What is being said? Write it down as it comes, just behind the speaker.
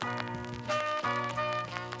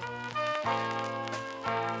Hi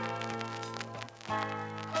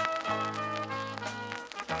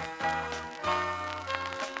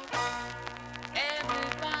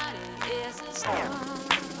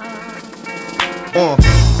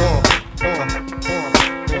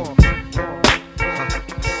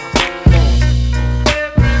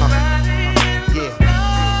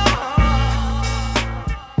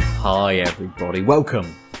everybody,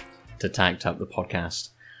 welcome to Tagged Up, the podcast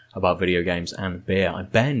about video games and beer. I'm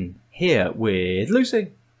Ben, here with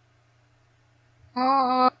Lucy.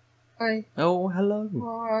 Hi. Oh, hello.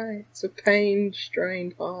 Hi. It's a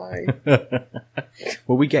pain-strained hi.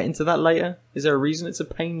 Will we get into that later? Is there a reason it's a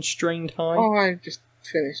pain-strained hi? Oh, I've just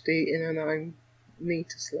finished eating and I need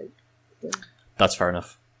to sleep. That's fair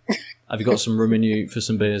enough. Have you got some room in you for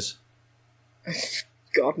some beers?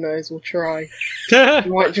 God knows, we'll try.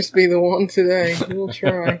 Might just be the one today. We'll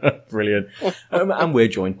try. Brilliant. And we're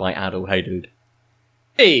joined by Adel. Hey, dude.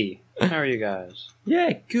 Hey, how are you guys?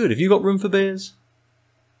 Yeah, good. Have you got room for beers?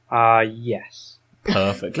 Yes.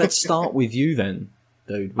 Perfect. Let's start with you then,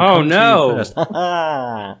 dude. Oh, no. First.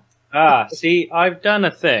 See, I've done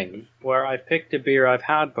a thing where I've picked a beer I've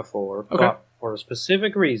had before, Okay. but for a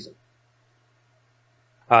specific reason.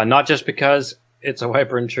 Not just because it's a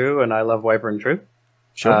Wiper and True, and I love Wiper and True.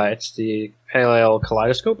 Sure. It's the Pale Ale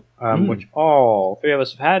Kaleidoscope, which all three of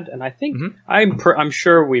us have had, and I think I'm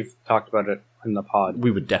sure we've talked about it in the pod.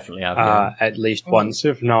 We would definitely have yeah. At least once,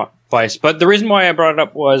 if not twice. But the reason why I brought it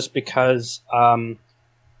up was because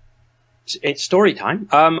it's story time.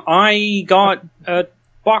 I got a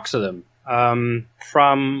box of them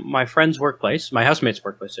from my friend's workplace, my housemate's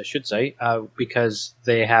workplace, I should say, because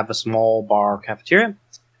they have a small bar cafeteria,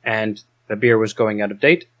 and the beer was going out of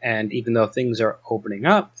date. And even though things are opening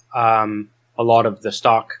up, a lot of the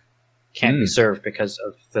stock can't be served because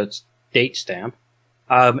of the date stamp.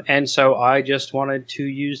 And so I just wanted to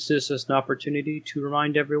use this as an opportunity to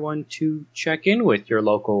remind everyone to check in with your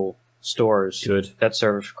local stores that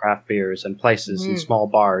serve craft beers and places and small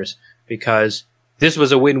bars, because this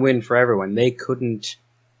was a win-win for everyone. They couldn't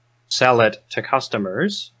sell it to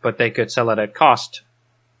customers, but they could sell it at cost,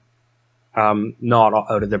 not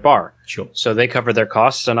out of their bar. Sure. So they covered their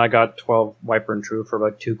costs, and I got 12 Wiper and True for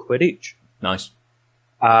about £2 each. Nice.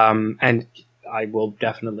 And I will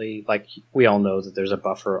definitely, like, we all know that there's a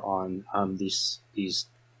buffer on these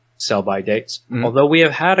sell-by dates. Although we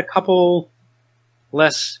have had a couple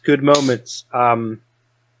less good moments, I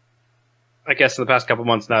guess, in the past couple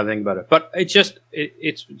months now I think about it. But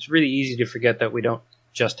it's really easy to forget that we don't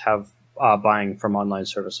just have buying from online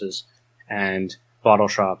services and bottle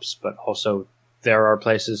shops, but also there are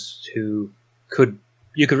places you could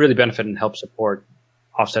really benefit and help support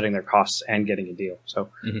offsetting their costs and getting a deal. So,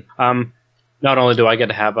 not only do I get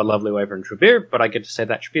to have a lovely Wiper and True beer, but I get to say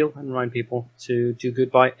that spiel and remind people to do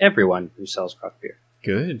good by everyone who sells craft beer.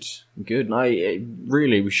 Good.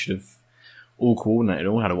 We should have all coordinated,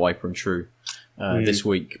 all had a Wiper and True this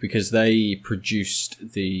week, because they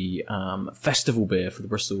produced the festival beer for the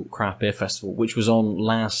Bristol Craft Beer Festival, which was on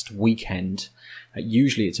last weekend.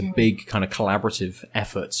 Usually it's a big kind of collaborative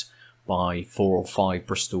effort by 4 or 5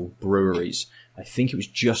 Bristol breweries. I think it was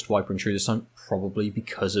just Wiper and True this time, probably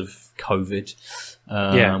because of COVID.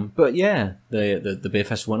 But yeah, the beer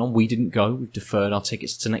festival went on. We didn't go. We've deferred our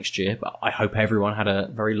tickets to next year, but I hope everyone had a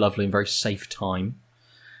very lovely and very safe time.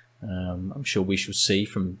 I'm sure we shall see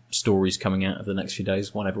from stories coming out of the next few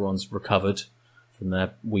days when everyone's recovered from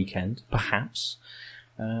their weekend, perhaps.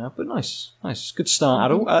 But nice. Good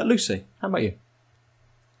start, Adel. Lucy, how about you?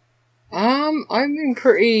 I've been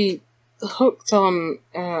pretty hooked on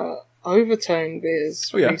Overtone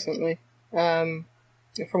beers recently. From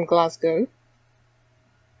Glasgow.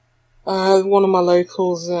 One of my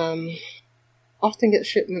locals often gets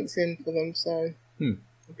shipments in for them, so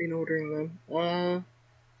I've been ordering them.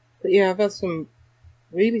 But yeah, I've had some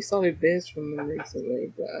really solid beers from them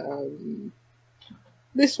recently. But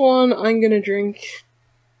this one I'm gonna drink.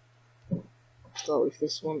 Start with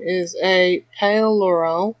this one. Is a Pale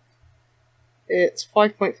Laurel. It's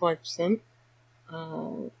 5.5%.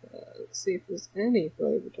 Let's see if there's any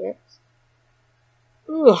flavour text.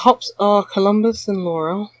 Ooh, hops are Columbus and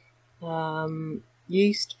Laurel.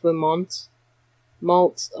 Yeast, Vermont.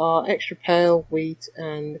 Malts are extra pale, wheat,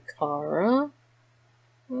 and Cara.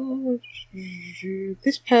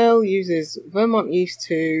 This pale uses Vermont yeast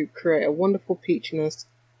to create a wonderful peachiness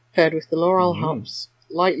paired with the Laurel hops,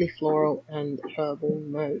 lightly floral, and herbal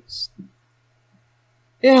notes.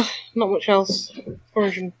 Yeah, not much else.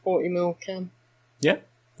 440ml can. Yeah,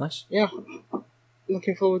 nice. Yeah.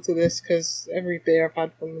 Looking forward to this, because every beer I've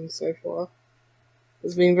had from them so far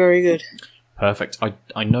has been very good. Perfect.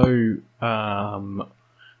 I know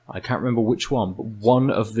I can't remember which one, but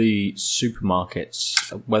one of the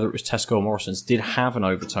supermarkets, whether it was Tesco or Morrison's, did have an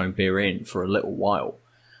overtone beer in for a little while.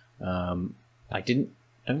 I don't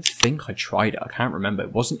think I tried it. I can't remember.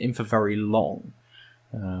 It wasn't in for very long.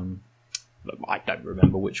 But I don't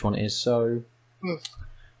remember which one it is, so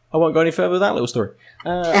I won't go any further with that little story.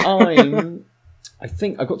 I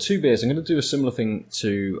think I've got 2 beers. I'm going to do a similar thing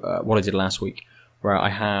to what I did last week, where I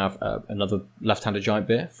have another left-handed giant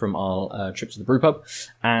beer from our trip to the brewpub,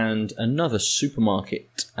 and another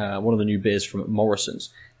supermarket, one of the new beers from Morrison's.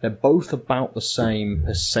 They're both about the same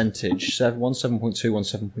percentage, one 7.2, one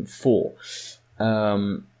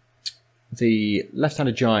 7.4. The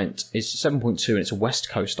left-handed giant is 7.2, and it's a West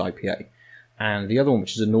Coast IPA. And the other one,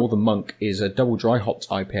 which is a Northern Monk, is a double dry hopped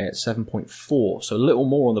IPA at 7.4, so a little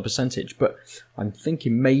more on the percentage, but I'm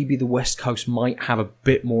thinking maybe the West Coast might have a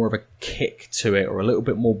bit more of a kick to it, or a little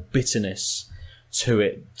bit more bitterness to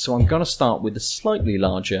it. So I'm going to start with the slightly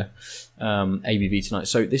larger ABV tonight.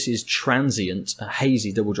 So this is Transient, a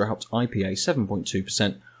hazy double dry hopped IPA,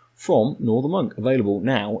 7.2% from Northern Monk, available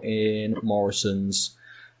now in Morrison's.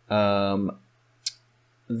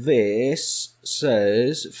 This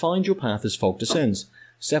says, find your path as fog descends.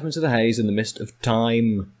 Step into the haze in the mist of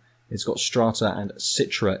time. It's got strata and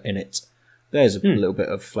citra in it. There's a little bit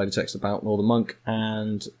of flavour text about Northern Monk,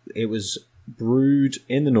 and it was brewed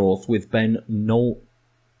in the north with Ben Knowlson.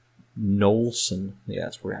 Yeah,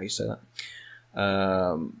 that's probably how you say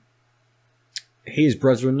that. He is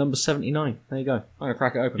Brethren number 79. There you go. I'm going to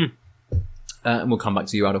crack it open. And we'll come back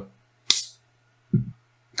to you, Adam.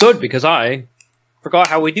 Good, because I forgot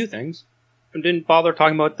how we do things and didn't bother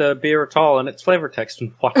talking about the beer at all and its flavor text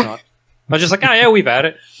and whatnot. I was just like, oh yeah, we've had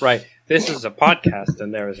it. Right. This is a podcast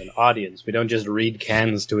and there is an audience. We don't just read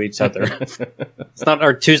cans to each other. It's not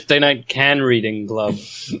our Tuesday night can reading club.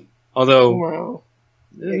 Although, Wow.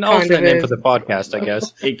 an alternate name for the podcast, I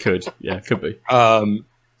guess. It could. Yeah, it could be. It's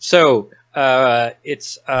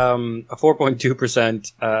a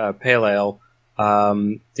 4.2% pale ale.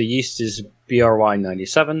 The yeast is BRY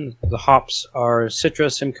 97. The hops are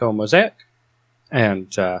Citra, Simcoe, Mosaic.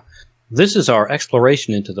 And this is our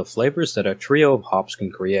exploration into the flavors that a trio of hops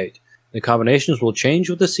can create. The combinations will change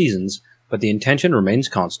with the seasons, but the intention remains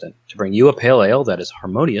constant, to bring you a pale ale that is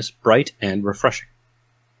harmonious, bright, and refreshing.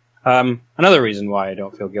 Another reason why I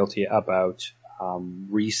don't feel guilty about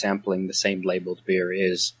resampling the same labeled beer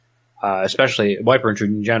is, especially Wiper and True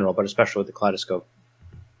in general, but especially with the Kaleidoscope,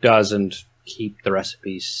 doesn't keep the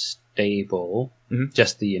recipe stable,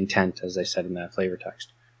 just the intent, as they said in that flavor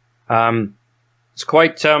text. It's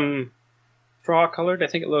quite straw colored. I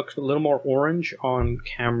think it looks a little more orange on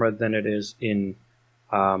camera than it is in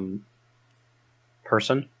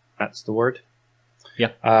person. That's the word.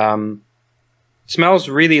 Yeah. Smells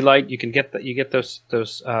really light. You can get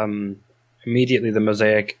those immediately the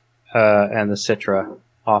Mosaic and the Citra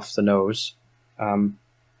off the nose. You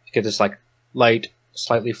get this like light,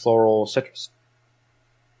 slightly floral citrus.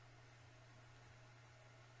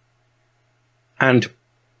 And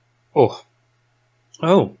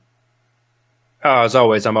as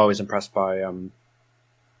always, I'm always impressed by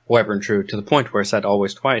Wiper and True, to the point where I said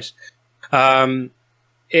always twice.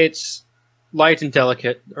 It's light and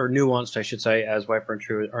delicate, or nuanced, I should say, as Wiper and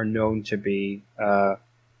True are known to be.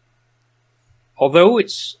 Although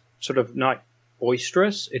it's sort of not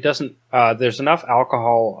boisterous, it doesn't. There's enough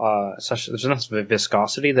alcohol, there's enough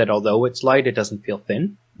viscosity that although it's light, it doesn't feel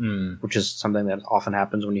thin, which is something that often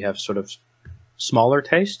happens when you have sort of smaller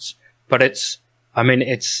tastes. But it's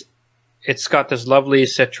got this lovely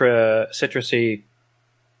citrusy,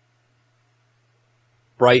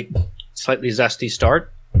 bright, slightly zesty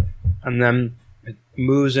start, and then it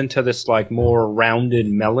moves into this like more rounded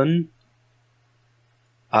melon.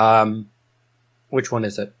 Which one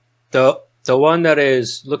is it? The one that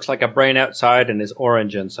looks like a brain outside and is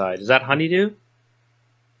orange inside. Is that honeydew?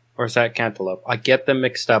 Or is that cantaloupe? I get them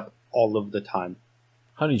mixed up all of the time.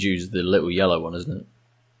 Honeydew's the little yellow one, isn't it?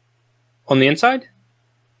 On the inside?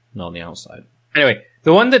 Not on the outside. Anyway,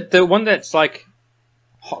 the one that's like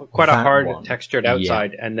quite a hard textured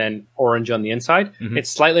outside, and then orange on the inside. It's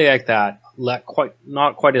slightly like that, not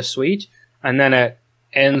quite as sweet, and then it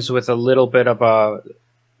ends with a little bit of a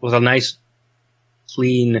nice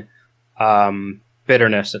clean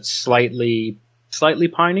bitterness. It's slightly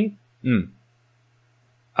piney.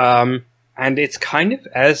 And it's kind of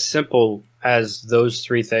as simple as those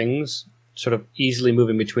three things, sort of easily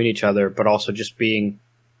moving between each other, but also just being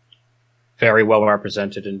very well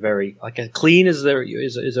represented and very like clean is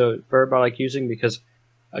a verb I like using, because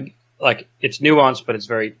like it's nuanced, but it's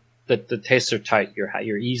very the tastes are tight.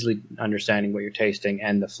 You're easily understanding what you're tasting,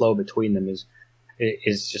 and the flow between them is it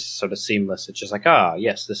is just sort of seamless. It's just like,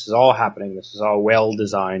 yes, this is all happening. This is all well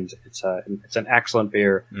designed. It's an excellent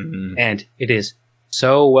beer, and it is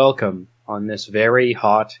so welcome on this very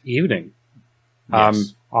hot evening.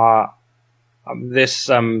 Yes. This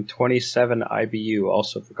 27 IBU,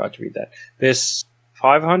 also forgot to read that. This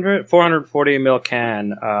 440 ml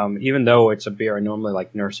can, even though it's a beer I normally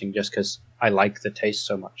like nursing just because I like the taste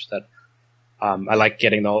so much that I like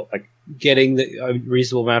getting the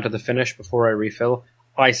reasonable amount of the finish before I refill.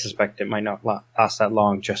 I suspect it might not last that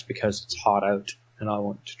long just because it's hot out and I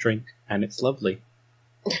want to drink and it's lovely.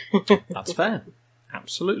 That's fair.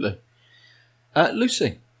 Absolutely.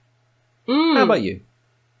 Lucy, Mm. how about you?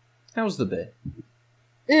 How's the beer?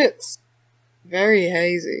 It's very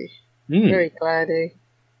hazy, very cloudy.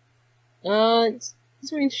 It's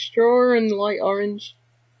between straw and light orange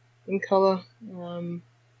in colour.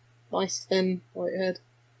 Nice thin white head.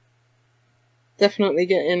 Definitely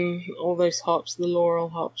getting all those hops, the laurel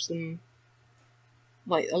hops, and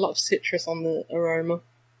like a lot of citrus on the aroma.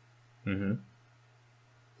 Mm-hmm.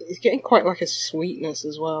 It's getting quite like a sweetness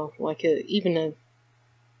as well, like even a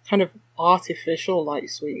kind of artificial like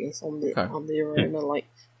sweetness on the aroma. Like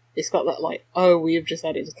it's got that like, oh, we've just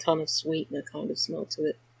added a ton of sweetener kind of smell to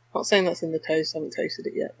it. Not saying that's in the toast, I haven't tasted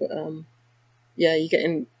it yet, but yeah, you're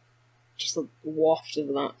getting just a waft of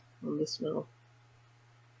that on the smell.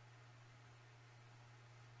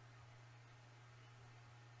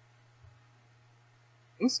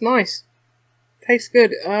 It's nice. Tastes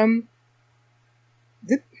good.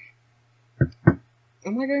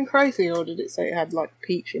 Am I going crazy, or did it say it had like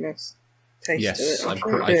peachiness taste to it? Yes, I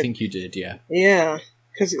think you did. Yeah. Yeah,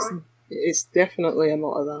 because it's definitely a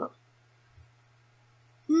lot of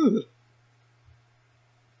that.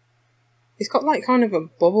 It's got like kind of a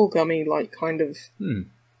bubblegummy like kind of.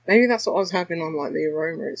 Maybe that's what I was having on like the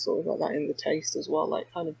aroma. It's sort of got that in the taste as well,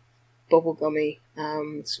 like kind of bubblegummy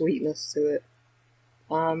sweetness to it.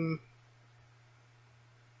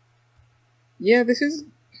 Yeah, this is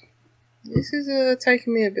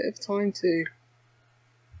taking me a bit of time to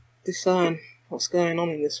discern what's going on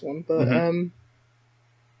in this one, but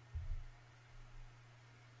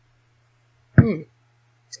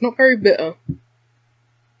it's not very bitter.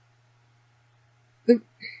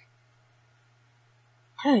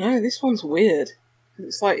 I don't know, this one's weird.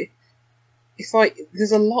 It's like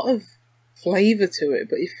there's a lot of flavour to it,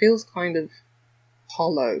 but it feels kind of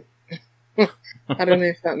hollow. I don't know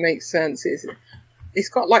if that makes sense. It's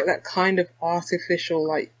got like that kind of artificial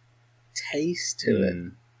like taste to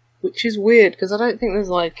it, which is weird because I don't think there's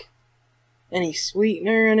like any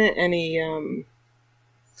sweetener in it, any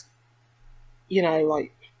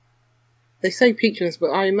like they say peachiness,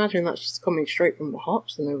 but I imagine that's just coming straight from the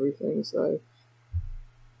hops and everything. So it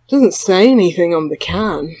doesn't say anything on the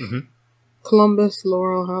can. Columbus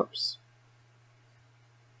Laurel hops.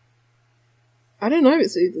 I don't know.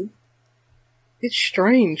 It's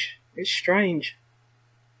strange. It's strange.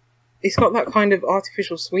 It's got that kind of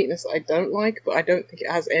artificial sweetness that I don't like, but I don't think it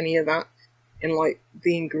has any of that in like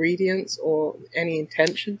the ingredients or any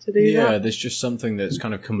intention to do that. Yeah, there's just something that's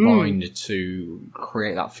kind of combined to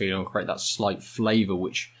create that feeling, create that slight flavour,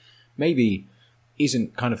 which maybe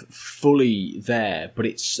isn't kind of fully there, but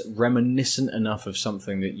it's reminiscent enough of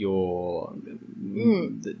something that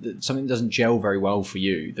that something doesn't gel very well for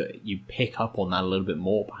you, that you pick up on that a little bit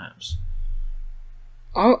more, perhaps.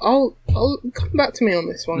 I'll come back to me on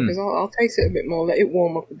this one because I'll taste it a bit more, let it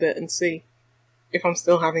warm up a bit, and see if I'm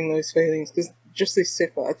still having those feelings. Because just this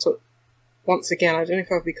sip that I took, once again, I don't know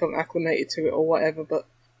if I've become acclimated to it or whatever, but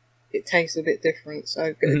it tastes a bit different.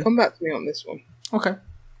 So come back to me on this one. Okay.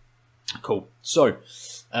 Cool. So,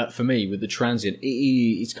 for me, with the Transient,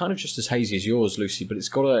 it's kind of just as hazy as yours, Lucy, but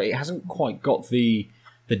it hasn't quite got the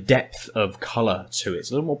depth of colour to it.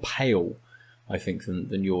 It's a little more pale, I think,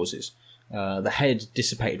 than yours is. The head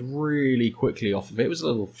dissipated really quickly off of it. It was a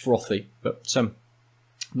little frothy, but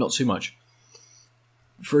not too much.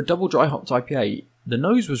 For a double dry hopped IPA, the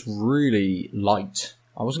nose was really light.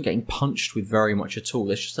 I wasn't getting punched with very much at all.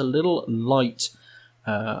 There's just a little light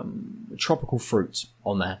tropical fruit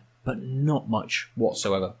on there, but not much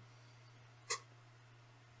whatsoever.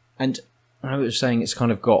 And I was saying it's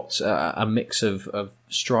kind of got a mix of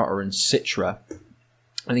Strata and Citra.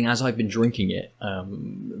 I think as I've been drinking it,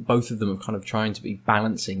 both of them are kind of trying to be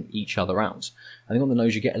balancing each other out. I think on the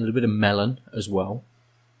nose you get a little bit of melon as well,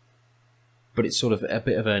 but it's sort of a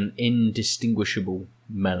bit of an indistinguishable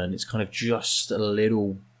melon. It's kind of just a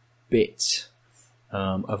little bit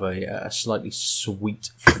of a slightly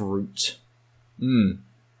sweet fruit.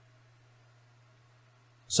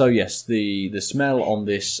 So yes, the smell on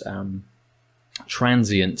this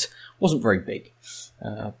Transient wasn't very big,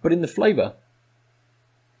 but in the flavour,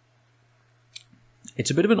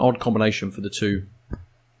 it's a bit of an odd combination for the two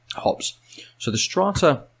hops. So the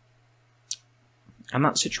Strata and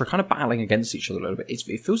that Citra are kind of battling against each other a little bit.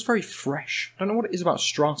 It feels very fresh. I don't know what it is about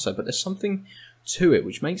Strata, but there's something to it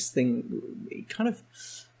which makes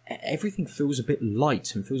everything feels a bit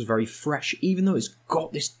light and feels very fresh, even though it's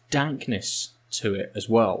got this dankness to it as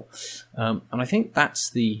well. And I think that's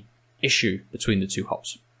the issue between the two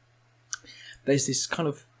hops. There's this kind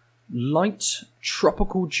of light,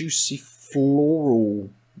 tropical, juicy, floral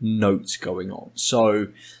note going on. So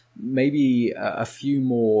maybe a few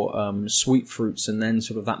more sweet fruits and then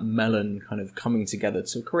sort of that melon kind of coming together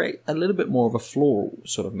to create a little bit more of a floral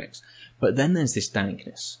sort of mix. But then there's this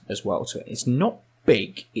dankness as well to it. It's not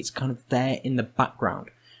big, it's kind of there in the background,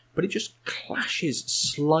 but it just clashes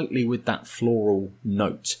slightly with that floral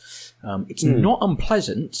note. It's not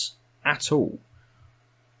unpleasant at all,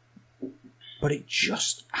 but it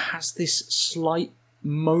just has this slight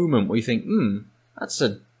moment where you think, that's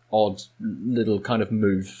an odd little kind of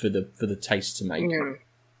move for the taste to make. Yeah.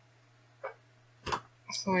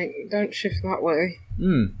 It's like, don't shift that way.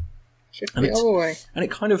 Shift the other way. And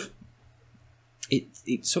it kind of,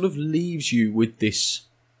 it sort of leaves you with this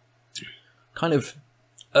kind of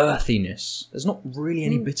earthiness. There's not really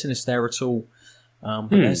any bitterness there at all, but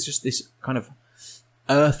there's just this kind of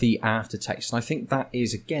earthy aftertaste. And I think that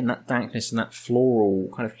is, again, that dankness and that floral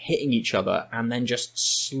kind of hitting each other and then just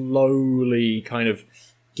slowly kind of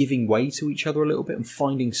giving way to each other a little bit and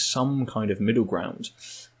finding some kind of middle ground.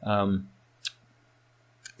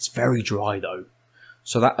 It's very dry, though.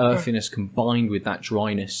 So that earthiness combined with that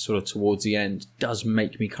dryness sort of towards the end does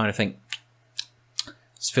make me kind of think,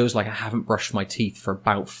 this feels like I haven't brushed my teeth for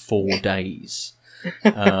about 4 days.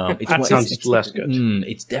 That sounds less good.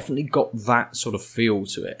 It's definitely got that sort of feel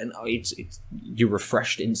to it. And you're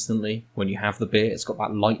refreshed instantly when you have the beer. It's got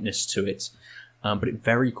that lightness to it. But it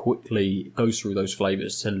very quickly goes through those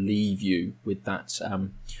flavours to leave you with that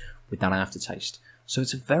aftertaste. So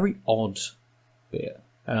it's a very odd beer.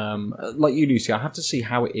 Like you, Lucy, I have to see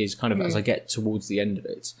how it is kind of as I get towards the end of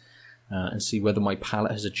it and see whether my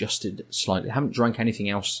palate has adjusted slightly. I haven't drank anything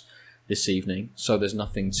else this evening, so there's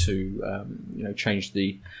nothing to change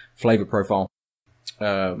the flavour profile.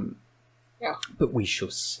 But we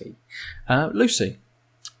shall see. Lucy,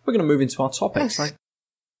 we're going to move into our topics. Yes.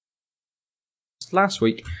 Last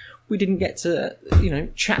week, we didn't get to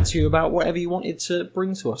chat to you about whatever you wanted to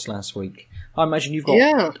bring to us last week. I imagine you've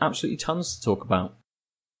got absolutely tons to talk about.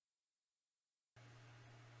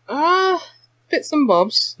 Bits and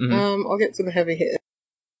bobs. I'll get to the heavy hitters.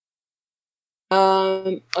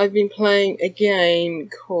 I've been playing a game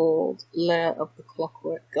called Lair of the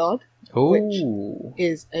Clockwork God, which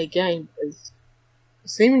is a game that's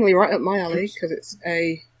seemingly right up my alley because it's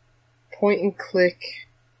a point-and-click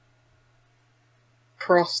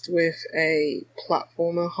crossed with a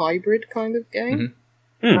platformer hybrid kind of game.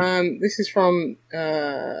 This is from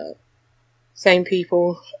same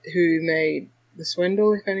people who made The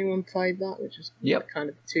Swindle, if anyone played that, which is kind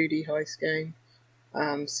of a 2D heist game.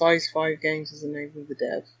 Size 5 Games is the name of the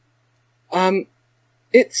dev.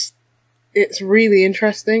 It's really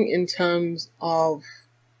interesting in terms of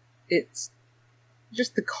it's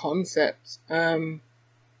just the concept.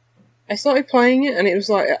 I started playing it and it was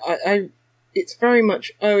like it's very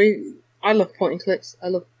much I love point and clicks, I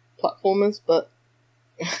love platformers, but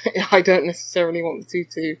I don't necessarily want the two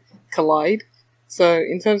to collide. So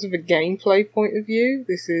in terms of a gameplay point of view,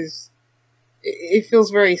 it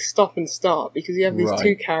feels very stop and start because you have these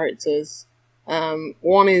two characters.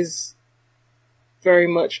 One is very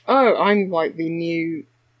much, I'm like the new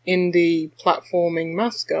indie platforming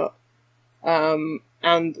mascot.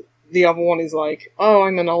 And the other one is like,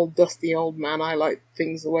 I'm an old dusty old man. I like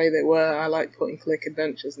things the way they were. I like point and click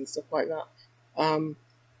adventures and stuff like that.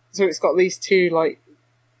 So it's got these two like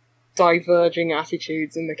diverging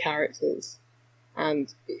attitudes in the characters.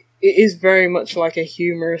 And it is very much like a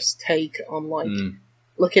humorous take on like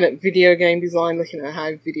looking at video game design, looking at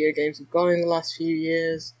how video games have gone in the last few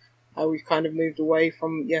years, how we've kind of moved away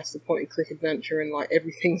from, the point and click adventure and like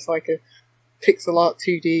everything's like a pixel art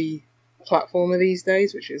 2D platformer these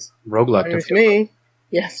days, which is roguelike to me.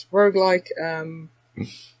 Yes, roguelike,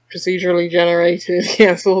 procedurally generated,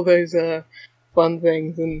 yes, all those fun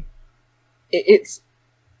things. And it's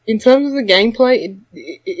in terms of the gameplay,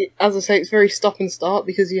 it, as I say, it's very stop and start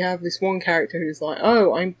because you have this one character who's like,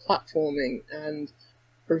 I'm platforming, and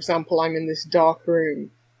for example, I'm in this dark room,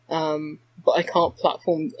 but I can't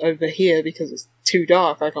platform over here because it's too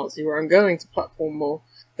dark. I can't see where I'm going to platform more.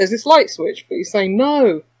 There's this light switch, but you say,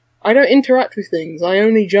 no, I don't interact with things. I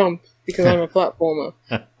only jump because I'm a platformer.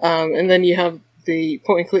 And then you have the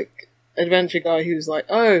point and click adventure guy who's like,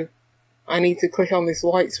 I need to click on this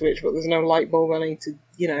light switch, but there's no light bulb. I need to,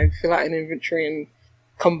 fill out an inventory and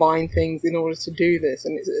combine things in order to do this.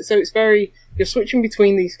 And so it's very, you're switching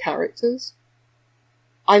between these characters.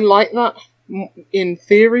 I like that in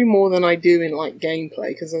theory more than I do in like gameplay,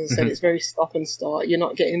 because as I said, it's very stop and start. You're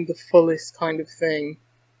not getting the fullest kind of thing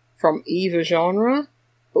from either genre,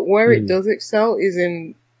 but where it does excel is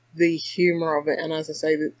in the humor of it, and as I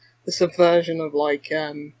say, the subversion of like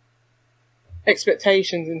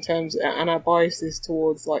expectations in terms and our biases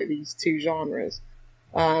towards like these two genres.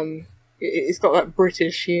 It's got that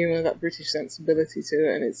British humor, that British sensibility to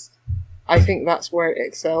it, and I think that's where it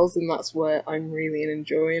excels, and that's where I'm really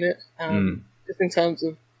enjoying it. Just in terms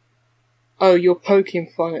of, you're poking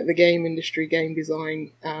fun at the game industry, game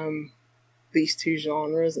design, these two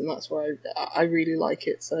genres, and that's why I really like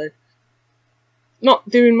it. So, not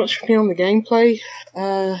doing much for me on the gameplay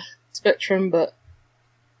spectrum, but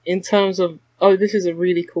in terms of, this is a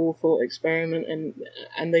really cool thought experiment,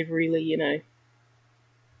 and they've really,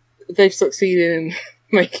 they've succeeded in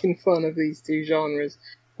making fun of these two genres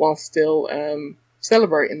while still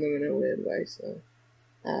celebrating them in a weird way. So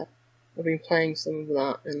I've been playing some of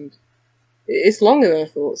that, and it's longer than I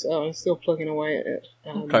thought, so I'm still plugging away at it.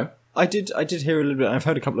 Okay. I did hear a little bit. I've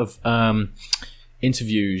heard a couple of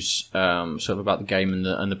interviews sort of about the game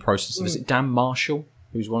and the process. Is it Dan Marshall,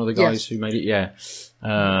 who's one of the guys who made it? Yeah.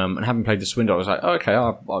 And having played the Swindle, I was like, okay,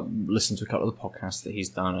 I'll listen to a couple of the podcasts that he's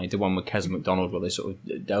done. I did one with Kez McDonald where they sort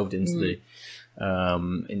of delved into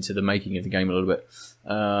the making of the game a little bit.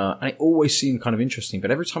 And it always seemed kind of interesting,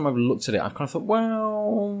 but every time I've looked at it, I've kind of thought,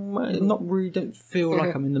 well, I don't feel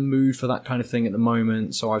like I'm in the mood for that kind of thing at the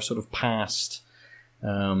moment, so I've sort of passed.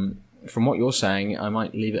 From what you're saying, I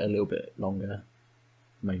might leave it a little bit longer,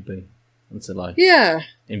 maybe, until I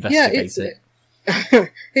investigate it.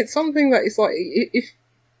 It's something that it's like, if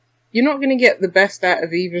you're not going to get the best out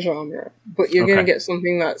of either genre, but you're going to get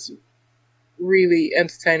something that's really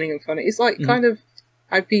entertaining and funny. It's like kind of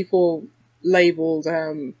how people labelled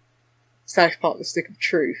South Park the Stick of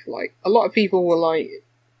Truth. Like, a lot of people were like,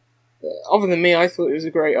 other than me, I thought it was a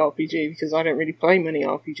great RPG because I don't really play many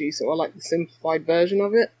RPGs, so I like the simplified version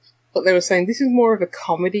of it. But they were saying this is more of a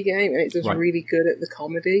comedy game, and it does really good at the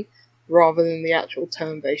comedy rather than the actual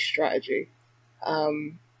turn-based strategy.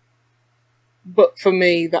 But for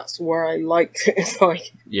me, that's where I liked it. It's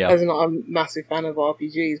like, I was not a massive fan of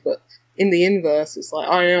RPGs, but in the inverse, it's like,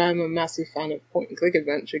 I am a massive fan of point-and-click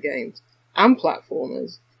adventure games and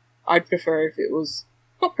platformers. I'd prefer if it was,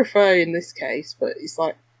 not prefer in this case, but it's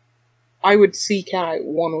like, I would seek out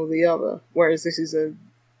one or the other, whereas this is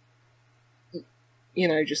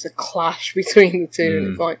just a clash between the two, and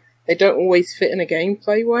it's like, they don't always fit in a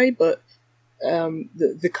gameplay way, but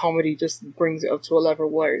the comedy just brings it up to a level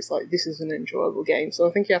where it's like, this is an enjoyable game. So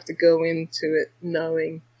I think you have to go into it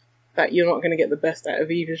knowing that you're not going to get the best out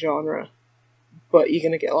of either genre, but you're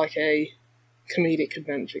going to get like a comedic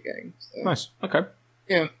adventure game. So. Nice. Okay.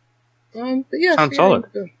 Yeah. But yeah. Sounds solid.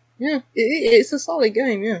 Yeah, it's a solid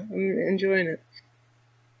game. Yeah, I'm enjoying it.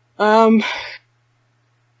 What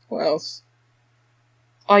else?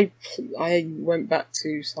 I went back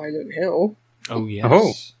to Silent Hill. Oh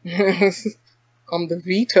yes. On the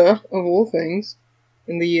Vita of all things,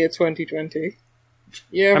 in the year 2020.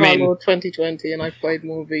 Yeah, my Lord 2020, and I played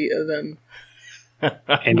more Vita than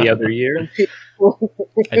any other year.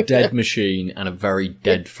 A dead machine and a very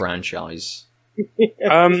dead franchise.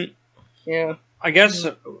 Yeah. I guess.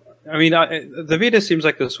 I mean, the Vita seems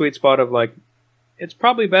like the sweet spot of like, it's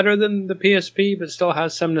probably better than the PSP, but still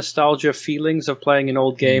has some nostalgia feelings of playing an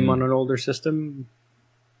old game on an older system.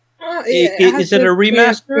 Is it a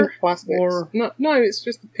remaster? Or no, it's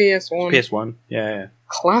just the PS1. PS1, yeah.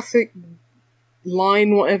 Classic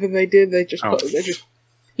line, whatever they did, they just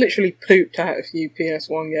literally pooped out a few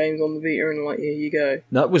PS1 games on the Vita and like, here you go.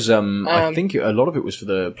 That was, I think a lot of it was for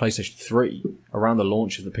the PlayStation 3. Around the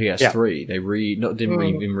launch of the PS3, they didn't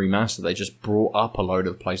even remaster, they just brought up a load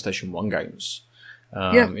of PlayStation 1 games.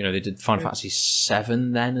 They did Final Fantasy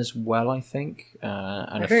 7 then as well, I think,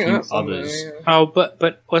 and a few others. Yeah. Oh,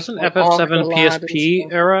 but wasn't FF7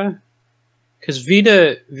 PSP era? Because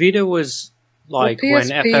Vita was like when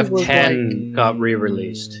FF10 got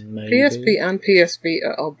re-released. PSP and PS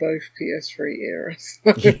Vita are both PS3 eras.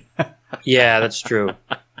 Yeah, that's true.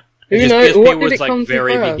 PSP was like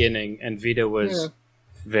very beginning, and Vita was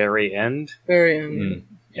very end. Very end.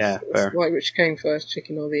 Yeah, it's like which came first,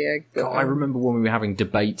 chicken or the egg? But, I remember when we were having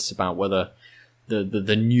debates about whether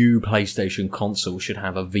the new PlayStation console should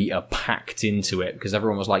have a Vita packed into it, because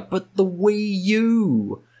everyone was like, but the Wii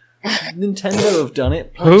U! Nintendo have done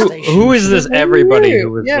it. Who PlayStation is this The Wii everybody U,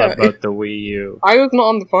 who was yeah. about the Wii U? I was not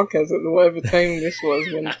on the podcast at whatever time this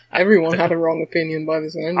was when everyone had a wrong opinion by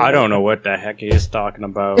the sound. I don't know what the heck he is talking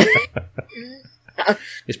about. This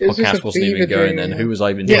It was just podcast a wasn't even fever going dream, then. yeah. Who was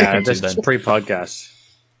I even Yeah, talking to this then? is pre-podcast.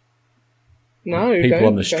 No, People don't,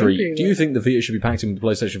 on the don't street. Do you that. think the Vita should be packed in with the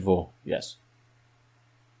PlayStation 4? Yes.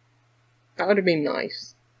 That would have been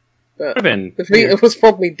nice. But Could have been. the Vita was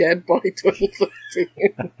probably dead by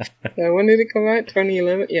 2013. So when did it come out?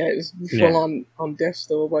 2011? Yeah, it was full on Death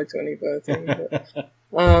Store by 2013.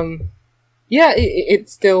 But, yeah, it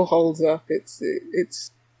still holds up.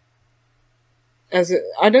 It's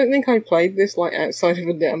I don't think I played this like outside of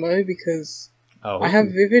a demo because Oh. I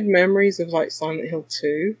have vivid memories of like Silent Hill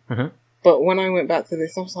 2. Mhm. But when I went back to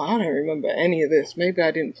this, I was like, I don't remember any of this. Maybe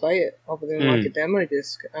I didn't play it other than like a demo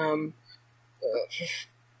disc.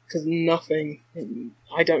 Because nothing,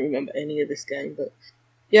 I don't remember any of this game. But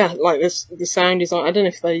yeah, like this, the sound design. I don't know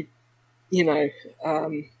if they,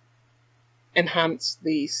 enhanced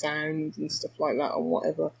the sound and stuff like that on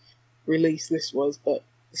whatever release this was. But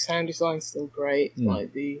the sound design's still great.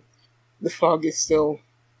 Like the fog is still,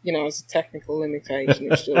 as a technical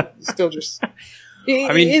limitation, it's still just.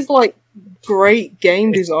 It is like great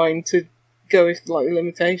game design to go with like the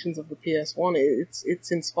limitations of the PS1.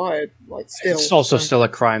 It's inspired, like still. It's also still a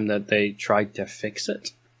crime that they tried to fix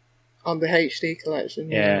it. On the HD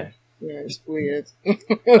collection. Yeah. Yeah, it's weird.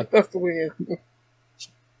 That's weird.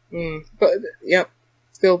 But yeah,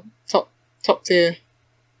 still top tier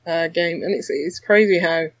game, and it's crazy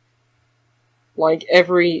how like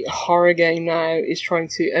every horror game now is trying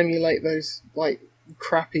to emulate those like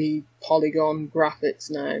crappy polygon graphics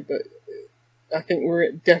now, but I think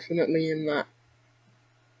we're definitely in that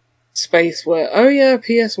space where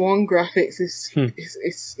PS1 graphics is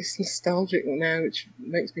it's nostalgic now, which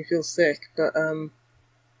makes me feel sick, but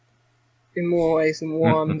in more ways than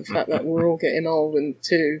one, the fact that we're all getting old, and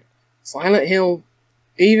two, Silent Hill,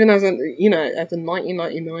 even as a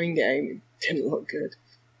 1999 game, it didn't look good,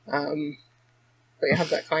 but it had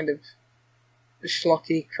that kind of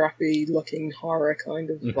schlocky, crappy looking horror kind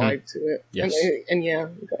of vibe to it. Yes. And yeah,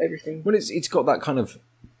 we've got everything. Well, it's got that kind of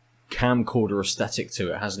camcorder aesthetic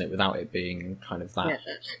to it, hasn't it? Without it being kind of that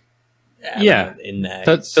in there.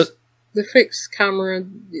 The fixed camera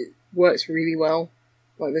works really well.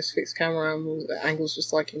 Like this fixed camera angles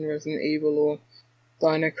just like in Resident Evil or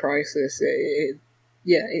Dino Crisis.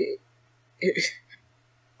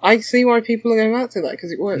 I see why people are going back to that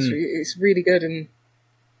because it works. It's really good,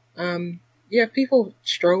 and people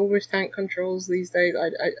struggle with tank controls these days.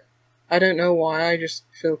 I don't know why. I just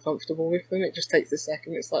feel comfortable with them. It just takes a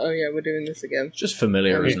second. It's like, oh yeah, we're doing this again. It's just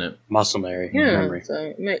familiar, isn't it? Muscle memory.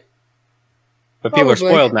 So, but people are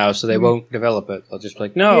spoiled now, so they won't develop it. They'll just be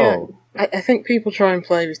like, no. Yeah, I think people try and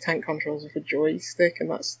play with tank controls with a joystick, and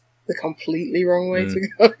that's the completely wrong way to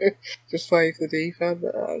go. Just play with the D-pad,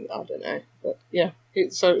 but I don't know. But yeah,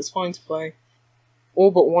 it's fine to play. All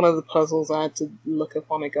but one of the puzzles I had to look up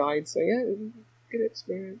on a guide, so yeah, it was a good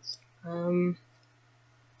experience.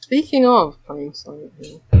 Speaking of playing Silent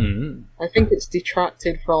Hill, I think it's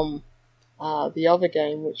detracted from the other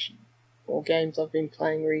game, or games I've been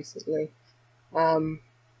playing recently. There's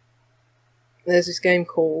this game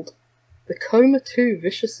called The Coma 2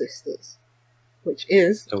 Vicious Sisters, which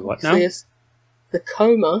is The what now? The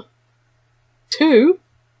Coma 2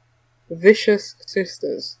 Vicious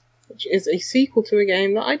Sisters, which is a sequel to a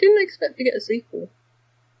game that I didn't expect to get a sequel,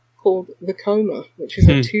 called The Coma, which is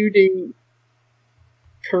a 2D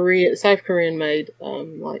South Korean made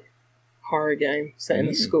like horror game set in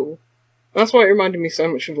a school. That's why it reminded me so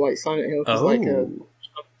much of like Silent Hill, because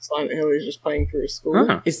Silent Hill is just playing through a school.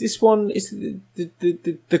 Huh. Is this one? Is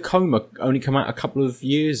the Coma only come out a couple of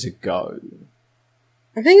years ago?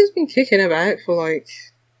 I think it's been kicking about for like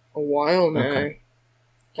a while now. Okay.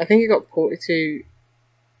 I think it got ported to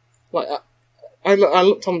like I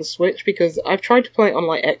looked on the Switch because I've tried to play it on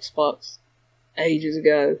like Xbox ages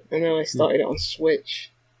ago, and then I started it on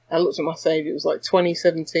Switch. I looked at my save; it was like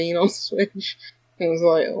 2017 on Switch. And it was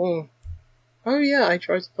like, oh yeah, I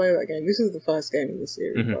tried to play that game. This is the first game in the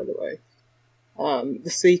series, by the way. The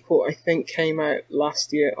sequel, I think, came out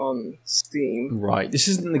last year on Steam. Right. This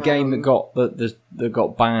isn't the game that got that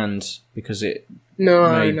got banned because it No.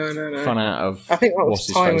 fun out of I think that was what's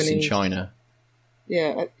his face in Taiwanese. China.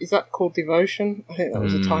 Yeah, is that called Devotion? I think that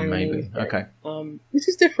was a Taiwanese Maybe. game. Okay. This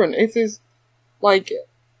is different. It is like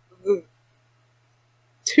the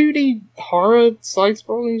 2D horror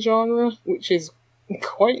side-scrolling genre, which is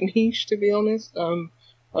quite niche, to be honest. I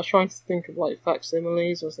was trying to think of like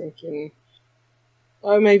facsimiles. I was thinking,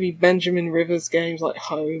 maybe Benjamin Rivers games like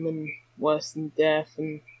Home and Worse Than Death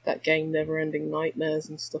and that game Never-Ending Nightmares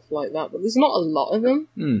and stuff like that. But there's not a lot of them.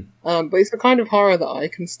 Mm. But it's the kind of horror that I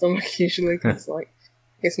can stomach usually, because like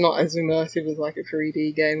it's not as immersive as like a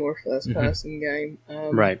 3D game or a first-person game.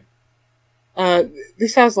 Right.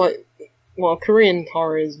 This has like, well, Korean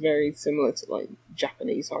horror is very similar to like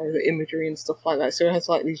Japanese horror, the imagery and stuff like that. So it has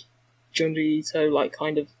like these Junji Ito like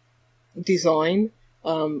kind of design,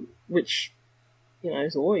 which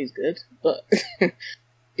is always good, but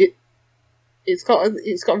it's got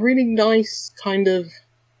a really nice kind of.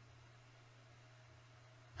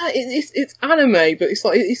 It's anime, but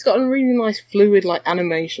it's got a really nice fluid like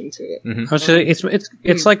animation to it. Mm-hmm. So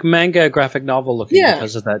it's like manga graphic novel looking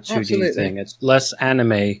because of that 2D absolutely. thing. It's less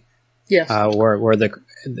anime, Yes. where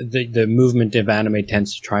the movement of anime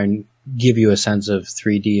tends to try and give you a sense of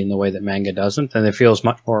 3D in the way that manga doesn't, and it feels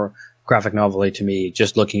much more graphic novel-y to me.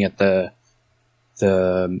 Just looking at the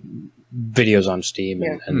videos on Steam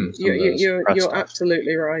and you're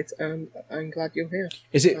absolutely right, and I'm glad you're here.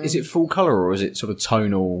 Is it full color or is it sort of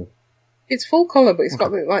tonal? It's full color, but it's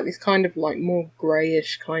got like this kind of like more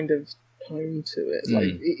greyish kind of tone to it.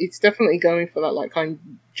 Like it's definitely going for that like kind of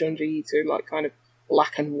Junji Ito, like kind of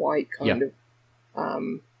black and white kind of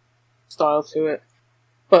style to it.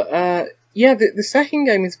 But the second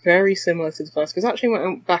game is very similar to the first, because I actually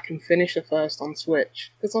went back and finished the first on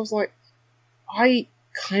Switch, because I was like, I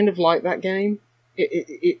kind of like that game.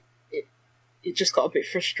 It just got a bit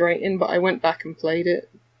frustrating, but I went back and played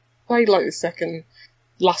like the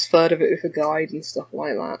last third of it with a guide and stuff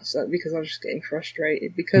like that. So because I was just getting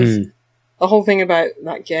frustrated, because the whole thing about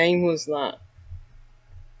that game was that,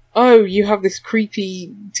 oh, you have this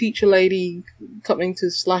creepy teacher lady coming to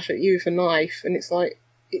slash at you with a knife, and it's like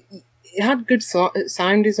it had good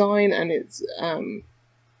sound design, and it's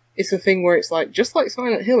a thing where it's like, just like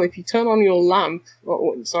Silent Hill, if you turn on your lamp,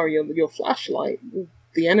 your flashlight,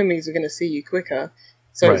 the enemies are going to see you quicker,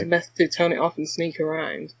 so it's best to turn it off and sneak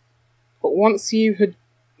around. But once you had,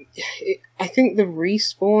 I think the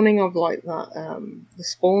respawning of like that, the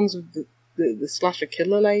spawns of the slasher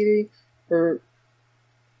killer lady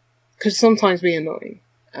could sometimes be annoying.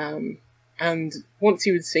 And once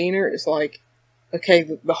you had seen her, it's like, okay,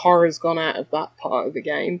 the horror's gone out of that part of the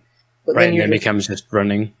game. But then it becomes just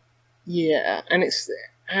running. Yeah, and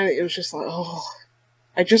it was just like, oh,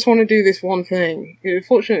 I just want to do this one thing.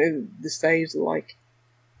 Fortunately, the saves are like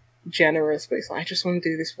generous, but it's like, I just want to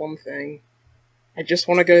do this one thing. I just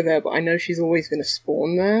want to go there, but I know she's always going to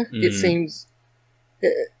spawn there. It seems.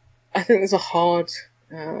 I think there's a hard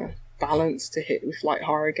balance to hit with like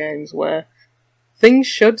horror games where things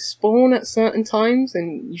should spawn at certain times,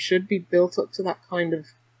 and you should be built up to that kind of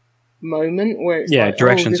moment where it's like,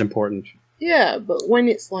 direction's important. Yeah, but when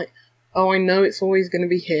it's like, oh, I know it's always going to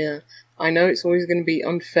be here. I know it's always going to be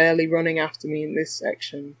unfairly running after me in this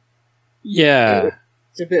section. Yeah.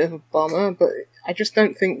 It's a bit of a bummer, but I just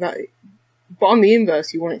don't think that. But on the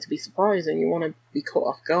inverse, you want it to be surprising. You want to be caught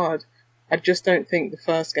off guard. I just don't think the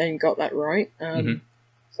first game got that right.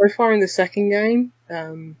 So far in the second game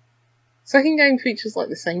features like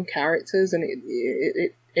the same characters, and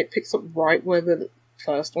it picks up right where the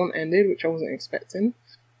first one ended, which I wasn't expecting.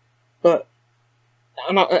 But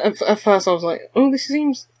at first I was like, oh, this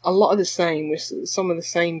seems a lot of the same, with some of the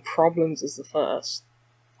same problems as the first.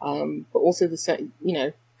 But also the same,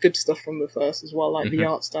 good stuff from the first as well, like the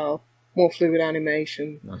art style, more fluid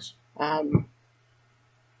animation. Nice.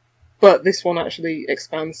 But this one actually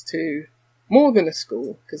expands to more than a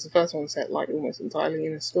school, because the first one set like almost entirely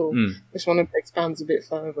in a school. This one expands a bit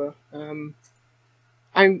further.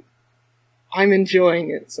 I'm enjoying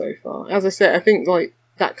it so far. As I said, I think like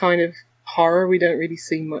that kind of horror we don't really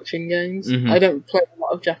see much in games. I don't play a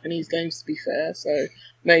lot of Japanese games, to be fair, so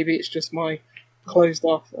maybe it's just my closed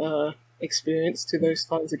off experience to those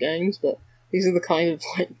kinds of games, but these are the kind of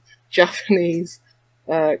like Japanese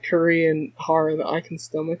Korean horror that I can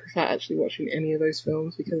stomach without actually watching any of those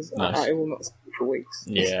films, because Nice. I will not sleep for weeks.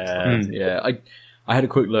 Yeah. I had a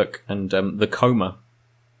quick look, and the Coma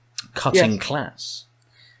Cutting Class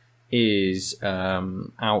is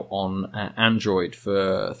out on Android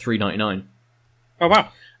for $3.99. Oh wow!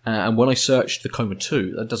 And when I searched the Coma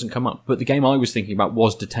 2, that doesn't come up. But the game I was thinking about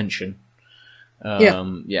was Detention.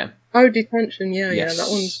 Yeah. Oh, Detention, yeah, Yes. that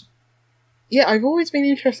one's... Yeah, I've always been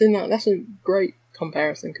interested in that. That's a great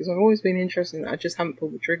comparison, because I've always been interested in that. I just haven't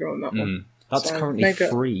pulled the trigger on that one. That's So currently maybe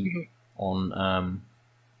free on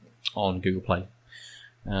Google Play.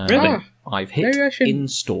 Really? I've hit Maybe I should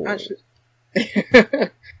install.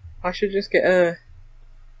 I should just get a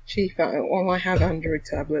chief at it while I have Android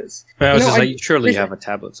tablets. I was No, just I- like, surely you listen- have a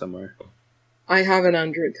tablet somewhere. I have an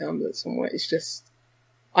Android tablet somewhere. It's just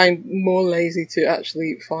I'm more lazy to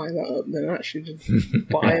actually fire that up than actually just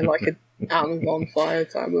buy like an Amazon Fire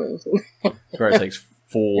tablet or something. Where it takes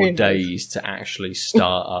 4 Really? days to actually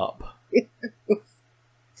start up.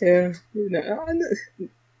 Yeah,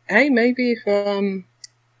 hey, maybe if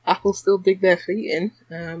Apple still dig their feet in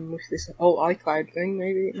with this whole iCloud thing,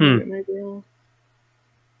 maybe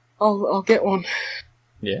I'll get one.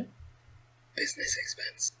 Yeah. Business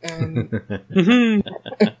expense. Mhm.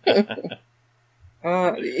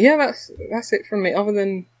 Yeah, that's it from me. Other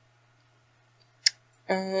than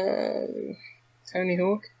Tony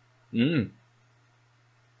Hawk,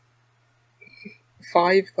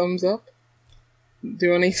 5 thumbs up.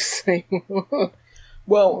 Do I need to say more?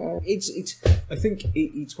 Well, it's. I think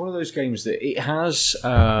it's one of those games that it has.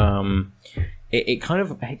 It kind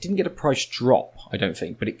of it didn't get a price drop, I don't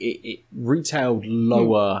think, but it retailed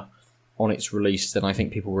lower on its release than I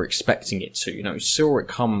think people were expecting it to. You know, saw it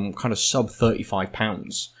come kind of sub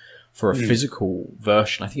 £35 for a physical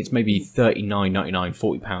version. I think it's maybe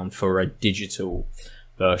 £39.99, £40 for a digital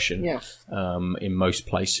version. Yeah. In most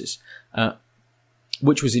places,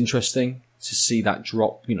 which was interesting to see that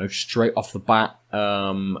drop, you know, straight off the bat.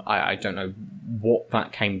 I don't know what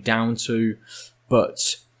that came down to,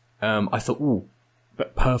 but I thought, ooh,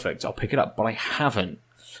 but perfect, I'll pick it up, but I haven't.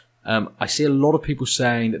 I see a lot of people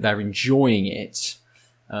saying that they're enjoying it,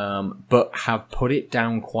 but have put it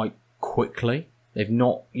down quite quickly. They've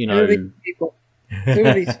not, you know... Who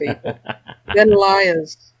are these people? They're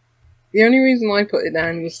liars. The only reason I put it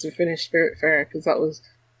down was to finish Spiritfarer, because that was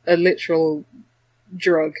a literal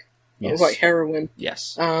drug. It Yes. was like heroin.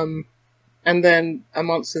 Yes. And then A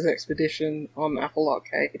Monster's Expedition on Apple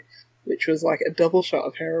Arcade, which was like a double shot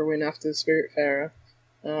of heroin after Spiritfarer.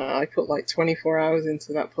 I put like 24 hours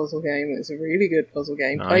into that puzzle game. It's a really good puzzle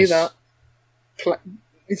game. Nice. Play that.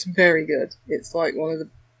 It's very good. It's like one of the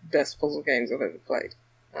best puzzle games I've ever played.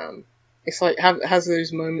 It's like has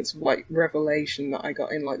those moments of like revelation that I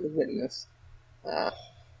got in like The Witness. But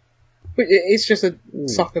it's just a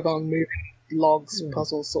soccer ball moving logs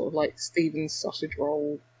puzzle, sort of like Steven's sausage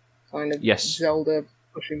roll kind of Yes. Zelda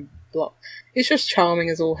pushing block. It's just charming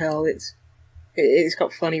as all hell. It's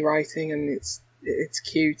got funny writing and it's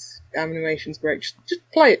cute. Animation's great. Just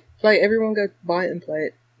play it. Play it. Everyone go buy it and play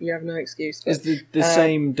it. You have no excuse. Is the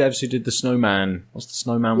same devs who did the Snowman? What's the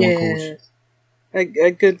Snowman one called?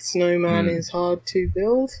 A good snowman is hard to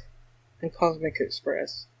build, and Cosmic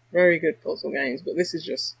Express. Very good puzzle games, but this is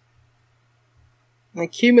just an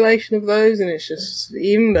accumulation of those, and it's just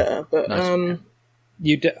even better. But Nice.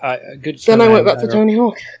 You good. then I went back to Tony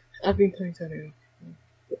Hawk. I've been playing Tony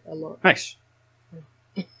Hawk a lot. Nice.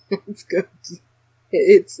 It's good.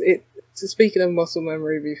 So speaking of muscle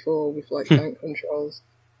memory before with like tank controls,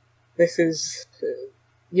 this is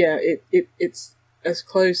it's as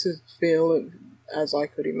close as feel as I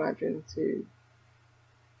could imagine to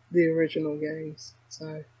the original games.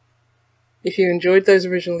 So if you enjoyed those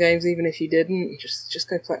original games, even if you didn't, just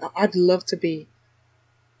go play. I'd love to be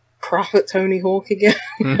crap at Tony Hawk again,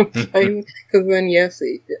 because then yes,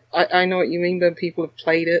 I know what you mean. But people have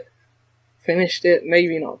played it, finished it,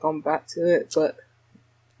 maybe not gone back to it, but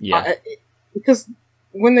Yeah. because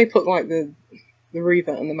when they put like the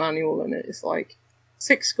reverb and the manual in it, it's like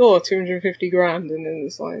 6 score, 250 grand, and then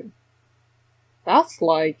it's like that's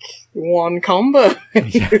like one combo in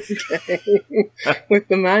this game with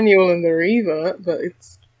the manual and the reverb, but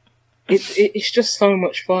it's just so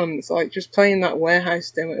much fun. It's like just playing that warehouse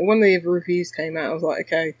demo. When the reviews came out, I was like,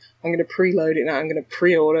 okay, I'm going to preload it now. I'm going to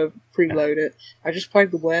preload it. I just played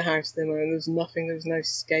the warehouse demo, and there was nothing. There was no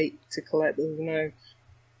skate to collect. There was no,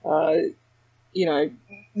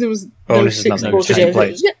 there was Bonuses, no 6 nothing. scores to Just go.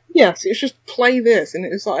 play. Yes, it's just play this, and it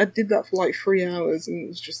was like I did that for like 3 hours, and it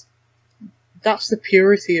was just that's the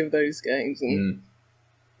purity of those games. And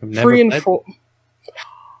I've never 3 and played- 4.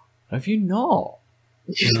 Have you not?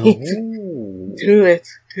 You need to Ooh. do it,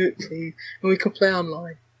 please, and we can play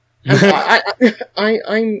online. And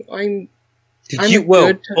I'm Did I'm you? a Whoa,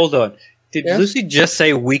 good- hold on. Did Yeah? Lucy just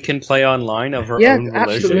say we can play online of her yeah, own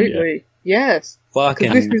volition? absolutely, yes. Because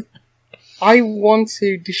Fucking. this is, I want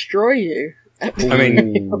to destroy you. I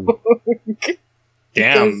mean,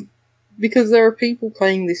 damn. Because there are people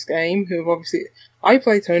playing this game who have obviously. I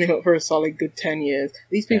played Tony Hawk for a solid good 10 years.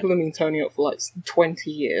 These people have been Tony Hawk for like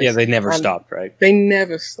 20 years. Yeah, they never And stopped, right? They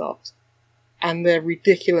never stopped. And they're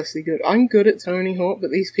ridiculously good. I'm good at Tony Hawk,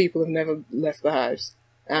 but these people have never left the house.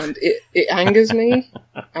 And it angers me.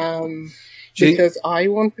 Because I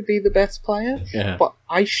want to be the best player, Yeah. but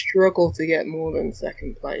I struggle to get more than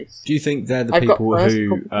second place. Do you think they're the I've got people first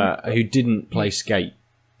who couple- who didn't play Skate?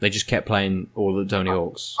 They just kept playing all the Tony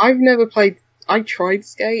Hawks. I've never played I tried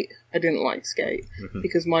Skate. I didn't like Skate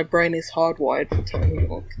because my brain is hardwired for Tony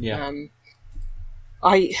Hawk. Yeah.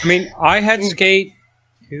 I mean, I had Skate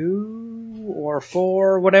 2 or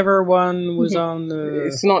 4, whatever one was on the.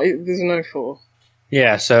 It's not. There's no 4.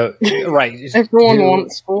 Yeah. So right. Everyone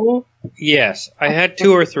wants 4. Yes, I had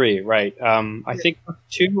 2 or 3. Right. I think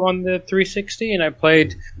 2 on the 360, and I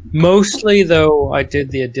played mostly. Though I did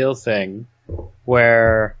the Adil thing,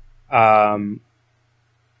 where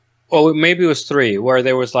maybe it was 3, where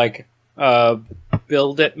there was like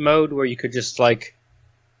build it mode where you could just like.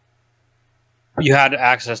 You had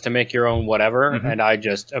access to make your own whatever, and I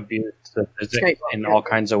just abused the physics in all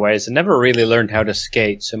kinds of ways and never really learned how to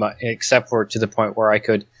skate so much, except for to the point where I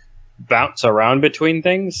could bounce around between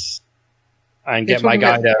things and get my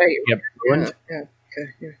guy to get ruined. Yeah.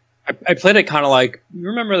 Okay. Yeah. I played it kind of like, you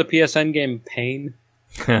remember the PSN game Pain?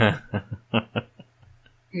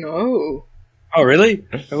 No. Oh, really?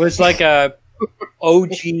 It was like a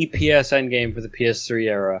OG PSN game for the PS3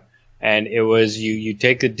 era, and it was you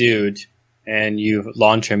take the dude and you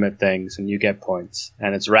launch him at things, and you get points.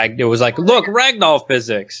 And it's It was like, look, Ragdoll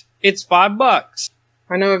physics. It's $5.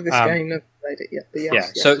 I know of this game. Never played it yet. But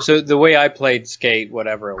yes. So the way I played Skate,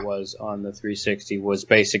 whatever it was on the 360, was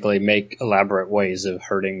basically make elaborate ways of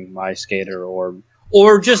hurting my skater,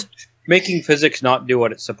 or just making physics not do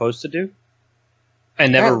what it's supposed to do,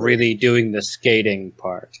 and never really doing the skating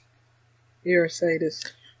part. You're a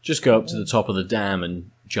sadist. Just go up to the top of the dam and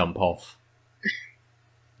jump off.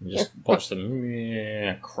 And just watch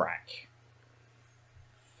them crack.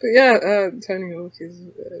 But yeah, Tony Hawk is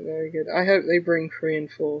very good. I hope they bring 3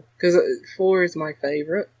 and 4 because 4 is my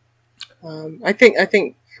favorite. I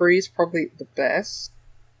think 3 is probably the best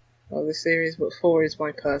of the series, but 4 is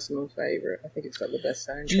my personal favorite. I think it's got the best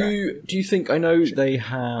soundtrack. Do you think? I know they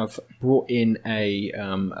have brought in a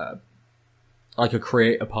like a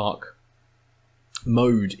creator park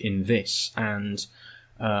mode in this, and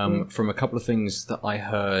from a couple of things that I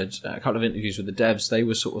heard, a couple of interviews with the devs, they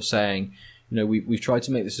were sort of saying, you know, we've tried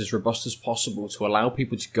to make this as robust as possible to allow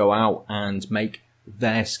people to go out and make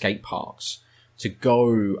their skate parks, to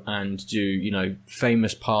go and do, you know,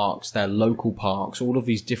 famous parks, their local parks, all of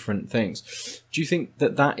these different things. Do you think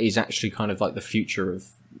that that is actually kind of like the future of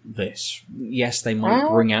this? Yes, they might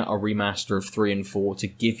bring out a remaster of 3 and 4 to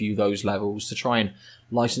give you those levels, to try and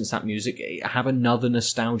license that music, have another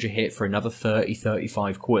nostalgia hit for another 30,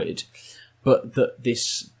 35 quid, but that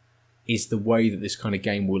this is the way that this kind of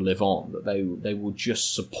game will live on, that they will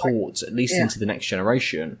just support, at least into the next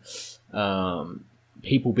generation,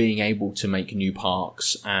 people being able to make new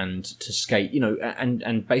parks and to skate, you know,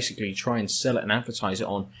 and basically try and sell it and advertise it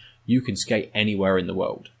on, you can skate anywhere in the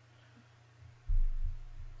world.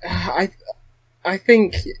 I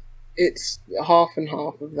think it's half and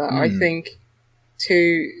half of that. I think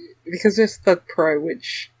because there's Thug Pro,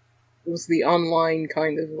 which was the online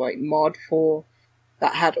kind of like mod for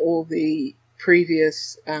that had all the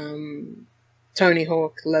previous Tony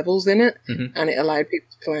Hawk levels in it, and it allowed people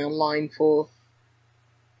to play online for,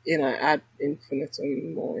 you know, ad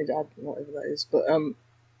infinitum or ad whatever that is. But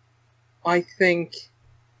I think,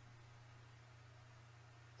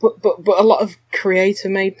 but a lot of creator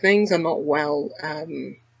made things are not well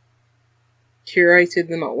curated.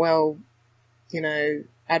 They're not well, you know,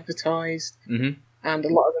 advertised, and a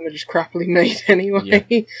lot of them are just crappily made anyway.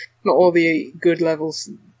 Yeah. Not all the good levels,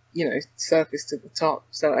 you know, surface to the top.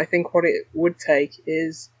 So I think what it would take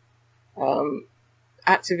is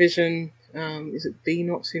Activision. Is it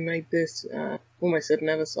Beanox who made this? Almost said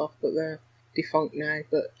Neversoft, but they're defunct now.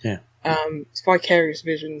 But it's Vicarious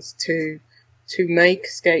Visions to make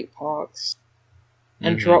skate parks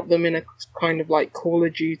and drop them in a kind of like Call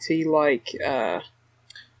of Duty, like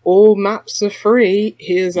all maps are free.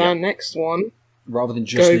 Here's our next one. Rather than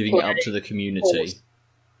just leaving it up to the community.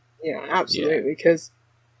 Yeah, absolutely. Because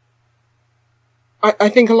I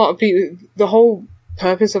think a lot of people, the whole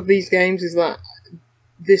purpose of these games is that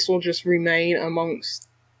this will just remain amongst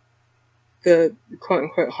the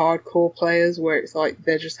quote-unquote hardcore players, where it's like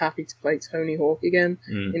they're just happy to play Tony Hawk again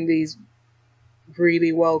in these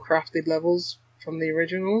really well-crafted levels from the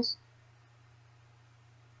originals.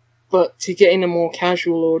 But to get in a more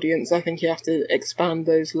casual audience, I think you have to expand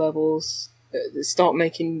those levels, start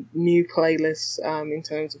making new playlists in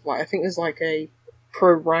terms of, like, I think there's like a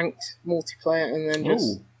pro-ranked multiplayer and then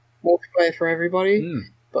just multiplayer for everybody.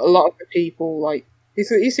 But a lot of the people, like,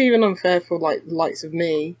 it's even unfair for, like, the likes of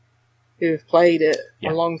me, who have played it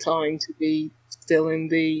a long time, to be still in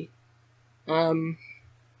the,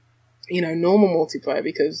 you know, normal multiplayer,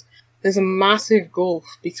 because there's a massive gulf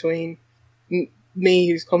between me,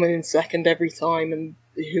 who's coming in second every time, and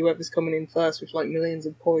whoever's coming in first with, like, millions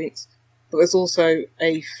of points. but there's also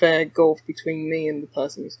a fair gulf between me and the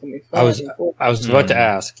person who's coming I first. was about to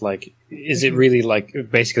ask, like, is it really like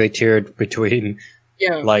basically tiered between,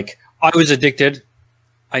 Yeah. like, I was addicted,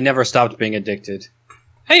 I never stopped being addicted.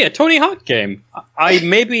 Hey, a Tony Hawk game. I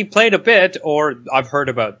maybe played a bit, or I've heard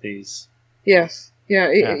about these. Yes. Yeah.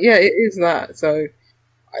 It is that. So,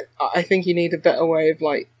 I think you need a better way of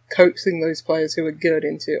like coaxing those players who are good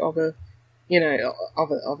into other,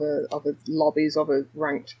 other lobbies, other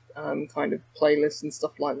ranked kind of playlists and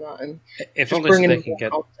stuff like that, and If just only bringing they more can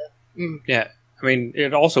get. content. Yeah, I mean,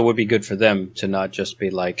 it also would be good for them to not just be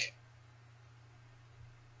like,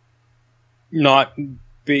 not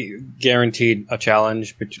be guaranteed a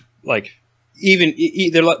challenge, but like even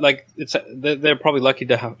they're like they're probably lucky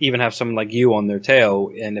to even have someone like you on their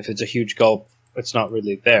tail, and if it's a huge gulp, it's not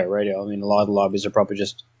really there, right? I mean, a lot of the lobbies are probably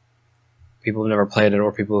just people who've never played it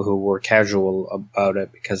or people who were casual about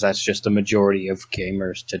it, because that's just the majority of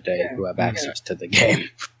gamers today who have access to the game,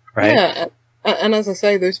 right? Yeah, and as I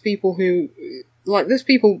say, those people who like there's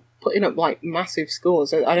people putting up like massive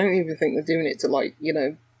scores. I don't even think they're doing it to like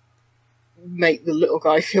make the little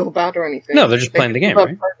guy feel bad or anything. No, they're just playing the game,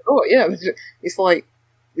 right? Oh yeah, it's like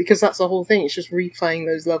because that's the whole thing. It's just replaying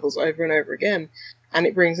those levels over and over again, and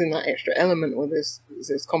it brings in that extra element where there's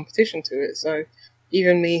competition to it. So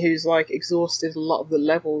even me, who's like exhausted a lot of the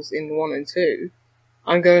levels in 1 and 2,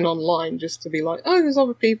 I'm going online just to be like, oh, there's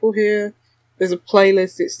other people here. There's a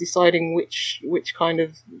playlist. It's deciding which kind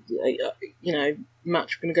of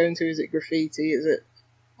match we're going to go into. Is it graffiti? Is it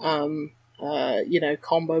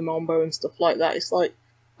combo mambo and stuff like that? It's like,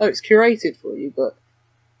 oh, it's curated for you. But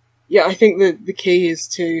yeah, I think the key is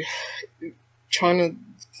to trying to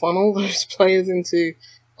funnel those players into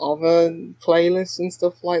other playlists and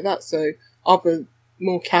stuff like that, so other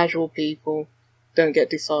more casual people don't get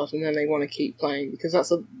disheartened and then they want to keep playing, because that's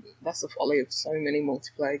the folly of so many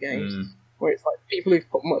multiplayer games, where it's like people who've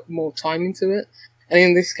put more time into it, and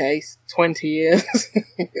in this case 20 years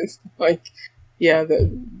it's like the other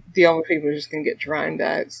people are just going to get drowned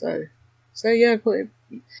out. So yeah, putting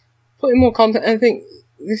more content. I think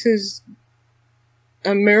this is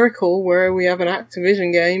a miracle where we have an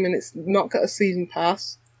Activision game and it's not got a season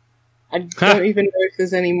pass. I don't even know if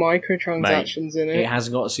there's any microtransactions in it. It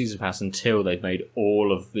hasn't got a season pass until they've made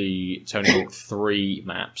all of the Tony Hawk 3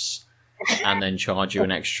 maps and then charge you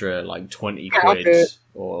an extra like 20 quid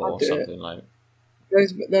or something like that.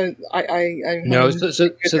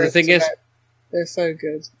 So the thing is, they're so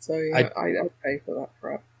good. So yeah, I'd pay for that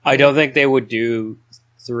crap. I don't think they would do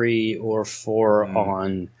 3 or 4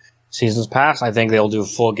 on Seasons Pass. I think they'll do a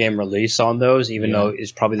full game release on those, even though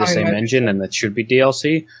it's probably the same engine and that should be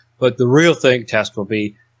DLC. But the real test will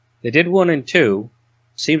be, they did 1 and 2,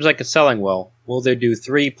 seems like it's selling well. Will they do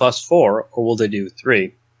 3 plus 4, or will they do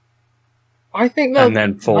 3? I think and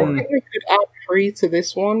then 4. I think they could add 3 to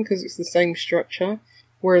this one, because it's the same structure,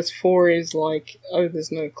 whereas 4 is like, oh,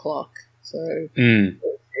 there's no clock. So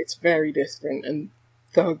it's very different, and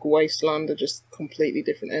Thug Wasteland are just completely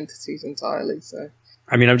different entities entirely. So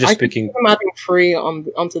I mean, I'm just speaking. I'm adding 3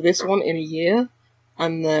 onto this one in a year,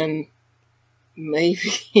 and then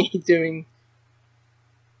maybe doing.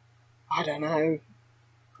 I don't know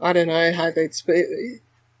how they'd split.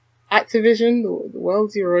 Activision, the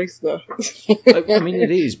world's your oyster. I mean,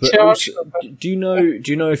 it is, but also, do you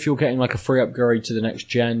know if you're getting like a free upgrade to the next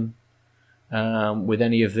gen with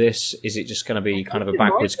any of this? Is it just going to be kind of a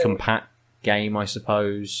backwards compat game, I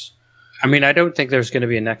suppose? I mean, I don't think there's going to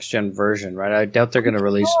be a next-gen version, right? I doubt they're going to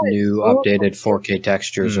release new, updated 4K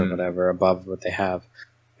textures or whatever above what they have.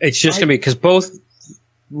 It's just going to be, because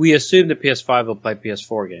we assume the PS5 will play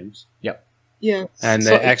PS4 games. Yep. Yeah. And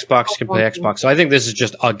the Xbox can play Xbox. So I think this is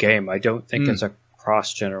just a game. I don't think it's a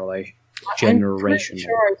cross-generation. I'm pretty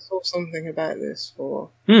sure I saw something about this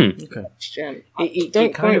for next gen. It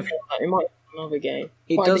don't kind of... It might be another game.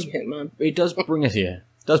 It does bring us here.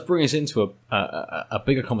 Does bring us into a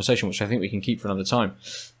bigger conversation, which I think we can keep for another time,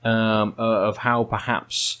 of how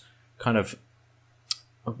perhaps kind of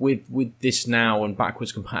with this now and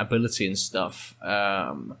backwards compatibility and stuff,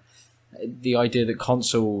 the idea that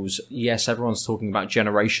consoles, yes, everyone's talking about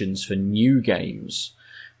generations for new games,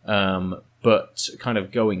 but kind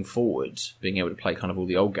of going forward, being able to play kind of all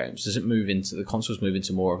the old games, does it move into the consoles move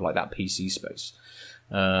into more of like that PC space?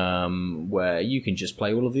 Where you can just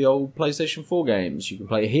play all of the old PlayStation 4 games. You can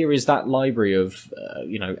play. Here is that library of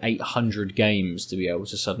 800 games to be able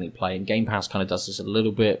to suddenly play. And Game Pass kind of does this a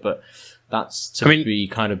little bit, but that's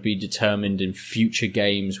be determined in future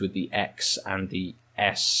games with the X and the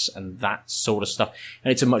S and that sort of stuff.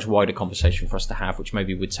 And it's a much wider conversation for us to have, which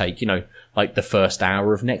maybe would take like the first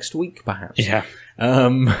hour of next week, perhaps. Yeah.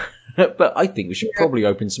 But I think we should probably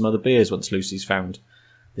open some other beers once Lucy's found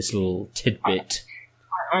this little tidbit.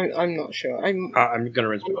 I'm not sure. I'm gonna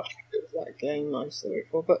rinse my not sure if it was that game I saw it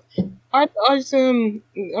for, but I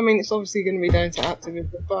mean, it's obviously going to be down to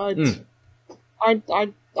Activision, but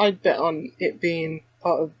I'd bet on it being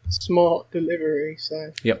part of smart delivery.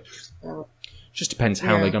 So Yep. Just depends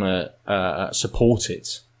how Yeah. they're gonna support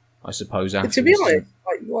it, I suppose. But After to be this. honest,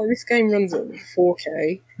 like this game runs at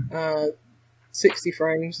 4K, 60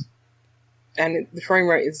 frames, and the frame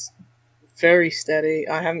rate is very steady.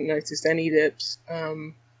 I haven't noticed any dips,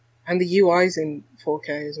 and the UI's in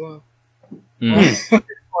 4K as well.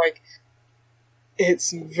 Like,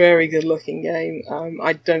 it's a very good looking game.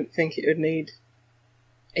 I don't think it would need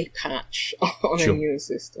a patch on Sure. a newer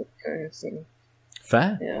system. Okay, so,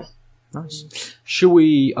 Fair. yeah. Nice. Shall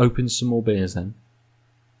we open some more beers then?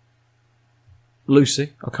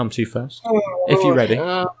 Lucy, I'll come to you first. If you're ready.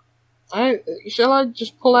 Shall I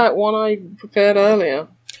just pull out one I prepared earlier?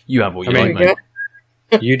 You have what you I mean, like,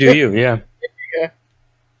 mate. You do you, yeah.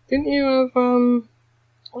 Didn't you have,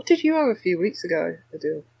 what did you have a few weeks ago,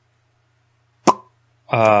 Adil?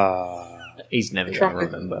 He's never going to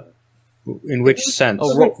Trappist. remember. In which sense?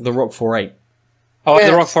 Oh, the Rock 48. Oh, Yes.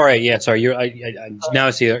 the Rock 48. Yeah, sorry. I now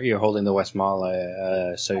see that you're holding the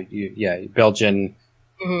Westmalle. So Belgian,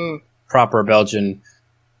 proper Belgian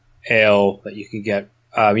ale that you can get.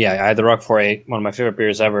 I had the Rock 48, one of my favorite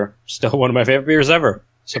beers ever. Still one of my favorite beers ever.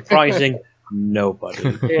 Surprising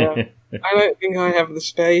nobody. Yeah. I don't think I have the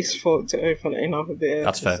space to open another beer.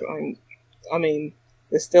 That's fair. I mean,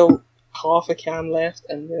 there's still half a can left,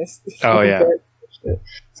 and there's... Oh, yeah.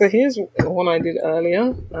 So here's one I did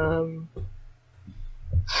earlier.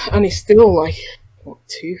 And it's still like, what,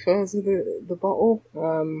 2/3 of the bottle?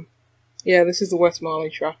 Yeah, this is the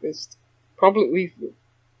Westmalle Trappist. Probably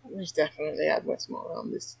we've definitely had Westmalle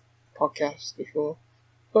on this podcast before.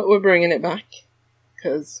 But we're bringing it back,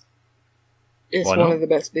 because it's Why one not? of the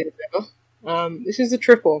best beers ever. This is the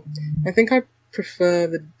triple. I think I prefer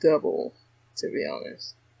the double, to be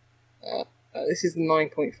honest. This is the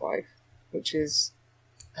 9.5, which is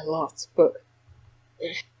a lot, but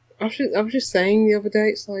I was just saying the other day,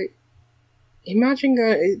 it's like, imagine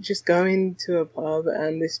going to a pub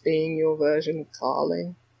and this being your version of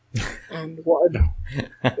Carling, and what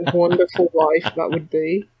a wonderful life that would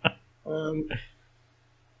be.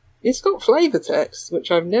 It's got flavour text,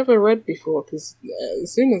 which I've never read before, because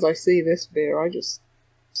as soon as I see this beer, I just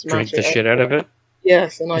Drink smash the shit out of it.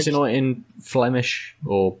 Yes, and Is it not in Flemish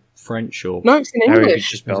or French or... No, it's in How would you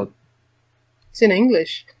English. just spell it? It's in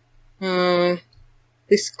English.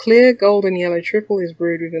 This clear golden yellow triple is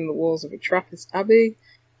brewed within the walls of a Trappist abbey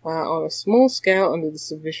on a small scale under the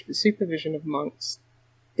supervision of monks.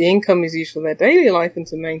 The income is used for their daily life and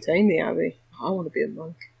to maintain the abbey. I want to be a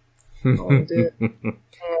monk. I want to do it.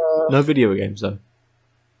 No video games, though.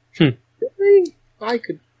 Really? I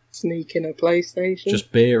could sneak in a PlayStation.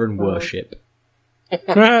 Just beer and worship.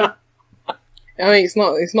 I mean, it's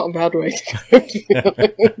not a bad way to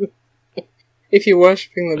go. If you're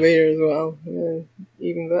worshipping the beer as well,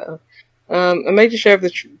 even better. A major share of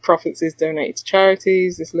the profits is donated to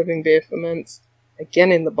charities. This living beer ferments,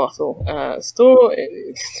 again in the bottle.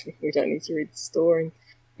 We don't need to read the storing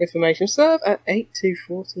information. Serve at 8 to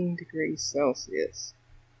 14 degrees Celsius.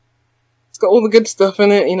 It's got all the good stuff in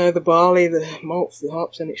it, the barley, the malts, the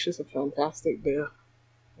hops, and it's just a fantastic beer.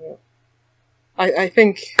 Yeah. I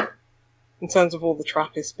think, in terms of all the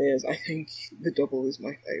Trappist beers, I think the double is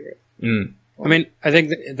my favourite. Mm. I mean, I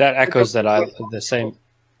think that echoes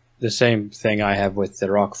the same thing I have with the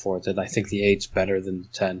Roquefort. That I think the 8's better than the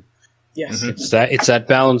 10. Yes. It's that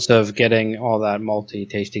balance of getting all that malty,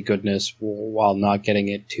 tasty goodness while not getting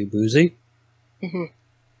it too boozy. Mm-hmm.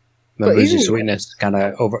 The But boozy even- sweetness can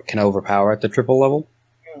overpower at the triple level.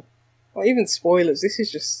 Well, even spoilers, it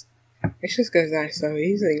just goes down so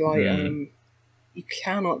easy. You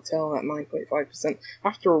cannot tell that 9.5%.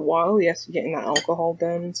 After a while, yes, you're getting that alcohol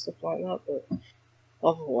burn and stuff like that, but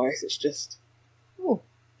otherwise it's just... Oh.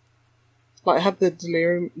 Like, I had the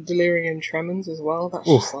delirium tremens as well. That's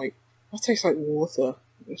just like... That tastes like water.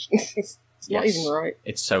 It's not Yes. even right.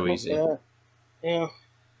 It's so Not easy. fair. Yeah.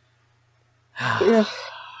 But yeah,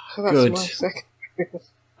 so that's Good. my second.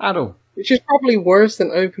 Adel. Which is probably worse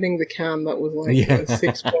than opening the can that was like Yeah. a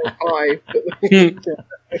 6.5.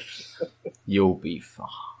 You'll be fine.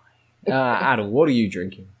 Adel, what are you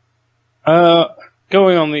drinking?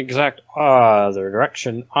 Going on the exact other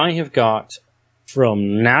direction, I have got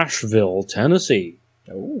from Nashville, Tennessee,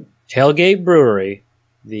 Oh. Tailgate Brewery,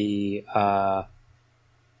 the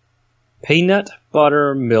peanut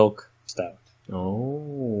butter milk stout.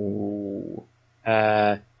 Oh.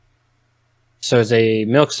 So it's a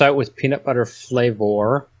milk stout with peanut butter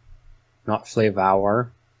flavor, not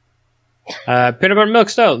flavor. Peanut butter milk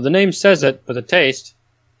stout. The name says it, but the taste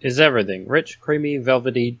is everything. Rich, creamy,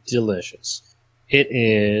 velvety, delicious. It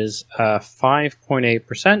is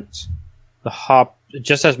 5.8%. The hop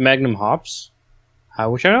just has Magnum hops,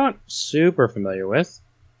 which I'm not super familiar with.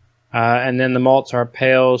 And then the malts are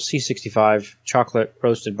pale C65, chocolate,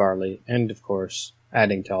 roasted barley, and of course,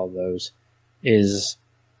 adding to all those is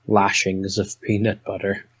lashings of peanut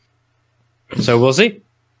butter. So we'll see.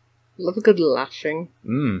 Love a good lashing.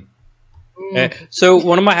 So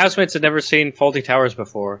one of my housemates had never seen Faulty Towers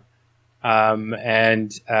before,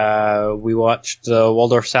 and we watched the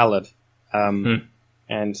Waldorf Salad. And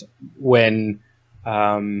when,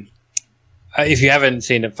 if you haven't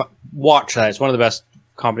seen it, watch that. It's one of the best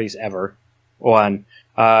comedies ever.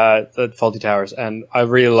 The Faulty Towers, and I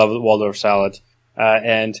really love the Waldorf Salad.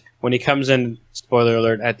 And when he comes in, spoiler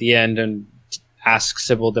alert, at the end and asks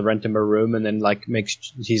Sybil to rent him a room, and then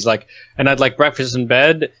he's like, and I'd like breakfast in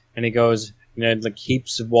bed, and he goes, like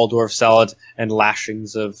heaps of Waldorf salad and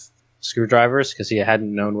lashings of screwdrivers because he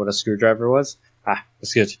hadn't known what a screwdriver was.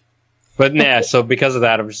 That's good. But yeah, so because of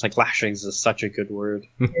that, I'm just like, lashings is such a good word.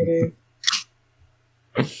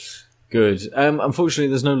 Good. Unfortunately,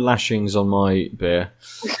 there's no lashings on my beer.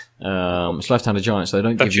 It's Left-Handed Giant, so they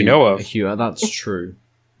don't give you of. a huge. That's true.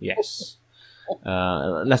 Yes.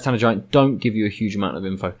 Left-Handed Giant don't give you a huge amount of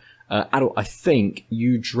info. Adult, I think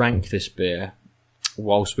you drank this beer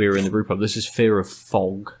whilst we were in the brew pub. This is Fear of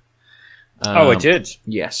Fog. I did.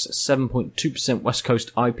 Yes, 7.2% West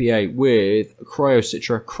Coast IPA with Cryo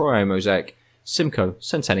Citra, Cryo Mosaic, Simcoe,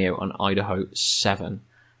 Centennial, and Idaho 7.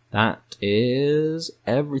 That is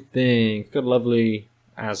everything. Got a lovely,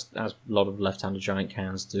 as a lot of Left-Handed Giant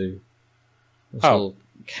cans do. Little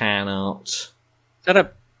can art. Is that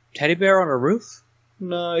a teddy bear on a roof?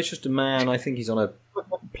 No, it's just a man. I think he's on a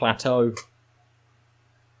plateau.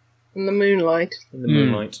 In the moonlight. In the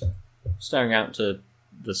moonlight. Staring out to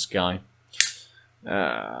the sky.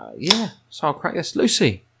 Yeah, so I'll crack this.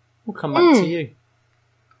 Lucy, we'll come back to you.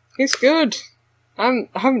 It's good. I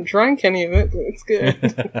haven't drank any of it, but it's good.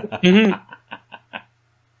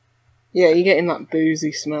 Yeah, you're getting that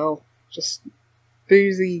boozy smell. Just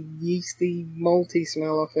boozy, yeasty, malty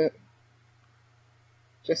smell of it.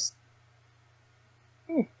 Just...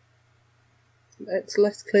 It's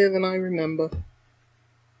less clear than I remember.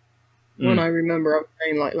 When I remember, I was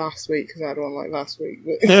saying like last week, because I had one like last week.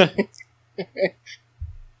 But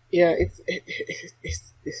yeah, it's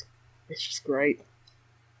just great.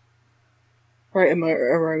 Right,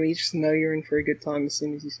 aroma, you just know you're in for a good time as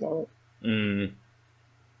soon as you smell it.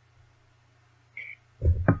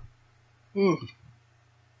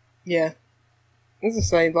 Yeah. As I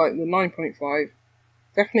say, like the 9.5,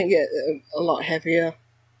 definitely get a lot heavier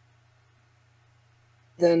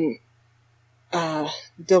than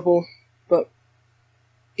double, but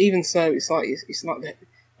even so, it's like it's not that.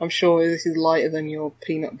 I'm sure this is lighter than your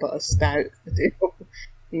peanut butter stout,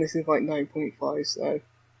 and this is like 9.5. So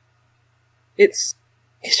it's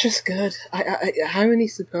just good. I how many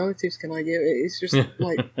superlatives can I give it? It's just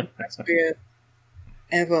like the best beer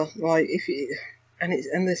ever. Like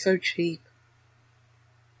and they're so cheap.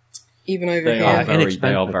 Even over here,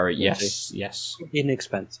 they are very yes,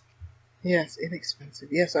 inexpensive. Yes, inexpensive.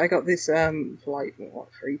 Yes, I got this for like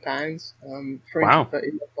 £3,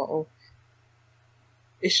 30 bottle.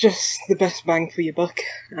 It's just the best bang for your buck.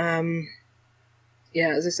 Yeah,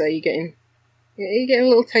 as I say, you get a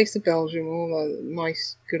little taste of Belgium, all that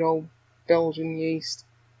nice, good old Belgian yeast.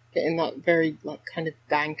 Getting that very like kind of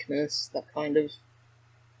dankness, that kind of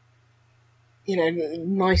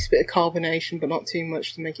nice bit of carbonation, but not too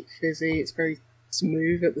much to make it fizzy. It's very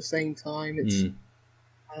smooth at the same time. It's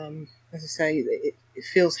as I say, it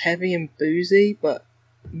feels heavy and boozy, but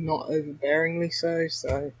not overbearingly so.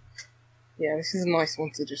 So, yeah, this is a nice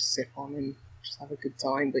one to just sip on and just have a good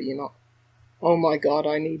time. But you're not, oh my god,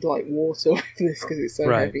 I need like water with this because it's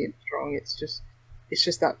so heavy and strong. It's just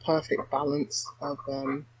that perfect balance of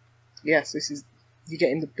yes, you're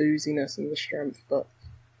getting the booziness and the strength, but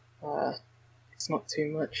it's not too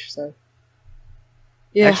much. So,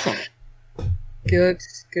 yeah, excellent. Good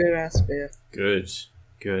ass beer. Good.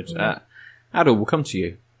 Adol, we'll come to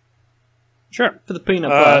you. Sure. For the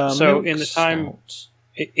peanut butter so milk in the time, stout.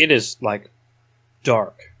 it is like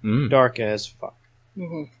dark as fuck.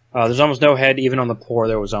 Mm-hmm. There's almost no head. Even on the pour,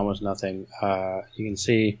 there was almost nothing. You can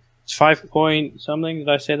see it's 5 point something. Did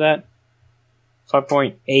I say that?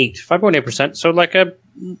 5.8%. So like a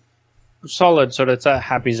solid. So that's a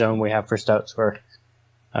happy zone we have for stouts where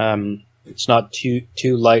it's not too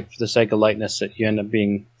light for the sake of lightness that you end up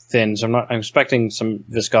being thin. So I'm expecting some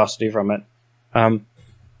viscosity from it. I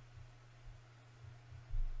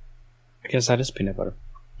guess that is peanut butter.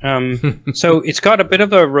 So it's got a bit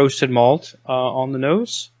of a roasted malt on the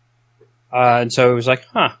nose, and so it was like,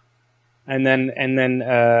 huh. And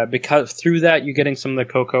then because through that you're getting some of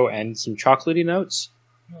the cocoa and some chocolatey notes,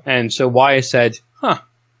 and so why I said, huh,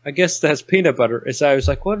 I guess that's peanut butter is I was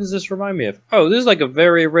like, what does this remind me of? Oh, this is like a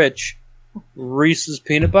very rich Reese's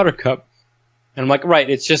peanut butter cup. And I'm like, right,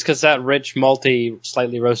 it's just because that rich, malty,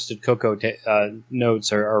 slightly roasted cocoa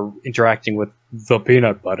notes are interacting with the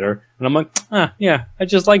peanut butter. And I'm like, yeah, I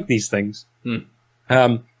just like these things.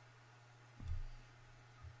 Huh.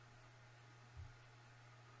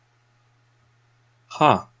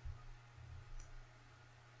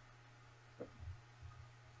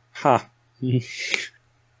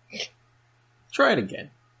 Try it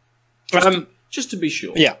again. Just to be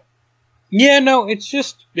sure. Yeah. Yeah, no, it's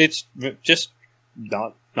just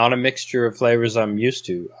not a mixture of flavors I'm used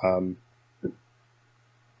to.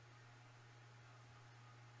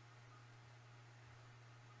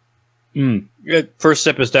 First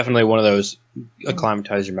sip is definitely one of those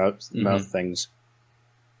acclimatize your mouth things.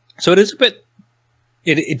 So it is a bit.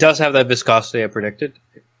 It does have that viscosity I predicted.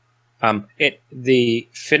 The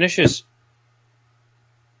finish is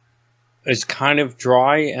kind of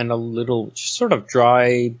dry and a little just sort of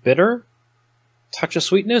dry, bitter. Touch of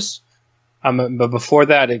sweetness, but before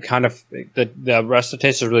that, it kind of the rest of the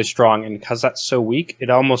taste is really strong, and because that's so weak, it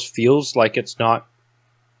almost feels like it's not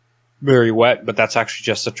very wet. But that's actually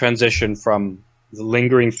just a transition from the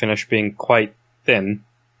lingering finish being quite thin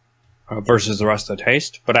versus the rest of the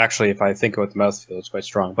taste. But actually, if I think about the mouthfeel, it's quite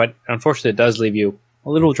strong. But unfortunately, it does leave you a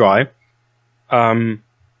little dry.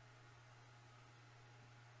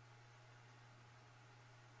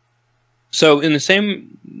 So in the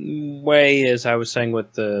same way as I was saying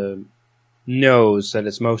with the nose, that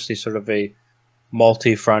it's mostly sort of a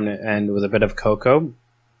malty front end with a bit of cocoa,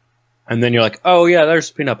 and then you're like, oh yeah, there's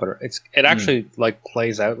peanut butter. It actually like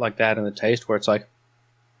plays out like that in the taste, where it's like,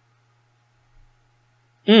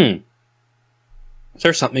 there's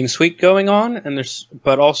something sweet going on, and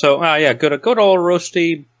but also, good old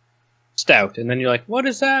roasty stout, and then you're like, what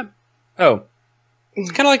is that? Oh,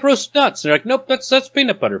 it's kind of like roasted nuts. And you're like, nope, that's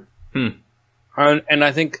peanut butter. And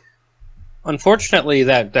I think, unfortunately,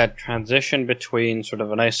 that transition between sort of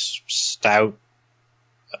a nice stout,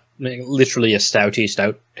 literally a stouty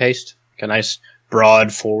stout taste, like a nice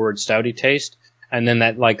broad forward stouty taste, and then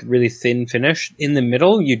that like really thin finish in the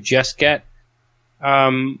middle, you just get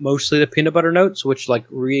mostly the peanut butter notes, which like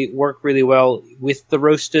work really well with the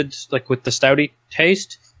roasted, like with the stouty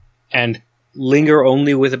taste, and linger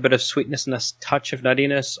only with a bit of sweetness and a touch of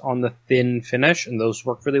nuttiness on the thin finish, and those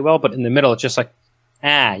work really well. But in the middle, it's just like,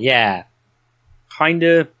 kind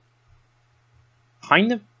of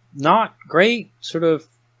not great, sort of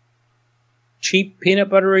cheap peanut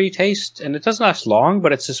buttery taste, and it doesn't last long,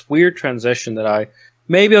 but it's this weird transition that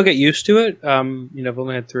maybe I'll get used to it. I've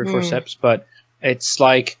only had 3 or 4 sips, but it's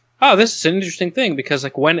like, oh, this is an interesting thing, because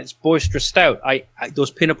like when it's boisterous stout, I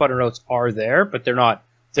those peanut butter notes are there, but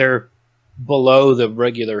they're below the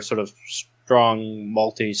regular sort of strong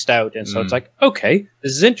malty stout, and so it's like, okay,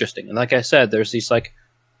 this is interesting. And like I said, there's these like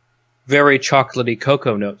very chocolatey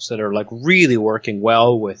cocoa notes that are like really working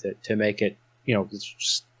well with it to make it,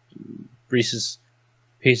 Reese's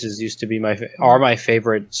Pieces used to be are my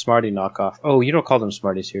favorite Smartie knockoff. Oh, you don't call them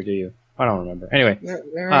Smarties here, do you? I don't remember. Anyway,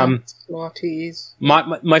 they're Smarties.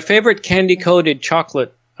 My favorite candy coated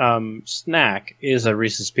chocolate snack is a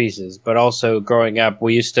Reese's Pieces, but also growing up,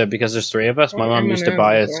 we used to, because there's 3 of us, my mom used to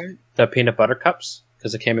buy us the peanut butter cups,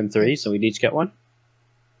 because it came in 3, so we'd each get one.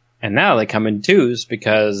 And now they come in 2s,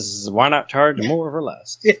 because why not charge more for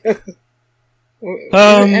less?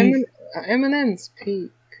 M&M's peak.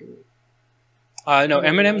 No,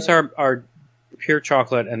 M&M's are pure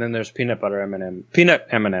chocolate, and then there's peanut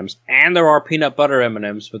M&Ms, and there are peanut butter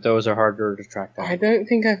M&Ms, but those are harder to track down. I don't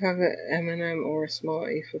think I've had an M&M or a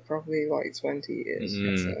Smartie for probably like 20 years.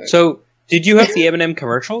 So, did you have the M&M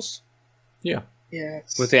commercials? Yeah.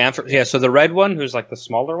 Yes. With the so the red one, who's like the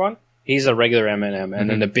smaller one, he's a regular M&M, and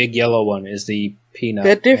then the big yellow one is the peanut.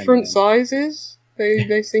 They're different M&M. sizes.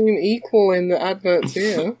 They seem equal in the adverts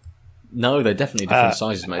here. No, they're definitely different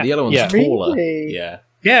sizes, mate. The yellow one's yeah. taller. Really? Yeah.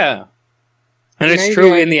 Yeah. And Maybe it's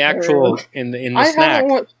true in the actual in the I snack. haven't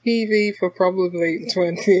watched TV for probably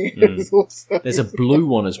 20 years or so. There's a blue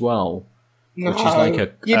one as well, which is like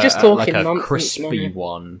you're just talking like a nonsense, crispy man.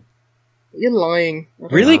 one. You're lying.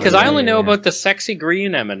 Really? Because I only know Yeah. about the sexy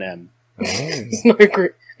green M&M. There's no green.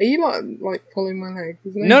 Are you like pulling my leg?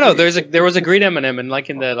 No. There was a green M&M, and like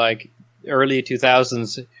in the early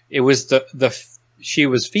 2000s, it was she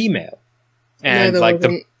was female, and No, like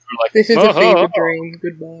the like, This is a "Oh, fever oh, dream.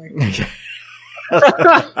 Goodbye.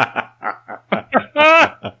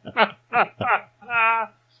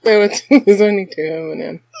 There's only two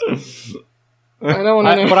M&M. I don't want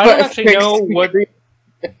to know. But I don't actually know what.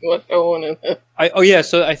 What I want to know. Oh yeah,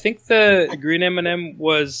 so I think the green M&M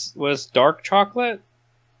was dark chocolate,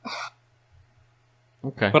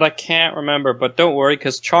 Okay. but I can't remember. But don't worry,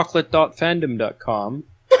 because chocolate.fandom.com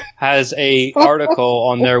has a article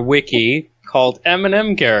on their wiki called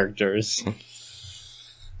M&M characters.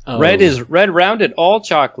 Oh. Red rounded, all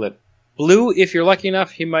chocolate. Blue, if you're lucky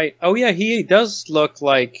enough, he might. Oh yeah, he does look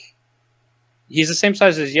like he's the same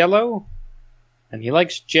size as yellow, and he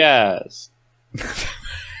likes jazz.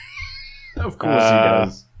 Of course he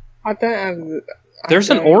does. I don't have. There's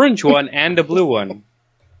an orange one and a blue one.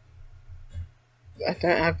 I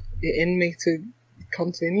don't have it in me to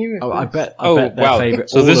continue. With Oh, I this. bet their wow. favorite.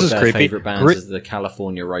 So all this of is their creepy. favorite bands is the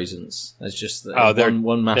California Raisins. There's just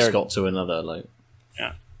one mascot to another. Like,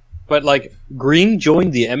 But like, Green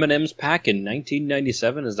joined the M&M's pack in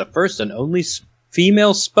 1997 as the first and only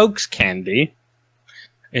female spokes candy.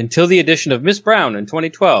 Until the addition of Miss Brown in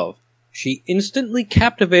 2012, she instantly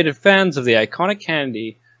captivated fans of the iconic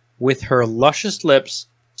candy with her luscious lips,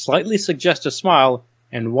 slightly suggestive smile,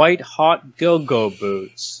 and white hot go-go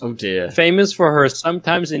boots. oh dear. Famous for her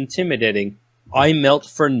sometimes intimidating "I melt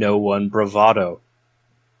for no one" bravado.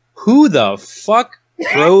 Who the fuck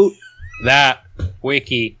wrote that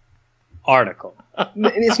wiki article?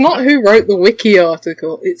 It's not who wrote the wiki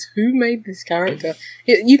article. It's who made this character.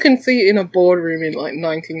 You can see it in a boardroom in like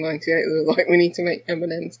 1998. They were like, we need to make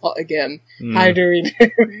M&M's hot again. How do we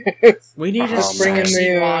do this? We need a Just bring in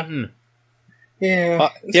sexy the, one. Yeah.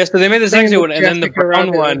 Yeah, so they made the sexy one, and then the Jessica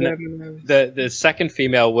brown Rabbit one, with M&Ms. the second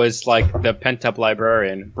female was like the pent-up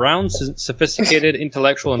librarian. Brown's sophisticated,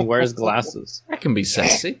 intellectual, and wears glasses. That can be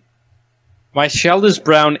sexy. My shell is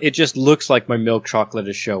brown. It just looks like my milk chocolate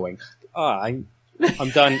is showing. I'm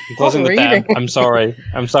done. I'm closing the tab. reading. I'm sorry.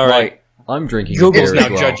 Right. I'm drinking. Google's a beer now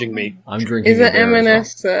as well. judging me. I'm drinking. Is a it beer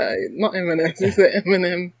as M&S? Not M&S. Is it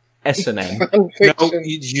M&M S&M. No, fanfiction?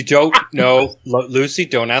 you don't. No, Lucy,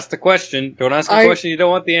 don't ask the question. Don't ask a I- question you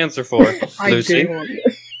don't want the answer for. I Lucy. do want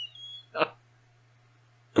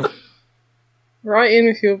it. Write in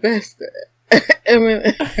with your best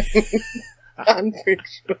M&M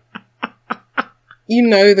fanfiction. You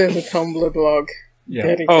know there's a Tumblr blog. Yeah.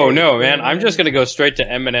 dedicated Oh no, to man! I'm M&M. just gonna go straight to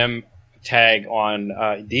Eminem tag on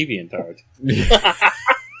DeviantArt.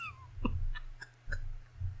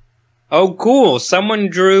 Oh, cool! Someone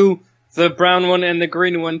drew the brown one and the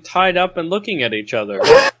green one tied up and looking at each other.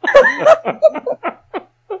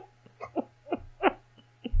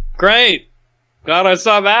 Great! Glad I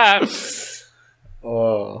saw that.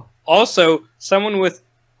 Oh. Also, someone with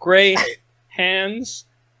gray hands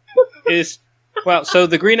is well. So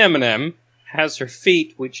the green M&M has her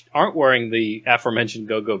feet, which aren't wearing the aforementioned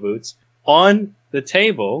go-go boots, on the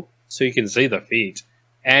table, so you can see the feet.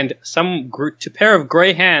 And some pair of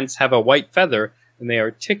gray hands have a white feather, and they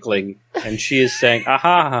are tickling. And she is saying,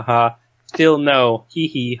 "Aha, ha, ha, still no, hee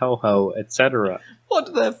hee, ho ho," etc. What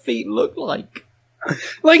do their feet look like?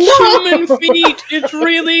 Like human feet. It's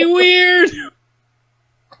really weird.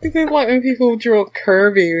 This is like when people draw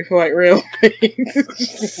Kirby with like real feet.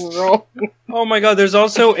 It's just wrong. Oh my god, there's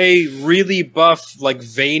also a really buff, like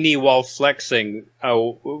veiny while flexing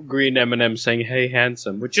green M&M saying, "Hey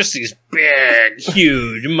handsome," with just these big,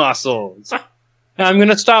 huge muscles. I'm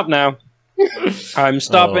gonna stop now. I'm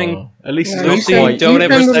stopping. Oh, at least it's No, not Lucy, quite. don't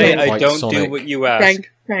ever send say them- I quite don't Sonic. do what you ask.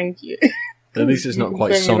 Thank you. At least it's not You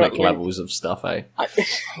quite can send me Sonic that link. levels of stuff, eh?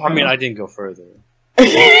 I mean, I didn't go further.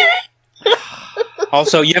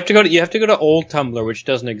 Also, you have to go to old Tumblr, which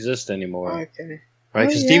doesn't exist anymore, Okay. right? Oh,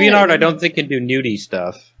 Because yeah. DeviantArt, I don't think can do nudie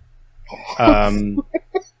stuff.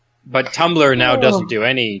 But Tumblr now Oh. doesn't do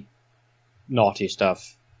any naughty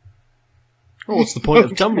stuff. Oh, what's the point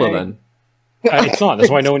of Okay. Tumblr then? It's not. That's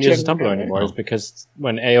why no one uses Generally. Tumblr anymore. It's because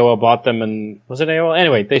when AOL bought them, and was it AOL?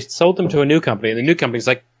 Anyway, they sold them to a new company, and the new company's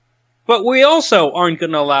like, "But we also aren't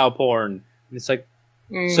going to allow porn." And it's like,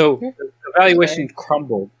 Mm. so the valuation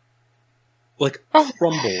crumbled, like Oh.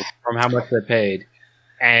 crumbled from how much they paid,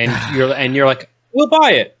 and you're like, "We'll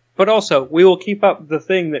buy it, but also we will keep up the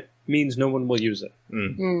thing that means no one will use it."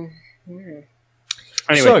 Mm. Yeah.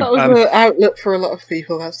 Anyway, So- That was an outlet for a lot of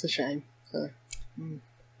people. That's a shame. So.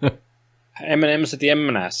 M&M's at the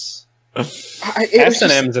M&S. It was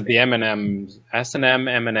S&M's at the M&M's. S&M,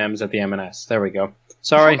 M&M's at the M&S. There we go.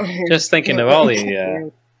 Sorry, just thinking of all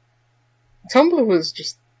the... Tumblr was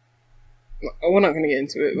just we're not going to get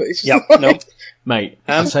into it, but it's just Yep, like, nope. Mate,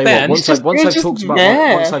 I'll tell you Ben, what, you're once just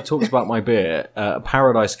there. I've talked about my beer,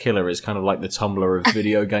 Paradise Killer is kind of like the Tumblr of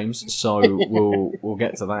video games, so we'll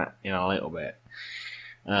get to that in a little bit.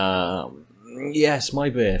 Yes, my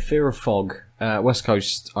beer, Fear of Fog, West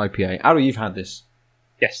Coast IPA. Adel, you've had this.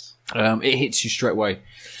 Yes. It hits you straight away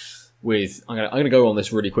with... I'm gonna go on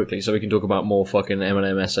this really quickly so we can talk about more fucking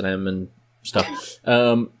M&M, S&M and stuff.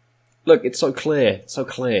 Look, it's so clear.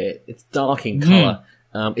 It's dark in colour.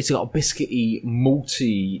 It's got a biscuity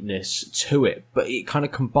maltiness to it, but it kind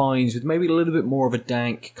of combines with maybe a little bit more of a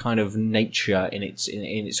dank kind of nature in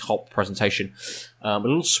its hop presentation. A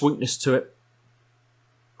little sweetness to it.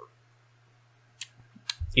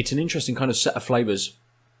 It's an interesting kind of set of flavours.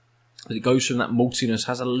 It goes from that maltiness,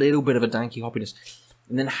 has a little bit of a danky hoppiness,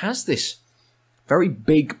 and then has this very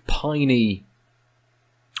big, piney,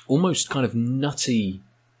 almost kind of nutty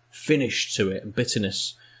finish to it and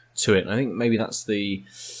bitterness to it. And I think maybe that's the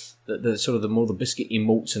sort of the more the biscuity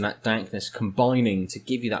malts and that dankness combining to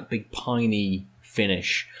give you that big piney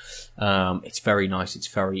finish. It's very nice. It's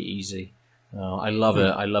very easy. I love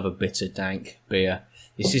a bitter dank beer.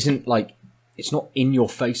 This isn't like, it's not in your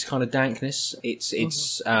face kind of dankness.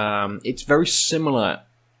 It's very similar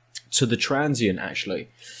to the Transient actually,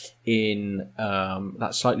 in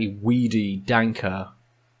that slightly weedy, danker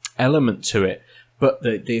element to it, but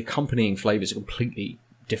the accompanying flavours are completely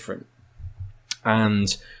different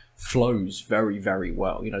and flows very, very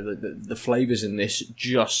well. You know, the flavours in this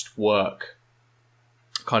just work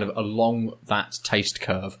kind of along that taste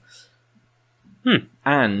curve,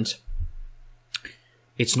 and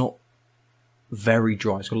it's not very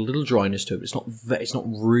dry. It's got a little dryness to it, but it's not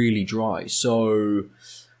really dry. So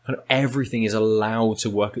kind of everything is allowed to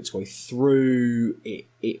work its way through.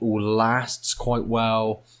 It all lasts quite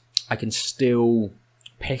well. I can still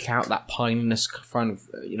pick out that pininess kind of,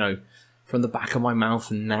 you know, from the back of my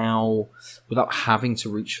mouth now without having to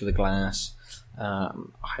reach for the glass. I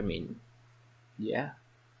mean, yeah.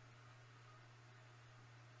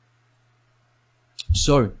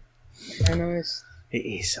 So, very nice. It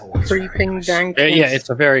is so creeping dank. Yeah, it's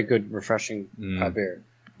a very good, refreshing beer.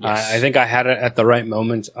 Yes. I think I had it at the right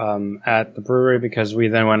moment at the brewery, because we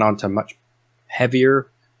then went on to much heavier,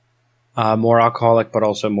 more alcoholic, but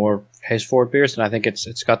also more taste-forward beers. And I think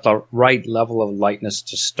it's got the right level of lightness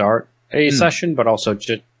to start a session, but also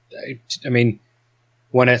just, I mean,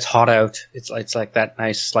 when it's hot out, it's like that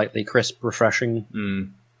nice, slightly crisp,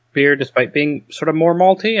 refreshing beer, despite being sort of more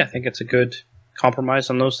malty. I think it's a good compromise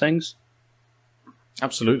on those things.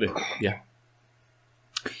 Absolutely, yeah.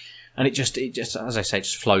 And it just, as I say, it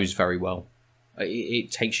just flows very well.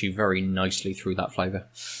 It takes you very nicely through that flavour.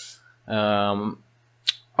 I'll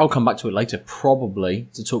come back to it later, probably,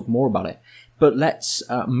 to talk more about it. But let's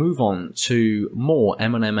move on to more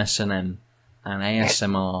M&M, S&M, and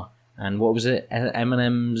ASMR. And what was it?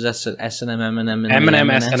 M&M's, S&M, M&M, M&M,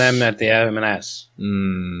 S&M at the M&S.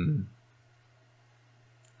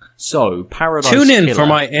 So, Paradise Tune in Killer. for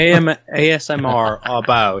my ASMR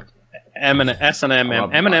about M&M, S&M,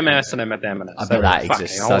 M&M, S&M at the M&S. I bet that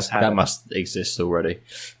exists. That must exist already.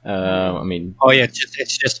 I mean... Oh, yeah,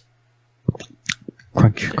 it's just...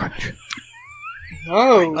 Crunch.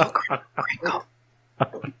 Oh.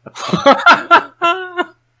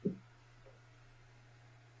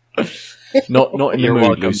 Not in the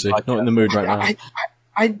mood, Lucy. Not in the mood right now.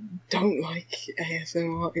 I don't like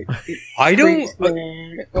ASMR. I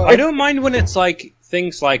don't mind when it's like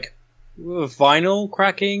things like vinyl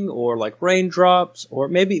cracking or like raindrops or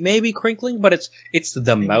maybe crinkling, but it's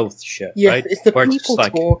the mouth shit. Yeah, right? it's the where people it's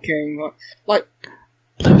talking. Like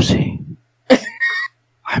Lucy,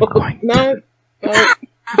 I'm going. No.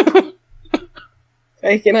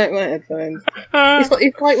 Taking out my headphones. It's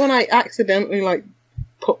like when I accidentally like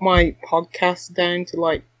put my podcast down to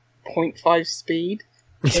like 0.5 speed.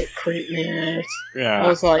 It creeped me out. Yeah. I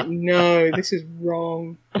was like, no, this is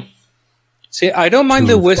wrong. See, I don't mind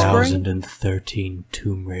the whispering. 2013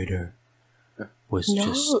 Tomb Raider was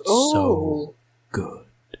so good.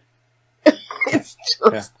 It's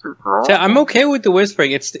just wrong. See, I'm okay with the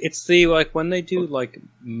whispering. It's the like when they do like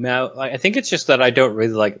mouth. Like, I think it's just that I don't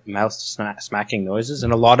really like mouth smacking noises,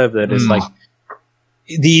 and a lot of it is like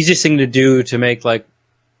the easiest thing to do to make like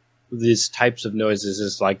these types of noises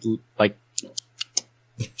is like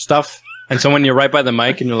stuff. And so when you're right by the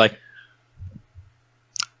mic and you're like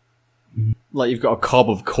you've got a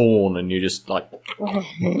cob of corn and you're just like Oh,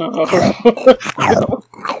 no.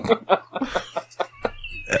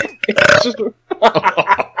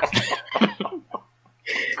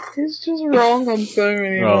 It's just wrong. long on so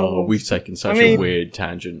many Oh, levels. we've taken such I mean, a weird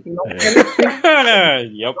tangent.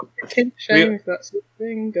 Not Yep. kink shame if that's your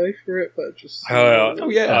thing, go for it, but just... Oh,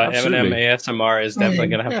 yeah, Eminem absolutely. ASMR is definitely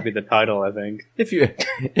going to have to be the title, I think. If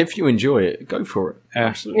you enjoy it, go for it. Yeah.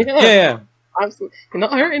 Absolutely. Yeah. Absolutely. You're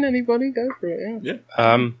not hurting anybody, go for it,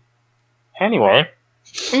 yeah. Anyway.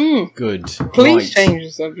 Good. Please Right. change the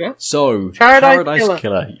subject. So, Paradise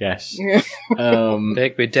Killer. Yes. Yeah.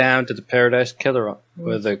 Take me down to the Paradise Killer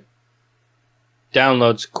where the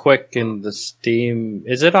download's quick in the Steam.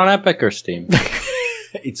 Is it on Epic or Steam?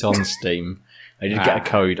 It's on Steam. I did get a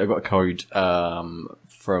code. I got a code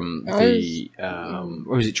from the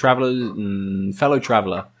what was it? Fellow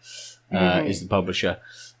Traveler is the publisher.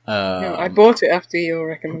 Yeah, I bought it after your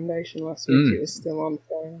recommendation last week. It was still on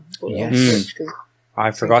sale. I bought it on Yes. Switch 'cause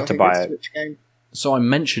I forgot to buy it. Switch game. So I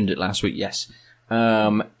mentioned it last week. Yes,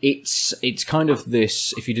 it's kind of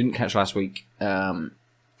this. If you didn't catch last week,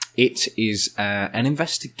 it is an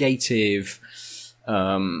investigative,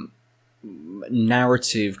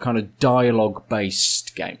 narrative, kind of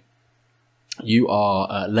dialogue-based game. You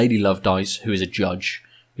are Lady Love Dice, who is a judge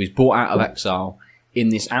who's brought out of exile in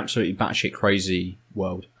this absolutely batshit crazy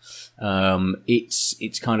world.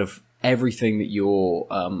 It's kind of everything that you're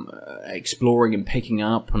exploring and picking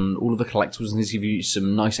up, and all of the collectibles, and this give you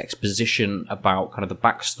some nice exposition about kind of the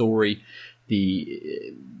backstory,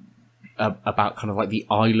 about kind of like the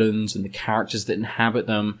islands and the characters that inhabit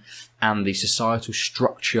them, and the societal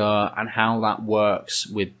structure and how that works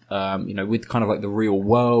with with kind of like the real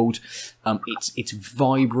world. It's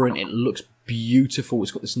vibrant. It looks beautiful.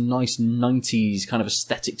 It's got this nice 90s kind of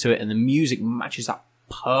aesthetic to it, and the music matches that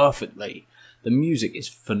perfectly. The music is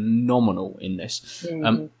phenomenal in this.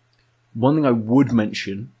 One thing I would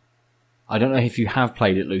mention, I don't know if you have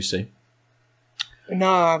played it, Lucy.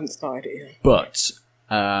 No, I haven't started it yet. But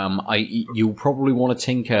you'll probably want to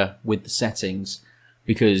tinker with the settings,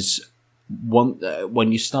 because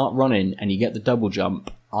when you start running and you get the double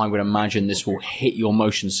jump, I would imagine this will hit your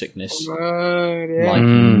motion sickness like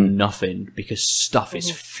nothing, because stuff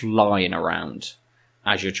is flying around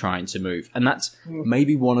as you're trying to move. And that's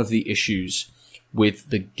maybe one of the issues with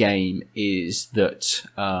the game, is that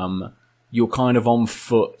you're kind of on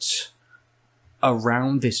foot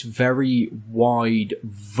around this very wide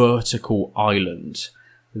vertical island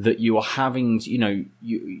that you're having,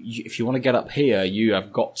 if you want to get up here, you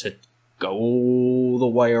have got to go all the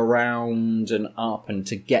way around and up, and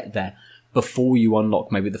to get there before you unlock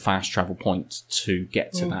maybe the fast travel point to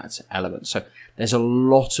get to that element. So there's a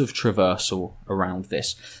lot of traversal around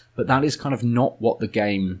this, but that is kind of not what the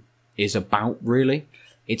game is about, really.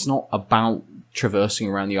 It's not about traversing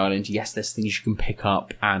around the island. Yes, there's things you can pick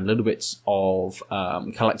up and little bits of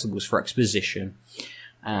collectibles for exposition,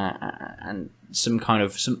 and some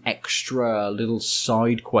extra little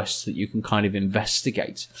side quests that you can kind of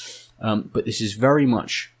investigate. But this is very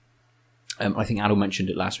much, I think Adel mentioned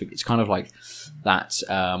it last week, it's kind of like that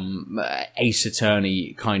Ace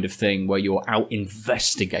Attorney kind of thing, where you're out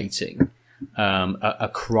investigating a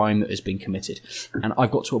crime that has been committed. And I've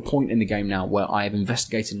got to a point in the game now where I have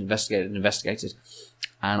investigated, and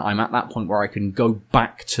I'm at that point where I can go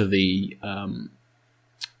back to the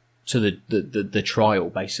trial,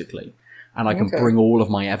 basically, and I can bring all of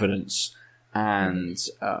my evidence and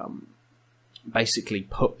basically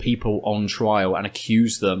put people on trial and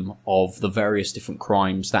accuse them of the various different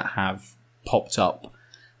crimes that have popped up.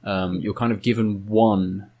 You're kind of given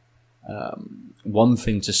one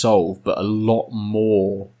thing to solve, but a lot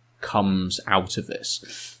more comes out of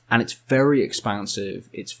this. And it's very expansive.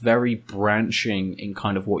 It's very branching in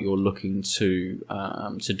kind of what you're looking to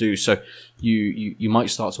do. So you might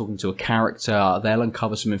start talking to a character. They'll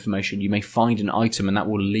uncover some information. You may find an item, and that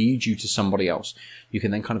will lead you to somebody else. You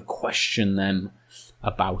can then kind of question them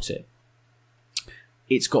about it.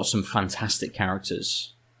 It's got some fantastic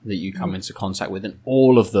characters that you come into contact with, and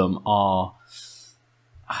all of them are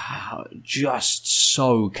just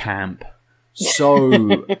so camp,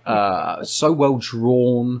 so so well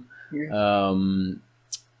drawn.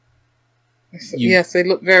 Yes, they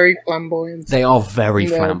look very flamboyant. They are very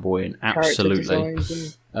flamboyant, absolutely.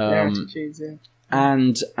 Attitudes,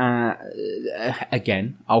 And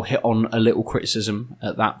again, I'll hit on a little criticism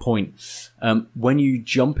at that point. When you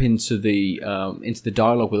jump into the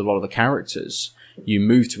dialogue with a lot of the characters, you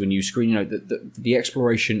move to a new screen. The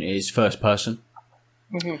exploration is first person.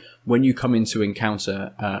 When you come in to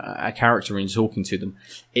encounter a character and talking to them,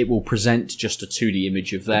 it will present just a 2D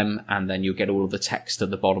image of them, and then you'll get all of the text at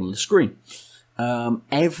the bottom of the screen.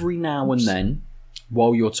 Every now and then,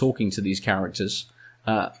 while you're talking to these characters,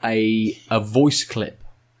 a voice clip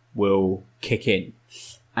will kick in,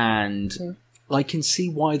 and I can see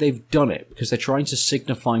why they've done it, because they're trying to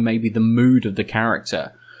signify maybe the mood of the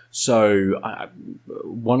character. So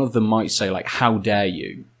one of them might say like, "How dare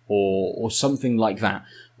you," or something like that,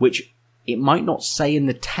 which it might not say in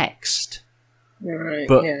the text, Right.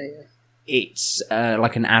 but yeah. it's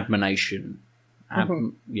like an admonition.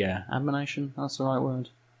 Mhm. Yeah, admonition. That's the right word.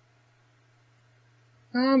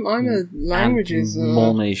 I'm a languages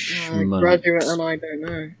Admonishment. graduate, and I don't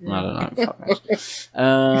know. Yeah. I don't know. Fuck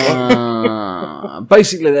knows.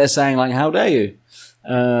 Basically, they're saying like, "How dare you?"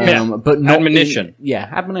 But not Admonition.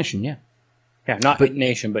 Admonition. Yeah. Yeah, not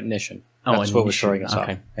nation, but nation. Oh, That's what was nation, throwing us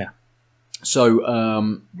okay. off. Yeah. So,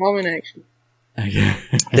 Abomination.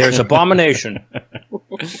 There's abomination.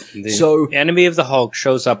 The So- enemy of the Hulk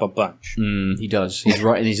shows up a bunch. he does. He's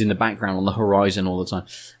right, and he's in the background on the horizon all the time.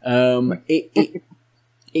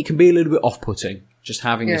 It can be a little bit off-putting just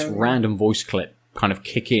having this random voice clip kind of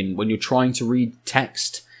kick in when you're trying to read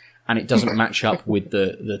text and it doesn't match up with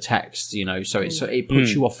the text, you know. So it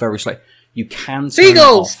puts you off very slightly. You can turn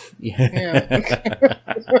Seagulls! it off. Yeah.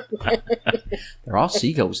 There are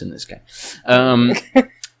seagulls in this game.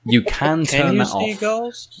 You can turn that off.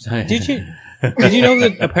 Seagulls? Did you know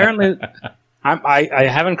that apparently I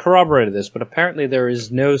haven't corroborated this, but apparently there is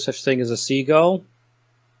no such thing as a seagull.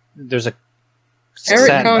 There's a Eric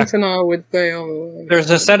set, Cantona would say otherwise. there's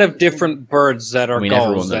a set of different birds that are everyone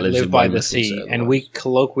gulls that that lives live in by the Weymouth would say sea, and otherwise. we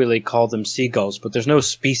colloquially call them seagulls, but there's no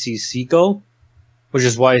species seagull, which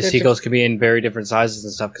is why seagulls can be in very different sizes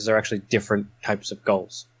and stuff, because they're actually different types of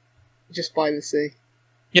gulls. Just by the sea.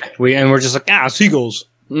 Yeah, we're just like, seagulls.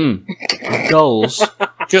 Gulls.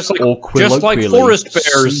 Just like Or colloquially, forest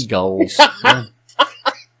bears. Seagulls. Yeah.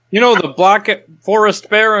 You know, the black forest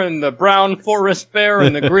bear and the brown forest bear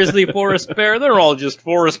and the grizzly forest bear, they're all just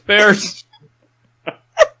forest bears.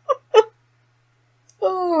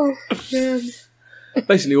 Oh, man.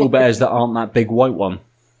 Basically all bears that aren't that big white one.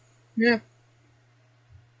 Yeah.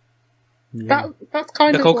 That's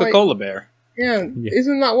kind The of Coca-Cola bear. Yeah,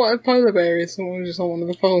 isn't that what a polar bear is? Someone just on one of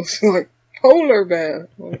the poles, like, polar bear.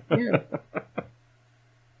 Like, yeah.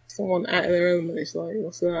 Someone out of their element is like,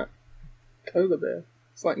 what's that? Polar bear.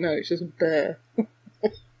 It's like, no, it's just a bear.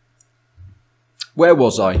 Where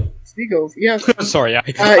was I? Seagulls, yeah. Sorry, I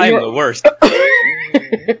am the worst.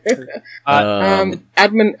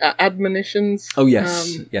 Admonitions. Oh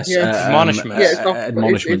yes, yes. yeah. Admonishments. Yeah, it's not-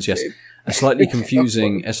 admonishments. it's- Yes, a slightly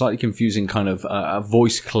confusing kind of a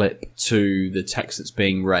voice clip to the text that's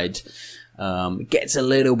being read. Gets a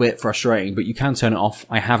little bit frustrating, but you can turn it off.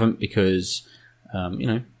 I haven't because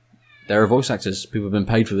there are voice actors. People have been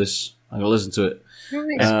paid for this. I gotta listen to it.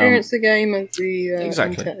 Experience the game as the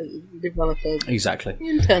Exactly. developer Exactly.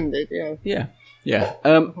 intended. Yeah. Yeah.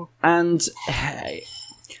 And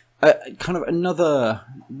kind of another,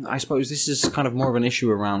 I suppose this is kind of more of an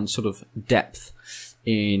issue around sort of depth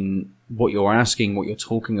in what you're asking, what you're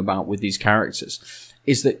talking about with these characters,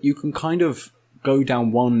 is that you can kind of go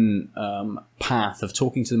down one path of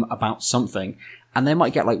talking to them about something, and they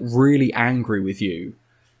might get like really angry with you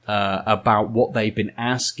about what they've been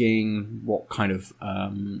asking, what kind of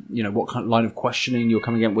what kind of line of questioning you're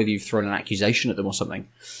coming in, whether you've thrown an accusation at them or something.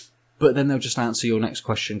 But then they'll just answer your next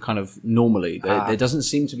question kind of normally. There doesn't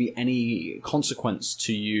seem to be any consequence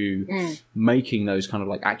to you making those kind of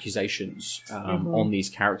like accusations on these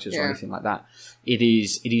characters or anything like that. It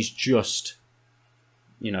is just,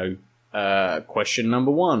 question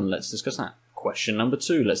number 1, let's discuss that. Question number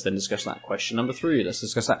 2, let's then discuss that. Question number 3, let's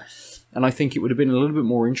discuss that. And I think it would have been a little bit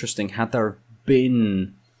more interesting had there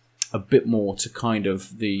been a bit more to kind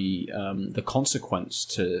of the consequence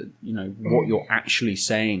to what you're actually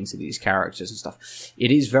saying to these characters and stuff.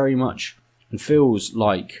 It is very much and feels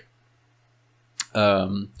like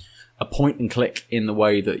a point and click in the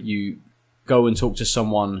way that you go and talk to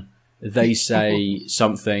someone, they say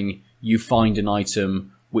something, you find an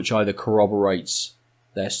item which either corroborates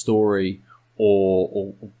their story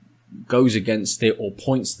or goes against it or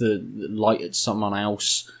points the light at someone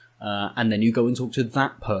else. And then you go and talk to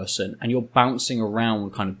that person, and you're bouncing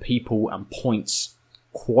around kind of people and points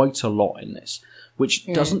quite a lot in this, which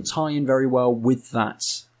doesn't tie in very well with that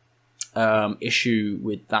issue,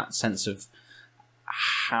 with that sense of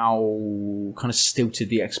how kind of stilted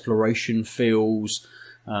the exploration feels,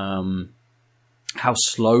 how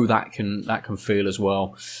slow that can feel as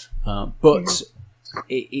well. But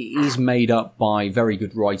it is made up by very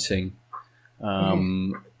good writing.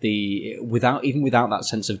 Without that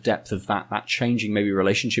sense of depth of that changing maybe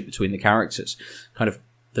relationship between the characters, kind of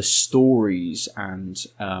the stories and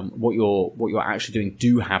what you're actually doing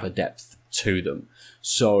do have a depth to them.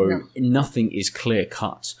 So nothing is clear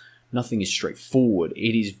cut, nothing is straightforward.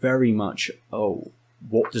 It is very much,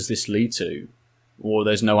 what does this lead to? or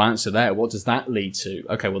there's no answer there. What does that lead to?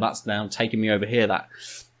 Okay, well, that's now taking me over here.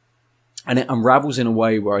 And it unravels in a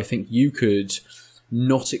way where I think you could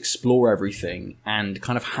not explore everything and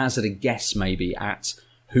kind of hazard a guess maybe at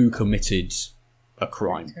who committed a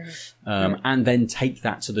crime, and then take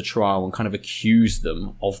that to the trial and kind of accuse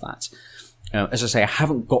them of that. As I say, I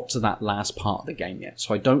haven't got to that last part of the game yet,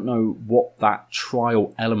 so I don't know what that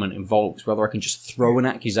trial element involves, whether I can just throw an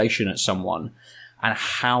accusation at someone and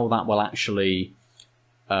how that will actually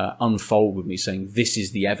unfold with me saying this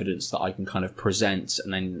is the evidence that I can kind of present,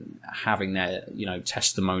 and then having their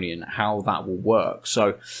testimony and how that will work.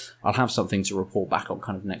 So I'll have something to report back on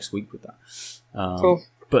kind of next week with that. Cool.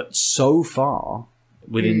 But so far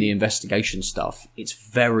within the investigation stuff, it's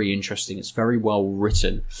very interesting. It's very well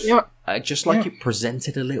written. Yeah. Just like it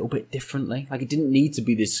presented a little bit differently. Like it didn't need to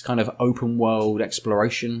be this kind of open world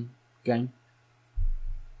exploration game.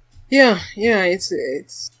 Yeah. It's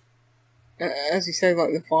as you say,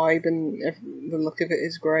 like the vibe and the look of it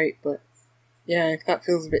is great. But yeah, if that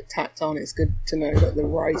feels a bit tacked on, it's good to know that the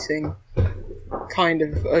writing kind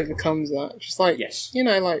of overcomes that. Just like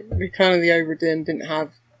like Return of the Obra Dinn didn't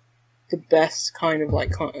have the best kind of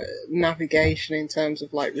like navigation in terms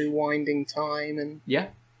of like rewinding time and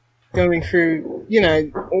going through, all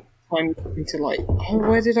the time into like, oh,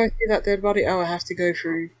 where did I see that dead body? Oh, I have to go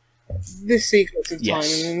through this sequence of time,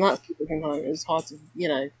 and then that sequence of time. It was hard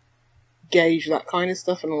to, gauge that kind of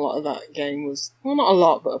stuff, and a lot of that game was, well, not a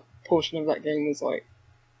lot, but a portion of that game was like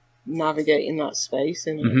navigating that space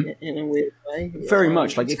in a weird way. Very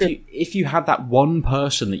much. Like if you had that one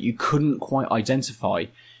person that you couldn't quite identify,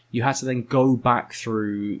 you had to then go back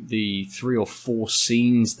through the 3 or 4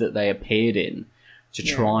 scenes that they appeared in to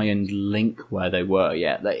try and link where they were.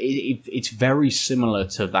 Yeah, it's very similar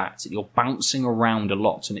to that. You're bouncing around a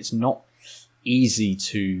lot, and it's not easy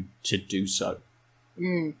to do so.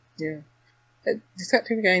 Yeah.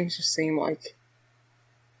 Detective games just seem like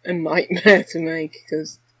a nightmare to make,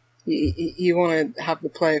 because you want to have the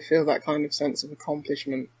player feel that kind of sense of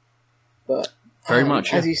accomplishment. But very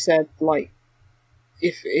much, as you said, like,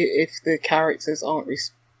 if the characters aren't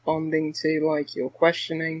responding to like your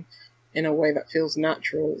questioning in a way that feels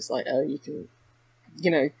natural, it's like, oh, you can,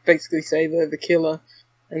 basically say they're the killer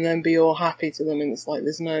and then be all happy to them, and it's like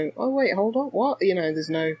there's no, oh wait, hold on, what? There's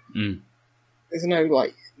no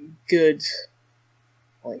like good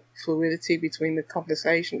like fluidity between the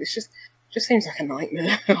conversation. It's just seems like a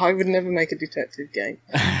nightmare. I would never make a detective game,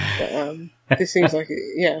 but this seems like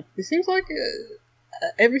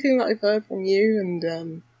everything that I've heard from you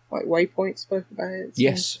and like Waypoint spoke about it. So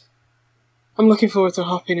yes, I'm looking forward to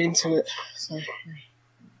hopping into it. So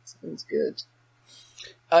sounds good.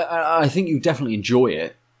 I think you definitely enjoy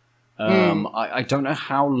it. I don't know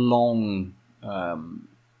how long.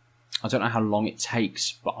 I don't know how long it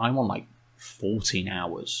takes, but I'm on like 14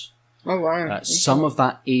 hours. Oh wow! Some of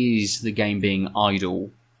that is the game being idle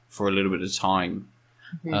for a little bit of time,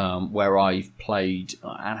 where I've played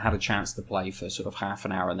and had a chance to play for sort of half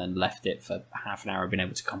an hour and then left it for half an hour. I've been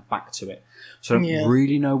able to come back to it, so I don't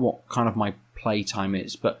really know what kind of my play time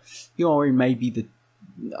is. But maybe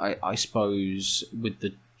I suppose with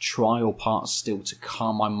the trial parts still to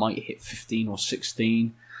come, I might hit 15 or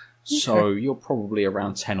 16. So you're probably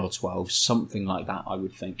around 10 or 12, something like that, I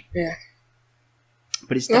would think. Yeah.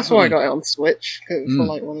 But that's why I got it on Switch, for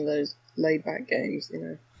like one of those laid-back games,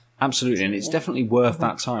 Absolutely, and it's definitely worth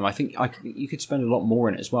that time. I think you could spend a lot more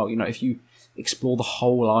in it as well. If you explore the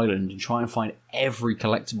whole island and try and find every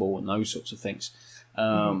collectible and those sorts of things,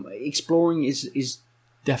 exploring is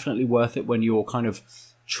definitely worth it when you're kind of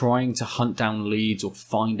trying to hunt down leads or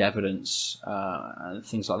find evidence and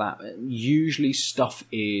things like that. Usually stuff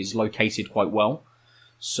is located quite well.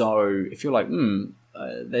 So if you're like,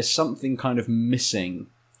 there's something kind of missing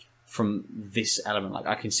from this element. Like,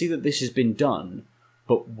 I can see that this has been done,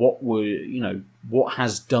 but what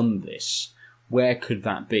has done this? Where could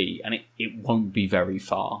that be? And it won't be very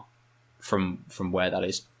far from where that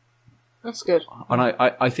is. That's good. And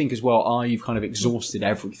I think as well, I've kind of exhausted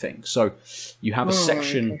everything. So you have a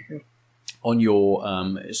section on your...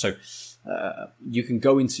 you can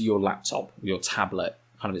go into your laptop, your tablet,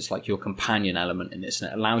 kind of it's like your companion element in this,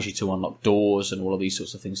 and it allows you to unlock doors and all of these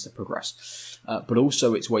sorts of things to progress. But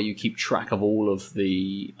also it's where you keep track of all of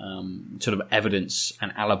the sort of evidence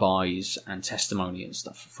and alibis and testimony and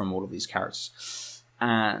stuff from all of these characters.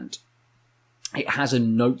 And it has a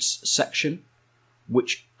notes section,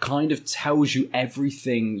 which kind of tells you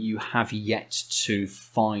everything you have yet to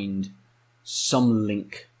find some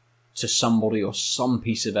link to somebody or some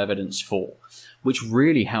piece of evidence for, which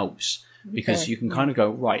really helps because you can kind of go,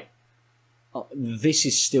 right, this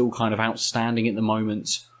is still kind of outstanding at the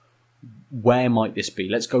moment. where might this be?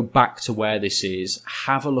 Let's go back to where this is.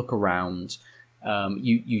 Have a look around.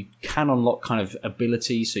 You can unlock kind of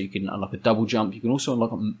abilities, so you can unlock a double jump. You can also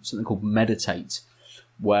unlock something called meditate,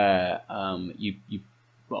 where you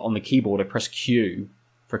on the keyboard I press Q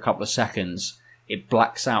for a couple of seconds. It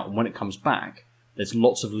blacks out, and when it comes back, there's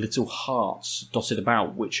lots of little hearts dotted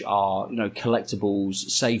about, which are collectibles,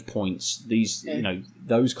 save points, these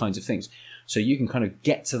those kinds of things. So you can kind of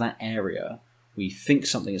get to that area where you think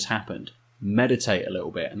something has happened, meditate a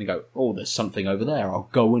little bit, and then go, oh, there's something over there. I'll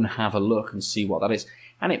go and have a look and see what that is.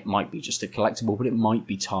 And it might be just a collectible, but it might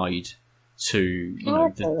be tied to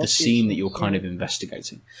the scene that you're kind of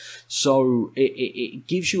investigating. So it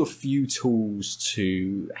gives you a few tools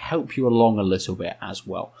to help you along a little bit as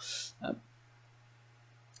well.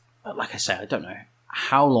 Like I say, I don't know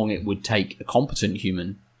how long it would take a competent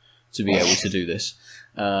human to be able to do this.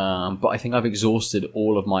 But I think I've exhausted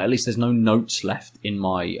all of my... At least there's no notes left in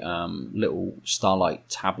my little Starlight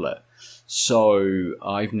tablet. So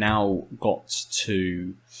I've now got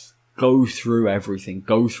to go through everything,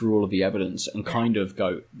 go through all of the evidence, and kind of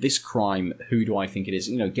go, this crime, who do I think it is?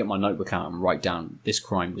 Get my notebook out and write down, this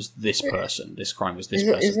crime was this person, this crime was this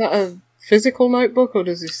person. Is that a physical notebook, or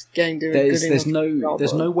does this game do a good enough job?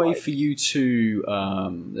 There's no way for you to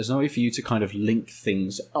kind of link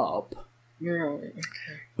things up. Right. Okay.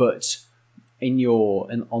 But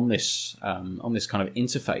on this kind of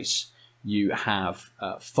interface, you have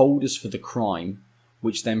folders for the crime,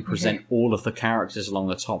 which then present all of the characters along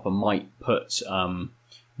the top, and might put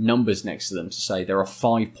numbers next to them to say there are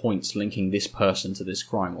 5 points linking this person to this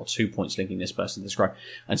crime, or 2 points linking this person to this crime.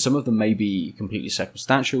 And some of them may be completely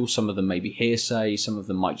circumstantial, some of them may be hearsay, some of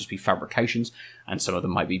them might just be fabrications, and some of them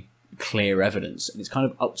might be clear evidence. And it's kind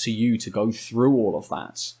of up to you to go through all of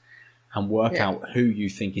that and work out who you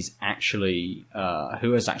think is actually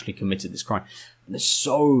who has actually committed this crime. And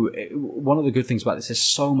one of the good things about this is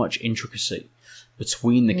so much intricacy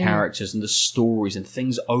between the characters and the stories, and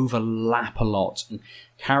things overlap a lot, and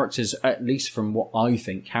characters, at least from what I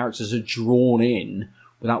think, characters are drawn in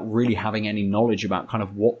without really having any knowledge about kind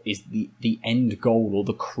of what is the end goal or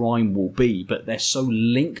the crime will be, but they're so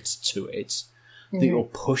linked to it that you're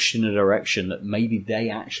pushed in a direction that maybe they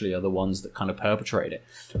actually are the ones that kind of perpetrate it.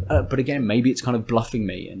 But again, maybe it's kind of bluffing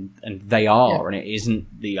me, and they are, and it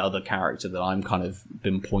isn't the other character that I'm kind of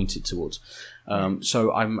been pointed towards.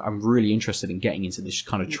 So I'm really interested in getting into this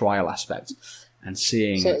kind of trial aspect and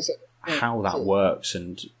seeing how that works.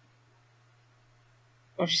 And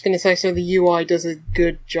I was just going to say, so the UI does a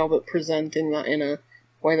good job at presenting that in a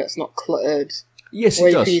way that's not cluttered. Yes,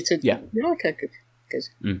 it does. For you to, yeah. Okay, good.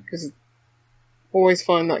 Because always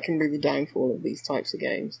find that can be the downfall of these types of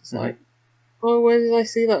games. It's like, oh, where did I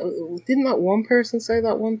see that? Didn't that one person say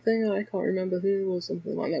that one thing? I can't remember who, or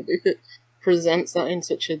something like that. But if it presents that in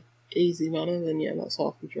such a easy manner, then that's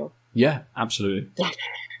half the job. Yeah, absolutely.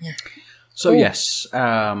 Yeah. So yes,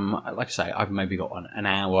 like I say, I've maybe got an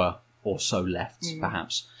hour or so left,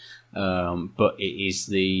 perhaps. But it is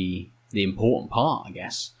the important part, I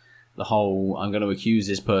guess. The whole, I'm going to accuse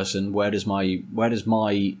this person. Where does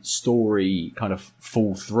my story kind of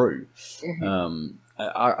fall through? And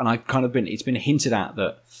I've kind of it's been hinted at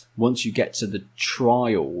that once you get to the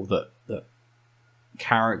trial, that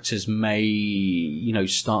characters may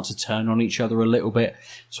start to turn on each other a little bit.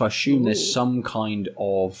 So I assume there's some kind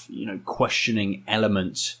of questioning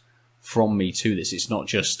element from me to this. It's not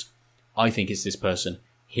just I think it's this person.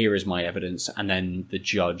 Here is my evidence, and then the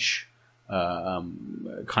judge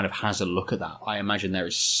kind of has a look at that. I imagine there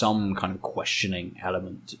is some kind of questioning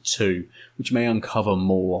element too, which may uncover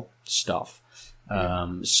more stuff.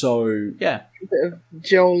 So yeah, a bit of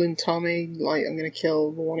Joel and Tommy, like, I'm going to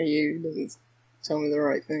kill one of you who doesn't tell me the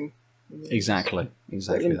right thing. Exactly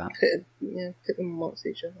that. Pit them amongst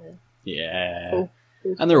each other. Yeah. Cool.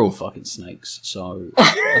 And they're all fucking snakes, so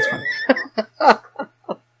that's fine.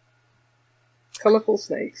 Colourful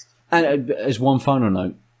snakes. And as one final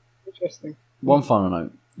note. Interesting. One final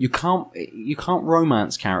note. You can't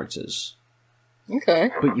romance characters. Okay.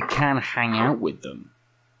 But you can hang out with them.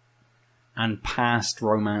 And past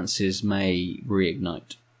romances may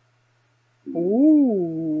reignite.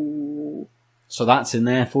 Ooh. So that's in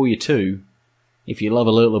there for you too. If you love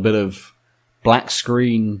a little bit of black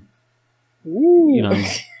screen,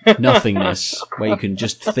 nothingness, where you can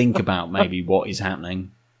just think about maybe what is happening.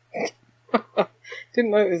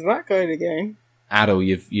 Didn't know it was that kind of game. Adel,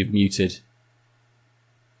 you've muted.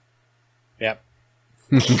 Yep.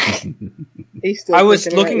 I was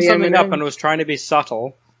looking something up and was trying to be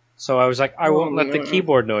subtle, so I was like, I won't let the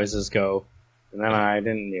keyboard noises go, and then I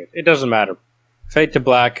didn't mute. It doesn't matter. Fade to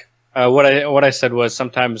black. What I said was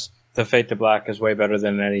sometimes the Fade to Black is way better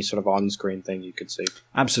than any sort of on-screen thing you could see.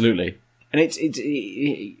 Absolutely. And it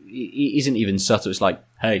isn't even subtle. It's like,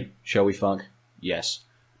 hey, shall we fuck? Yes.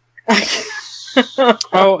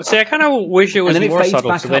 Oh, see, I kind of wish it was And then it more fades subtle,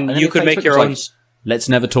 back so up, then and then you it could fades make back your up. own... It's like, let's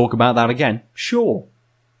never talk about that again. Sure.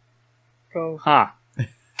 Cool. Huh.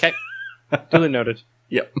 Okay. Duly noted.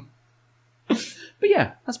 Yep. But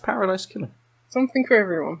yeah, that's Paradise Killer. Something for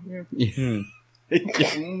everyone. Yeah.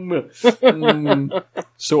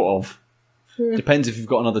 Sort of. Depends if you've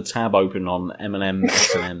got another tab open on M&M,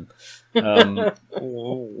 S&M.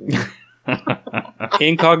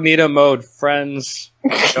 Incognito mode, friends.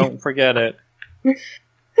 Don't forget it.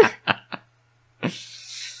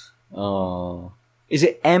 Oh, is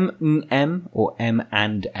it M or M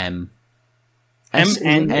and M? M S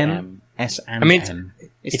and M, M. S and I mean, M.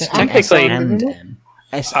 it's there technically- S and M.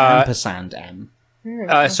 S ampersand M.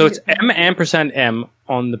 Yeah, So it's M ampersand M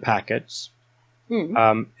on the packets.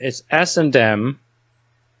 It's S and M.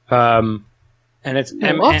 And it's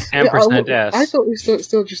M What? ampersand S. I thought we were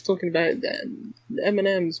still just talking about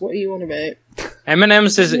M&Ms. What are you on about?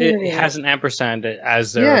 M&M's it has an ampersand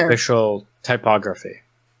as their official typography.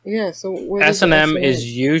 Yeah, so where S does and M S&M?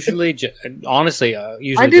 is usually, honestly,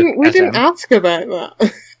 usually. We just didn't SM. ask about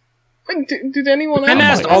that. Did anyone I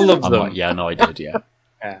ask? asked all of them. Yeah, no, I did. Yeah.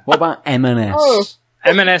 Yeah. What about M&S? Oh.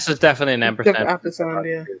 M&S is definitely an ampersand. Ampersand,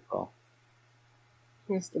 yeah.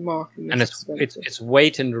 Where's the mark in this? And it's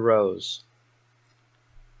weight and rows.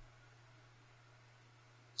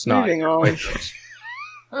 It's not. Moving on. Weight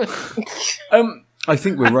rows. I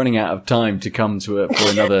think we're running out of time to come to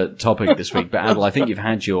for another topic this week. But Adel, I think you've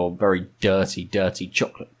had your very dirty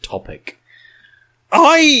chocolate topic.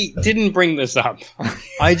 I didn't bring this up.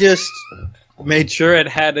 I just made sure it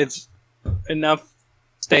had its enough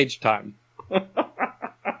stage time.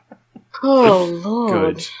 Oh,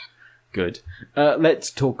 Lord. Good.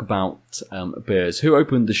 Let's talk about beers. Who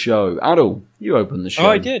opened the show? Adel, you opened the show. Oh,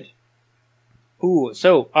 I did. Ooh,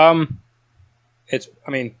 so I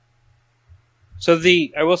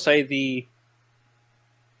will say the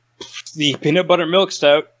peanut butter milk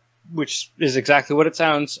stout, which is exactly what it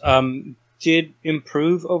sounds, did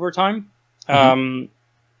improve over time. Mm-hmm.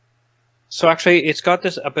 So actually, it's got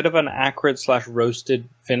a bit of an acrid / roasted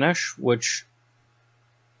finish, which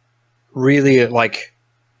really, like,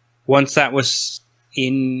 once that was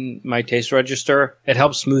in my taste register, it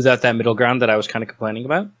helped smooth out that middle ground that I was kind of complaining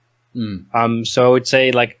about. So I would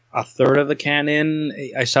say like a third of the can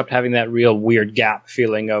in, I stopped having that real weird gap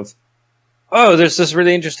feeling of, oh, there's this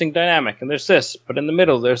really interesting dynamic, and there's this, but in the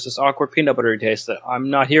middle there's this awkward peanut buttery taste that I'm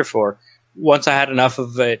not here for. Once I had enough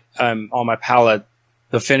of it on my palate,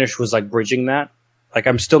 the finish was like bridging that. Like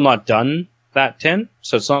I'm still not done that tin,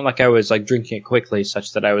 so it's not like I was like drinking it quickly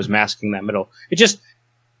such that I was masking that middle. It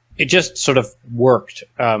just sort of worked,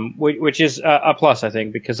 which is a plus, I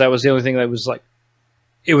think, because that was the only thing that was like,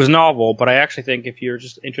 it was novel, but I actually think if you're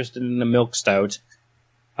just interested in a milk stout,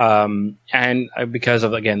 and because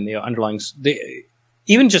of, again, the underlying,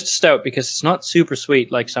 even just stout, because it's not super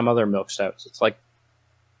sweet like some other milk stouts. It's like,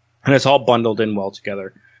 and it's all bundled in well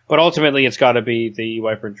together. But ultimately, it's got to be the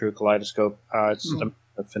Wiper and True Kaleidoscope. It's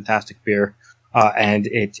a fantastic beer, and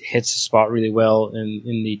it hits the spot really well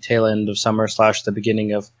in the tail end of summer / the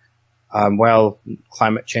beginning of,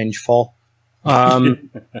 climate change fall.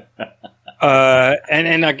 And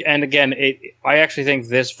again, I actually think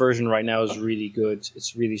this version right now is really good.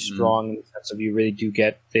 It's really strong in the sense of you really do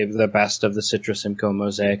get the best of the Citrus Simcoe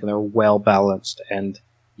Mosaic, and they're well balanced. And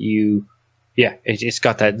it's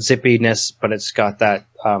got that zippiness, but it's got that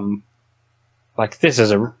like this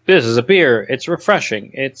is a beer. It's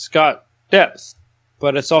refreshing. It's got depth,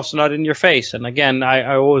 but it's also not in your face. And again,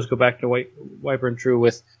 I always go back to Wiper and True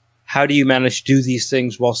with how do you manage to do these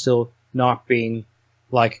things while still not being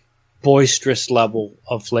like boisterous level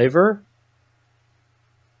of flavor.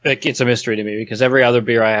 Like, it's a mystery to me, because every other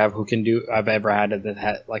beer I've ever had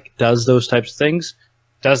that does those types of things,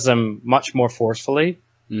 does them much more forcefully.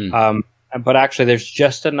 But actually there's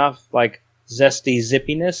just enough like zesty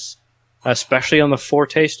zippiness, especially on the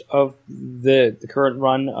foretaste of the current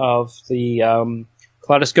run of the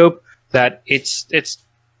Kaleidoscope, that it's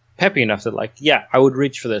peppy enough that I would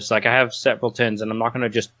reach for this. Like, I have several tins, and I'm not going to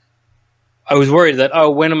just. I was worried that,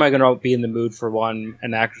 when am I going to be in the mood for one?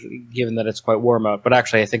 And actually, given that it's quite warm out, but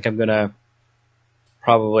actually, I think I'm going to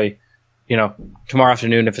probably, tomorrow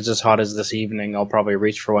afternoon, if it's as hot as this evening, I'll probably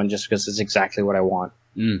reach for one just because it's exactly what I want.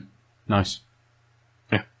 Nice.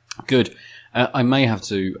 Yeah. Good. I may have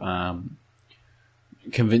to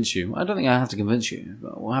convince you. I don't think I have to convince you,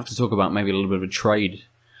 but we'll have to talk about maybe a little bit of a trade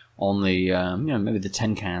on the maybe the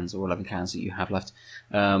 10 cans or 11 cans that you have left.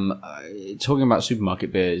 Talking about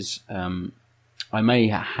supermarket beers, I may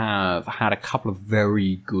have had a couple of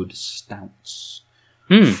very good stouts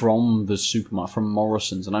from the supermarket, from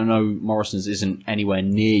Morrison's, and I know Morrison's isn't anywhere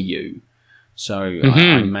near you, so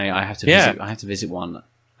I have to visit one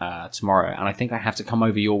tomorrow, and I think I have to come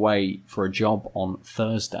over your way for a job on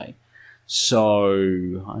Thursday,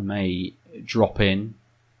 so I may drop in.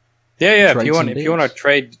 Yeah. If you want to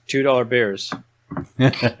trade $2 beers,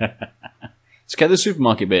 let's get the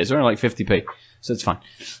supermarket beers. They're only like 50p, so it's fine.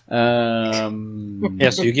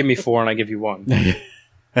 So you give me 4 and I give you 1.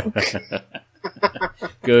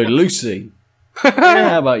 Good, Lucy.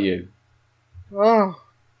 How about you? Oh,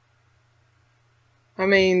 I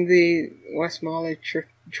mean, the West Marlow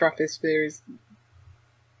Trappist beer is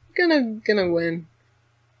gonna win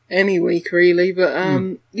any week, really. But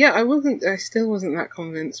I still wasn't that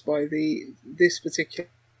convinced by this particular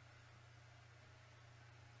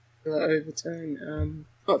overtone.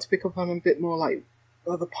 Got to pick up on a bit more like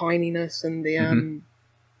the pininess and the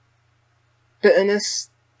bitterness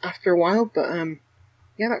after a while, but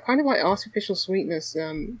that kind of like artificial sweetness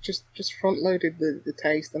just front loaded the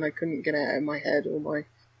taste, and I couldn't get it out of my head or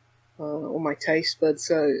my taste buds,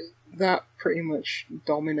 so that pretty much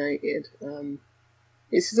dominated.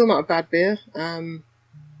 It's still not a bad beer.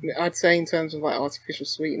 I'd say in terms of like artificial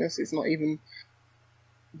sweetness, it's not even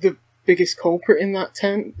the biggest culprit in that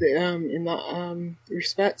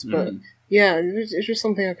respect, but it's just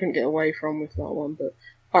something I couldn't get away from with that one. But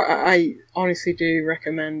I honestly do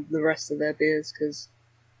recommend the rest of their beers, because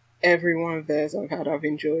every one of theirs I've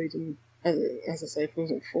enjoyed, and as I say, if it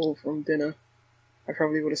wasn't full from dinner, I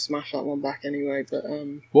probably would have smashed that one back anyway. But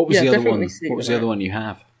what was the other one? What was the other one you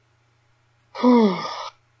have?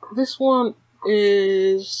 This one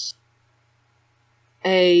is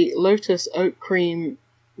a Lotus Oat Cream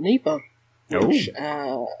Nipa, which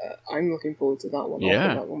I'm looking forward to that one. I'll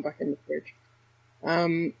put that one back in the fridge.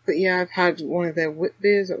 But yeah, I've had one of their wit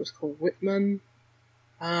beers that was called Whitman.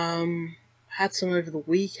 Had some over the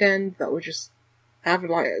weekend that were just have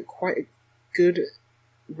like quite a good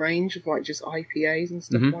range of like just IPAs and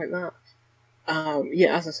stuff like that.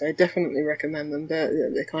 As I say, definitely recommend them.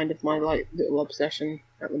 They're kind of my like little obsession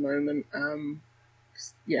at the moment.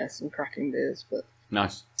 Some cracking beers, but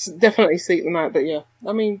nice. Definitely seek them out. But yeah,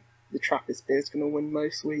 I mean, the Trappist beer is going to win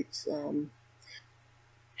most weeks.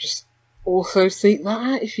 Just also seek that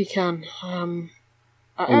out if you can. I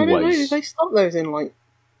don't know. Did they stock those in like?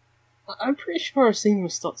 I'm pretty sure I've seen them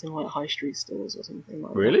stocked in like high street stores or something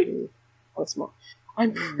like that. Really? That's not.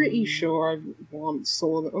 I'm pretty sure I once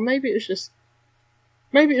saw them, or maybe it's just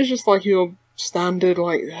like your standard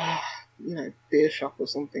like beer shop or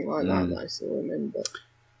something like that I saw them in. But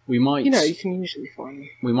we might, you can usually find them.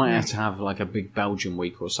 We might have to have like a big Belgian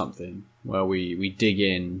week or something where we dig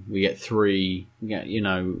in. We get 3. We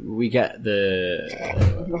get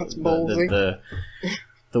That's ballsy.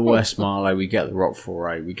 The West Marlow, we get the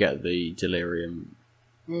Roquefort, we get the Delirium,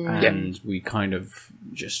 and we kind of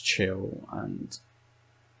just chill and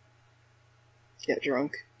get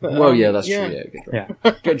drunk. But, that's true. Yeah, get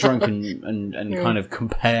drunk. Get drunk and kind of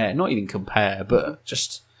compare, not even compare, but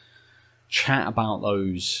just chat about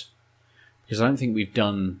those. Because I don't think we've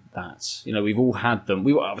done that. We've all had them.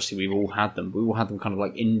 We've all had them. We've all had them kind of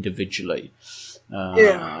like individually,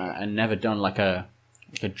 and never done like a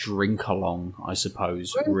drink along, I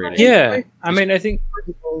suppose. Really, yeah. I mean, I think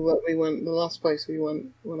that we went. The last place we went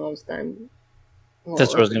when I was down.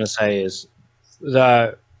 That's what I was going to say. Is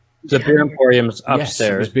the beer emporium's upstairs? Yes,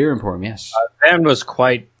 it was beer emporium. Yes, Ben was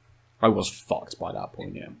quite. I was fucked by that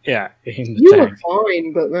point. Yeah. Yeah. You were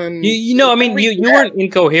fine, but then you weren't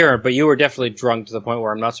incoherent, but you were definitely drunk to the point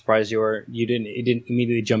where I'm not surprised it didn't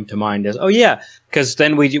immediately jump to mind as because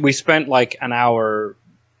then we spent like an hour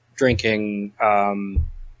drinking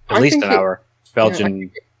at least an hour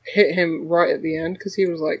Belgian. Hit him right at the end because he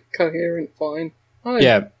was like coherent, fine.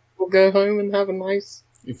 We'll go home and have a nice.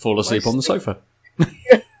 You fall asleep on the sofa.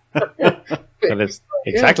 That is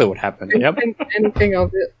exactly what happened. Yep. Anything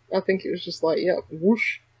of it, I think it was just like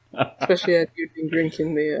whoosh. Especially if you'd been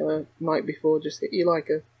drinking the night before, just hit you like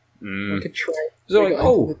a tray. So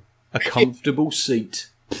like, a comfortable seat.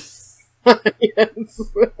 Yes.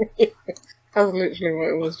 That's literally what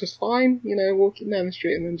it was. Just fine, walking down the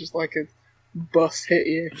street and then just like a bus hit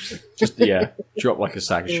you. Just drop like a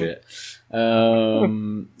sack of shit.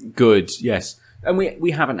 Good, yes. And we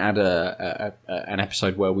haven't had an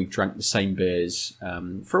episode where we've drank the same beers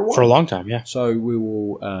for a while. For a long time, yeah. So we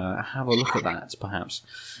will have a look at that perhaps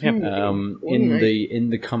in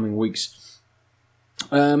the coming weeks.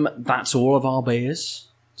 That's all of our beers.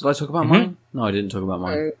 Did I talk about mine? No, I didn't talk about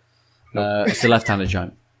mine. It's the left-handed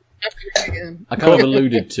giant. Again. I kind of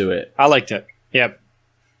alluded to it. I liked it. Yep.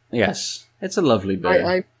 Yes, it's a lovely beer.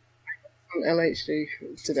 I on LHD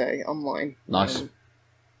today online. Nice.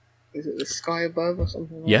 Is it the Sky Above or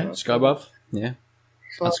something like Yeah, that? Sky Above. Yeah,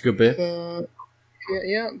 that's a good beer.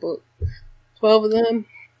 Yeah, but 12 of them,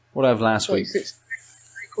 What did I have last week? 26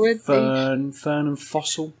 quid each. Fern and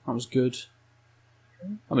Fossil. That was good.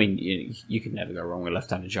 I mean, you can never go wrong with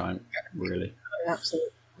Left-Handed Giant, really. Absolutely.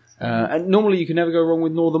 And normally you can never go wrong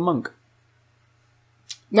with Northern Monk.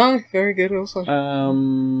 No, very good also.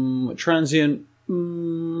 Transient,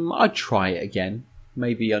 I'd try it again.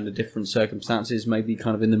 Maybe under different circumstances. Maybe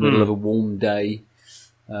kind of in the middle of a warm day.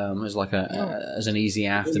 As like as an easy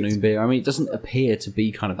afternoon beer. I mean, it doesn't appear to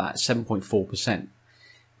be kind of that 7.4%.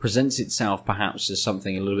 Presents itself perhaps as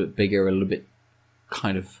something a little bit bigger, a little bit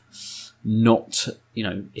kind of not,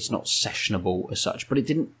 it's not sessionable as such, but it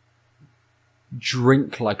didn't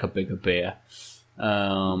drink like a bigger beer.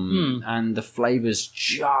 And the flavours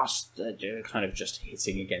they're kind of just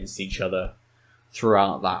hitting against each other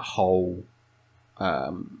throughout that whole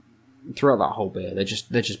beer. They're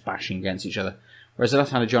just bashing against each other. Whereas the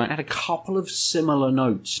Left-Handed Giant had a couple of similar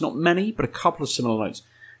notes. Not many, but a couple of similar notes.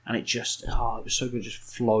 And it just, it was so good. It just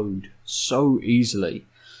flowed so easily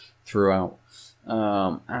throughout.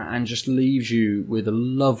 And just leaves you with a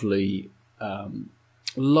lovely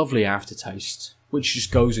aftertaste, which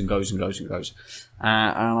just goes and goes and goes and goes.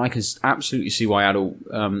 And I can absolutely see why Adult,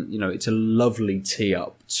 it's a lovely tee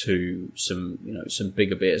up to some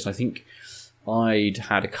bigger beers. I think I'd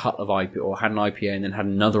had a cut of IPA, or had an IPA and then had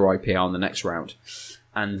another IPA on the next round.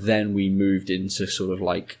 And then we moved into sort of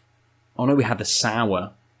like, we had the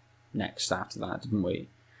sour next after that, didn't we?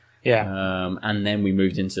 Yeah. And then we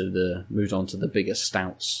moved on to the bigger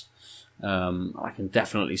stouts. I can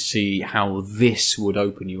definitely see how this would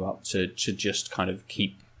open you up to just kind of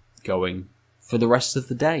keep going for the rest of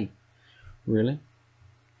the day, really.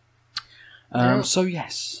 So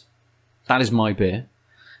yes, that is my beer.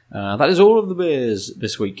 That is all of the beers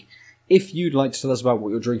this week. If you'd like to tell us about what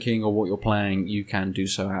you're drinking or what you're playing, you can do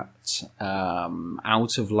so at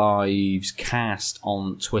Out of Lives Cast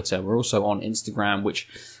on Twitter. We're also on Instagram, which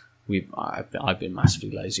I've been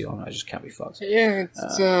massively lazy on. I just can't be fucked. Yeah,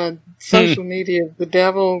 it's social media of the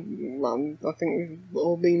devil. I think we've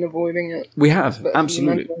all been avoiding it. We have, But for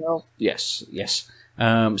absolutely. mental health, Yes. Since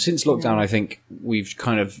lockdown, I think we've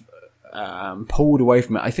kind of pulled away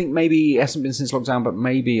from it. I think maybe it hasn't been since lockdown, but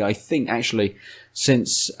maybe I think actually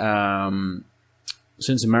since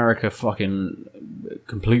America fucking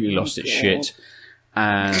completely lost its shit,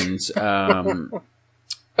 and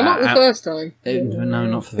but not the first time. no,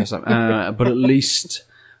 not for the first time, but at least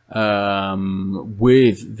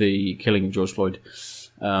with the killing of George Floyd,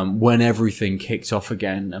 when everything kicked off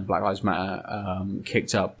again and Black Lives Matter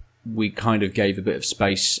kicked up, we kind of gave a bit of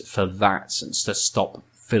space for that and to stop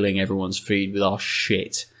filling everyone's feed with our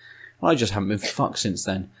shit. I just haven't been fucked since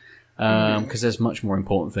then, because there's much more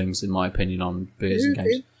important things, in my opinion, on beers and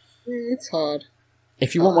games. It's hard.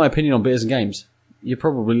 If you want my opinion on beers and games, you're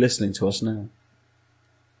probably listening to us now.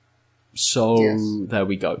 So, Yes. There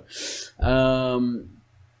we go.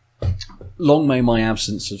 Long may my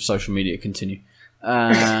absence of social media continue.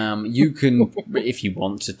 You can, if you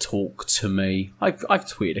want to talk to me, I've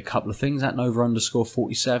tweeted a couple of things at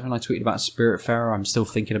Nova_47. I tweeted about Spiritfarer. I'm still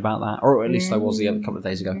thinking about that, or at least I was the other couple of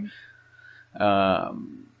days ago.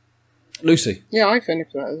 Lucy. Yeah, I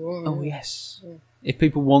finished that as well. Oh yes. If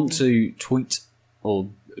people want to tweet or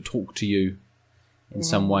talk to you in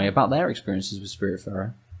some way about their experiences with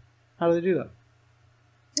Spiritfarer, how do they do that?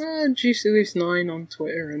 Juicy Loose 9 on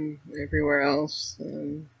Twitter and everywhere else.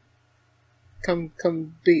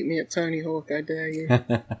 Come beat me at Tony Hawk, I dare you.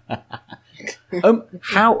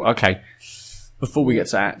 Okay. Before we get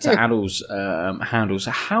to Addle's handles,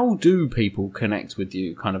 how do people connect with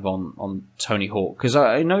you kind of on Tony Hawk? Because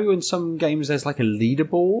I know in some games there's like a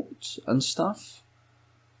leaderboard and stuff.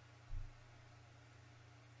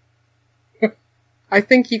 I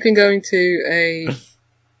think you can go into a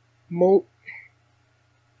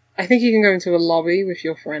lobby with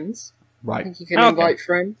your friends. I Right. think you can invite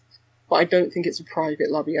friends, but I don't think it's a private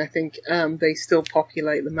lobby. I think they still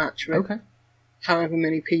populate the match with Okay. however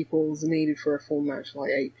many people's needed for a full match,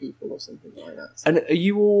 like 8 people or something like that. So, And are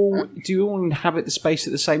you all? Do you all inhabit the space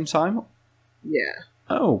at the same time? yeah,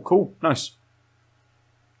 Oh, cool, nice.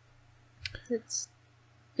 it's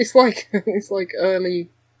like it's like early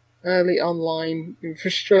online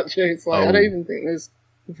infrastructure. It's like I don't even think there's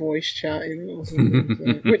voice chatting or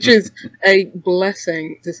something, so, which is a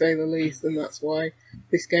blessing to say the least, and that's why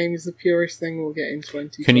This game is the purest thing we'll get in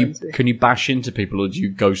 2020. Can you bash into people, or do you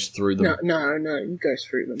ghost through them? No, you go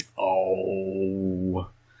through them. Oh,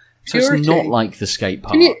 so Purity. it's not like the skate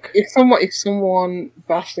park. If someone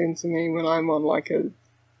bashed into me when I'm on like a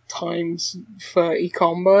times 30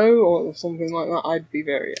 combo or something like that, I'd be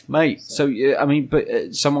very upset. Mate, so I mean,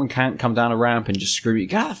 but someone can't come down a ramp and just scream at you,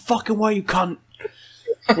 get out of the fucking way, you cunt!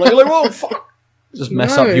 like, oh, fuck! Just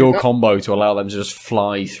mess up your combo to allow them to just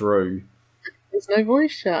fly through. There's no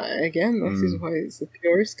voice chat. Again, this is why it's the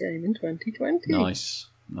purest game in 2020. Nice.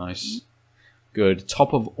 Good.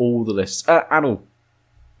 Top of all the lists. Adel,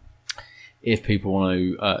 if people want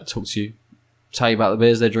to talk to you, tell you about the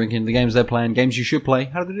beers they're drinking, the games they're playing, games you should play,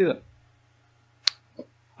 how do they do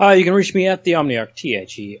that? You can reach me at the Omniarch,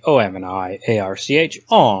 TheOmniarch,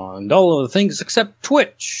 on all of the things except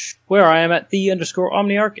Twitch, where I am at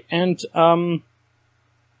 _Omniarch, and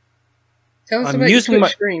Tell us about your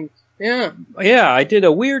Twitch stream. Yeah, I did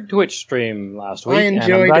a weird Twitch stream last week, and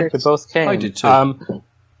I'm glad we both came. I did too.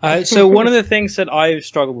 So one of the things that I've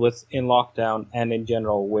struggled with in lockdown and in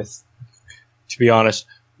general with, to be honest,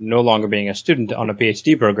 no longer being a student on a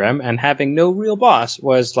PhD program and having no real boss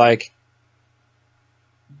was like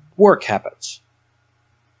work habits.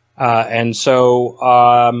 And so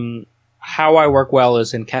how I work well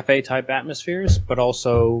is in cafe type atmospheres, but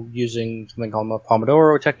also using something called the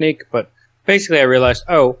Pomodoro technique. But basically I realized,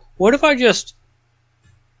 what if I just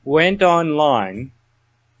went online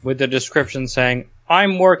with the description saying,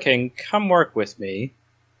 I'm working, come work with me.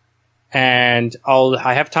 And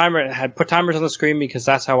I have put timers on the screen because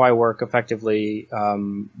that's how I work effectively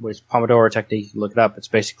with Pomodoro technique. You can look it up. It's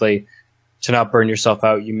basically to not burn yourself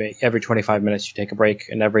out. Every 25 minutes you take a break,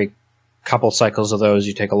 and every couple cycles of those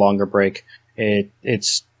you take a longer break.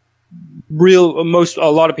 It's real.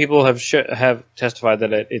 A lot of people have testified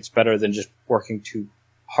that it's better than just working too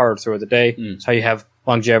hard throughout the day. It's how you have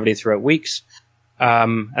longevity throughout weeks.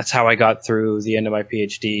 That's how I got through the end of my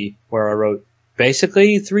PhD, where I wrote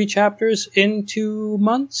basically 3 chapters in 2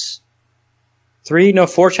 months.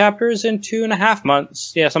 4 chapters in 2.5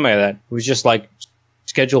 months. Yeah, something like that. It was just like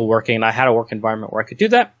schedule working, and I had a work environment where I could do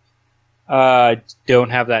that. Don't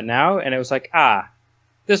have that now, and it was like,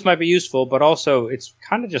 this might be useful, but also it's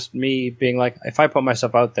kind of just me being like, if I put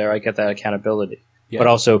myself out there, I get that accountability. Yeah. But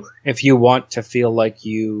also, if you want to feel like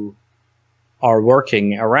you are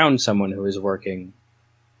working around someone who is working,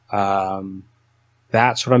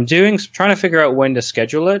 that's what I'm doing. So I'm trying to figure out when to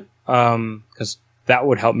schedule it, because that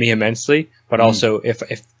would help me immensely. But also, if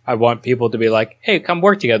I want people to be like, hey, come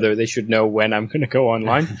work together, they should know when I'm going to go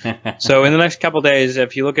online. So in the next couple of days,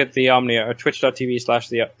 if you look at the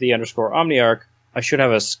twitch.tv/the_Omniarch, I should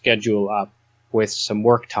have a schedule up with some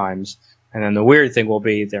work times. And then the weird thing will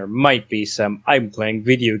be there might be some I'm playing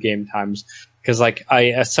video game times. Because like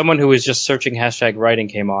as someone who was just searching #writing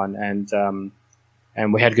came on, and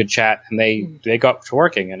we had good chat, and they got to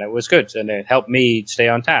working, and it was good, and it helped me stay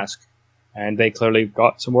on task. And they clearly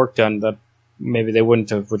got some work done that maybe they wouldn't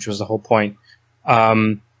have, which was the whole point.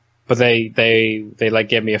 But they like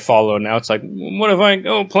gave me a follow. Now it's like, what if I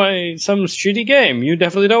go play some shitty game? You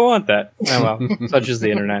definitely don't want that. Oh well, such is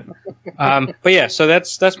the internet. But yeah, so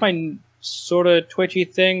that's my sort of twitchy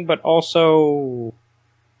thing, but also,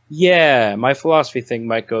 yeah, my philosophy thing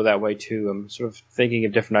might go that way too. I'm sort of thinking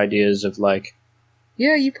of different ideas of like.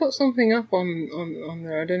 Yeah, you put something up on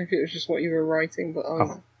there. I don't know if it was just what you were writing, but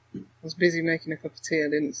I was busy making a cup of tea. I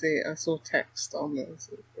didn't see it. I saw text on there.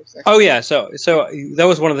 Oh yeah, so that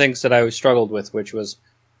was one of the things that I struggled with, which was,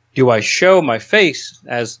 do I show my face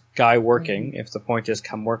as guy working if the point is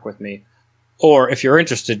come work with me, or if you're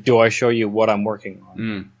interested, do I show you what I'm working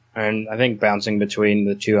on? And I think bouncing between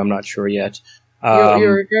the two, I'm not sure yet.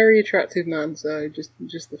 You're a very attractive man, so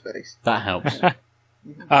just the face. That helps.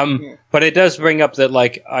 But it does bring up that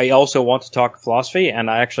like I also want to talk philosophy,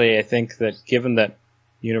 and I think that given that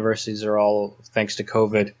universities are all, thanks to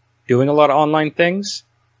COVID, doing a lot of online things,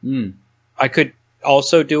 I could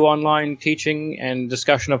also do online teaching and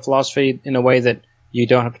discussion of philosophy in a way that you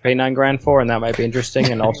don't have to pay $9,000 for, and that might be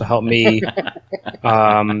interesting and also help me.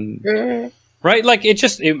 Right, like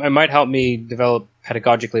it might help me develop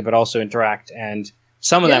pedagogically, but also interact. And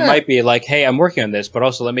some of that might be like, hey, I'm working on this, but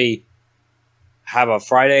also let me have a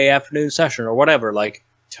Friday afternoon session or whatever, like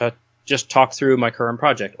to just talk through my current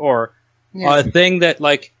project, or a thing that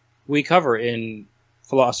like we cover in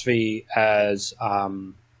philosophy as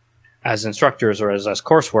instructors or as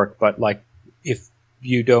coursework. But like if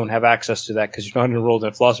you don't have access to that because you're not enrolled in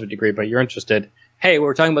a philosophy degree, but you're interested, hey,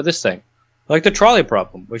 we're talking about this thing. Like the trolley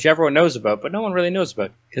problem, which everyone knows about, but no one really knows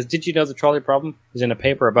about. Because did you know the trolley problem is in a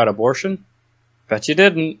paper about abortion? Bet you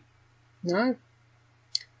didn't. No.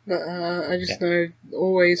 But I just know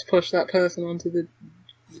always push that person onto the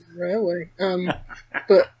railway.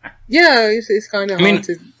 But yeah, it's kind of hard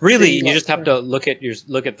to. Really, see, you just have to look at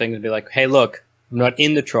things and be like, "Hey, look, I'm not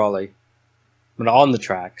in the trolley. I'm not on the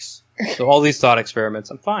tracks. So all these thought experiments,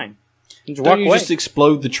 I'm fine. You just walk Don't you away. just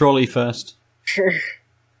explode the trolley first?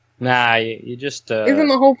 Nah, you just. Isn't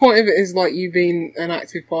the whole point of it is like you being an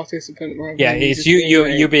active participant? Rather Yeah, than it's just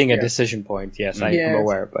you being a yeah. decision point. Yes, I'm Yes.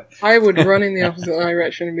 aware, but I would run in the opposite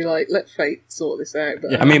direction and be like, "Let fate sort this out."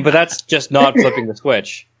 But I mean, but that's just not flipping the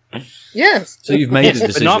switch. yes. So you've made a But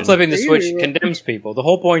decision. not flipping the switch Ew. condemns people. The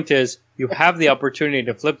whole point is you have the opportunity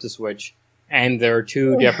to flip the switch, and there are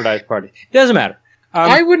two jeopardized parties. It doesn't matter.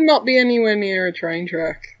 I would not be anywhere near a train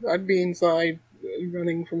track. I'd be inside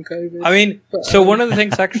running from COVID. I mean, But, so one of the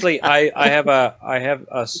things actually, I have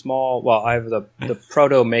a small. Well, I have the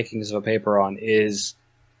proto makings of a paper is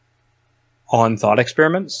on thought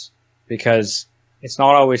experiments, because it's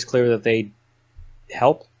not always clear that they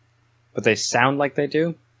help, but they sound like they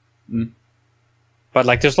do. Mm. But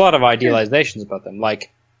like, there's a lot of idealizations about them.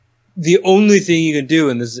 Like, the only thing you can do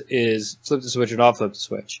in this is flip the switch or not flip the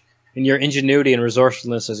switch, and your ingenuity and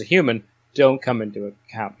resourcefulness as a human don't come into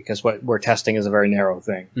account, because what we're testing is a very narrow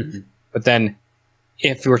thing. Mm-hmm. But then,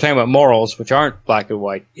 if we're talking about morals, which aren't black and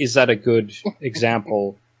white, is that a good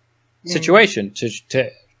example situation to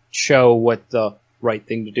show what the right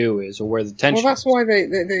thing to do is, or where the tension? well, that's why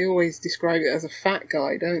they always describe it as a fat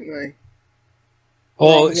guy, don't they?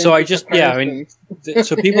 Oh, Rather so than I just just a I mean, person.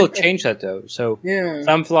 so people have changed that though. So Yeah.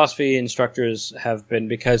 some philosophy instructors have been,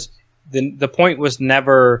 because the point was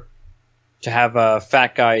never to have a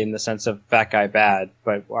fat guy in the sense of fat guy bad,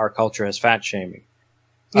 but our culture has fat shaming.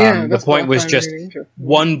 Yeah, The that's point what I was find just really interesting.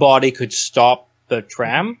 one body could stop the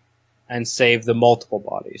tram and save the multiple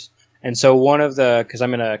bodies. And so because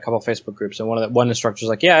I'm in a couple of Facebook groups, and one instructor's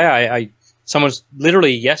like, I someone's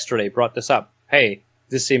literally yesterday brought this up. Hey,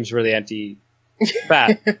 this seems really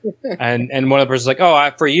anti-fat. and one of the person's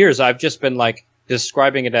like, for years I've just been like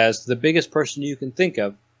describing it as the biggest person you can think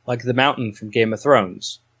of, like the Mountain from Game of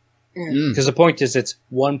Thrones. Because the point is, it's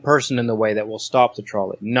one person in the way that will stop the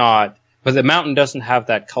trolley, but the Mountain doesn't have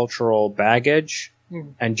that cultural baggage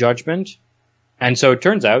and judgment. And so it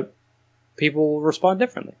turns out people will respond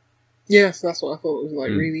differently. Yes, that's what I thought was like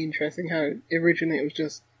really interesting. How originally it was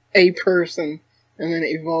just a person, and then it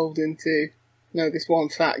evolved into this one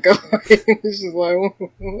fat guy. It's just like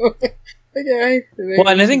okay. Well,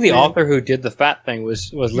 and I think the author who did the fat thing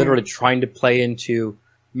was literally trying to play into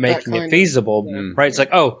making it feasible, right? It's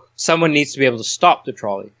like, someone needs to be able to stop the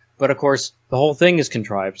trolley. But of course, the whole thing is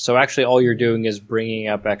contrived. So actually all you're doing is bringing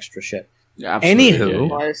up extra shit. Yeah, absolutely,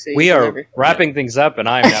 Anywho, we are wrapping things up, and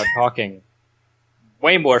I am now talking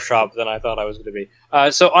way more shop than I thought I was going to be.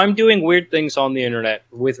 So I'm doing weird things on the internet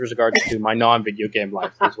with regards to my non-video game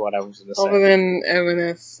life, is what I was going to say. Other than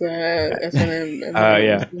M&S, S&M.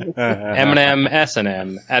 Yeah. M&M,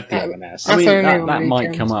 S&M at the M&S. I mean, That's that only might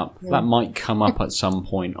weekends. come up. Yeah. That might come up at some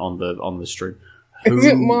point on the stream. Is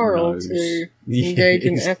it Who moral knows? to engage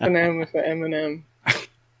in Yes. F&M with the M&M?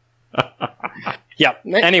 Yeah.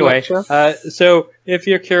 Next Anyway, lecture. so if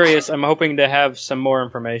you're curious, I'm hoping to have some more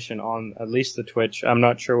information on at least the Twitch. I'm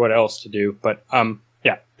not sure what else to do, but the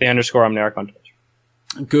 _ Omniarch on Twitch.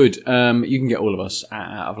 Good. You can get all of us at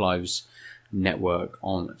Out of Lives Network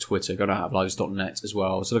on Twitter. Go to outoflives.net as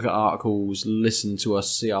well. So look at articles, listen to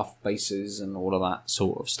us, see our faces, and all of that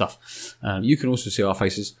sort of stuff. You can also see our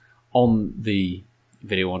faces on the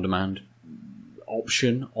video on demand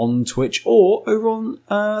option on Twitch, or over on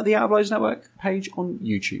the Out of Lives Network page on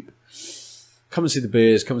YouTube. Come and see the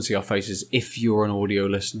beers, come and see our faces if you're an audio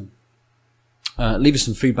listener. Leave us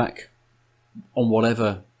some feedback on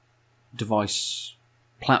whatever device,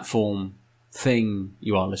 platform, thing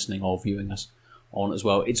you are listening or viewing us on as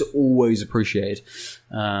well. It's always appreciated.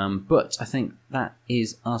 But I think that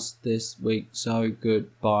is us this week. So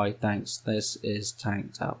goodbye. Thanks. This is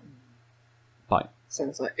Tanked Up. Bye.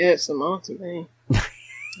 Sounds like ASMR to me.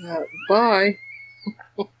 Bye.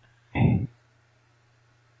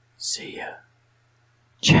 See ya.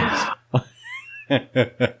 Ciao. I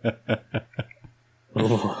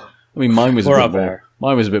mean, mine was We're a up bit more. there.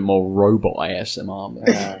 Mine was a bit more robot ASMR.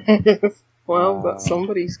 But, Well, that's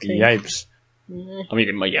somebody's kink. Yipes. Yeah. I mean,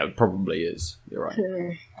 it probably is. You're right.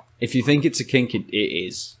 Yeah. If you think it's a kink, it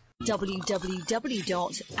is.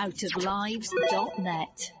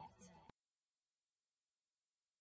 www.outoflives.net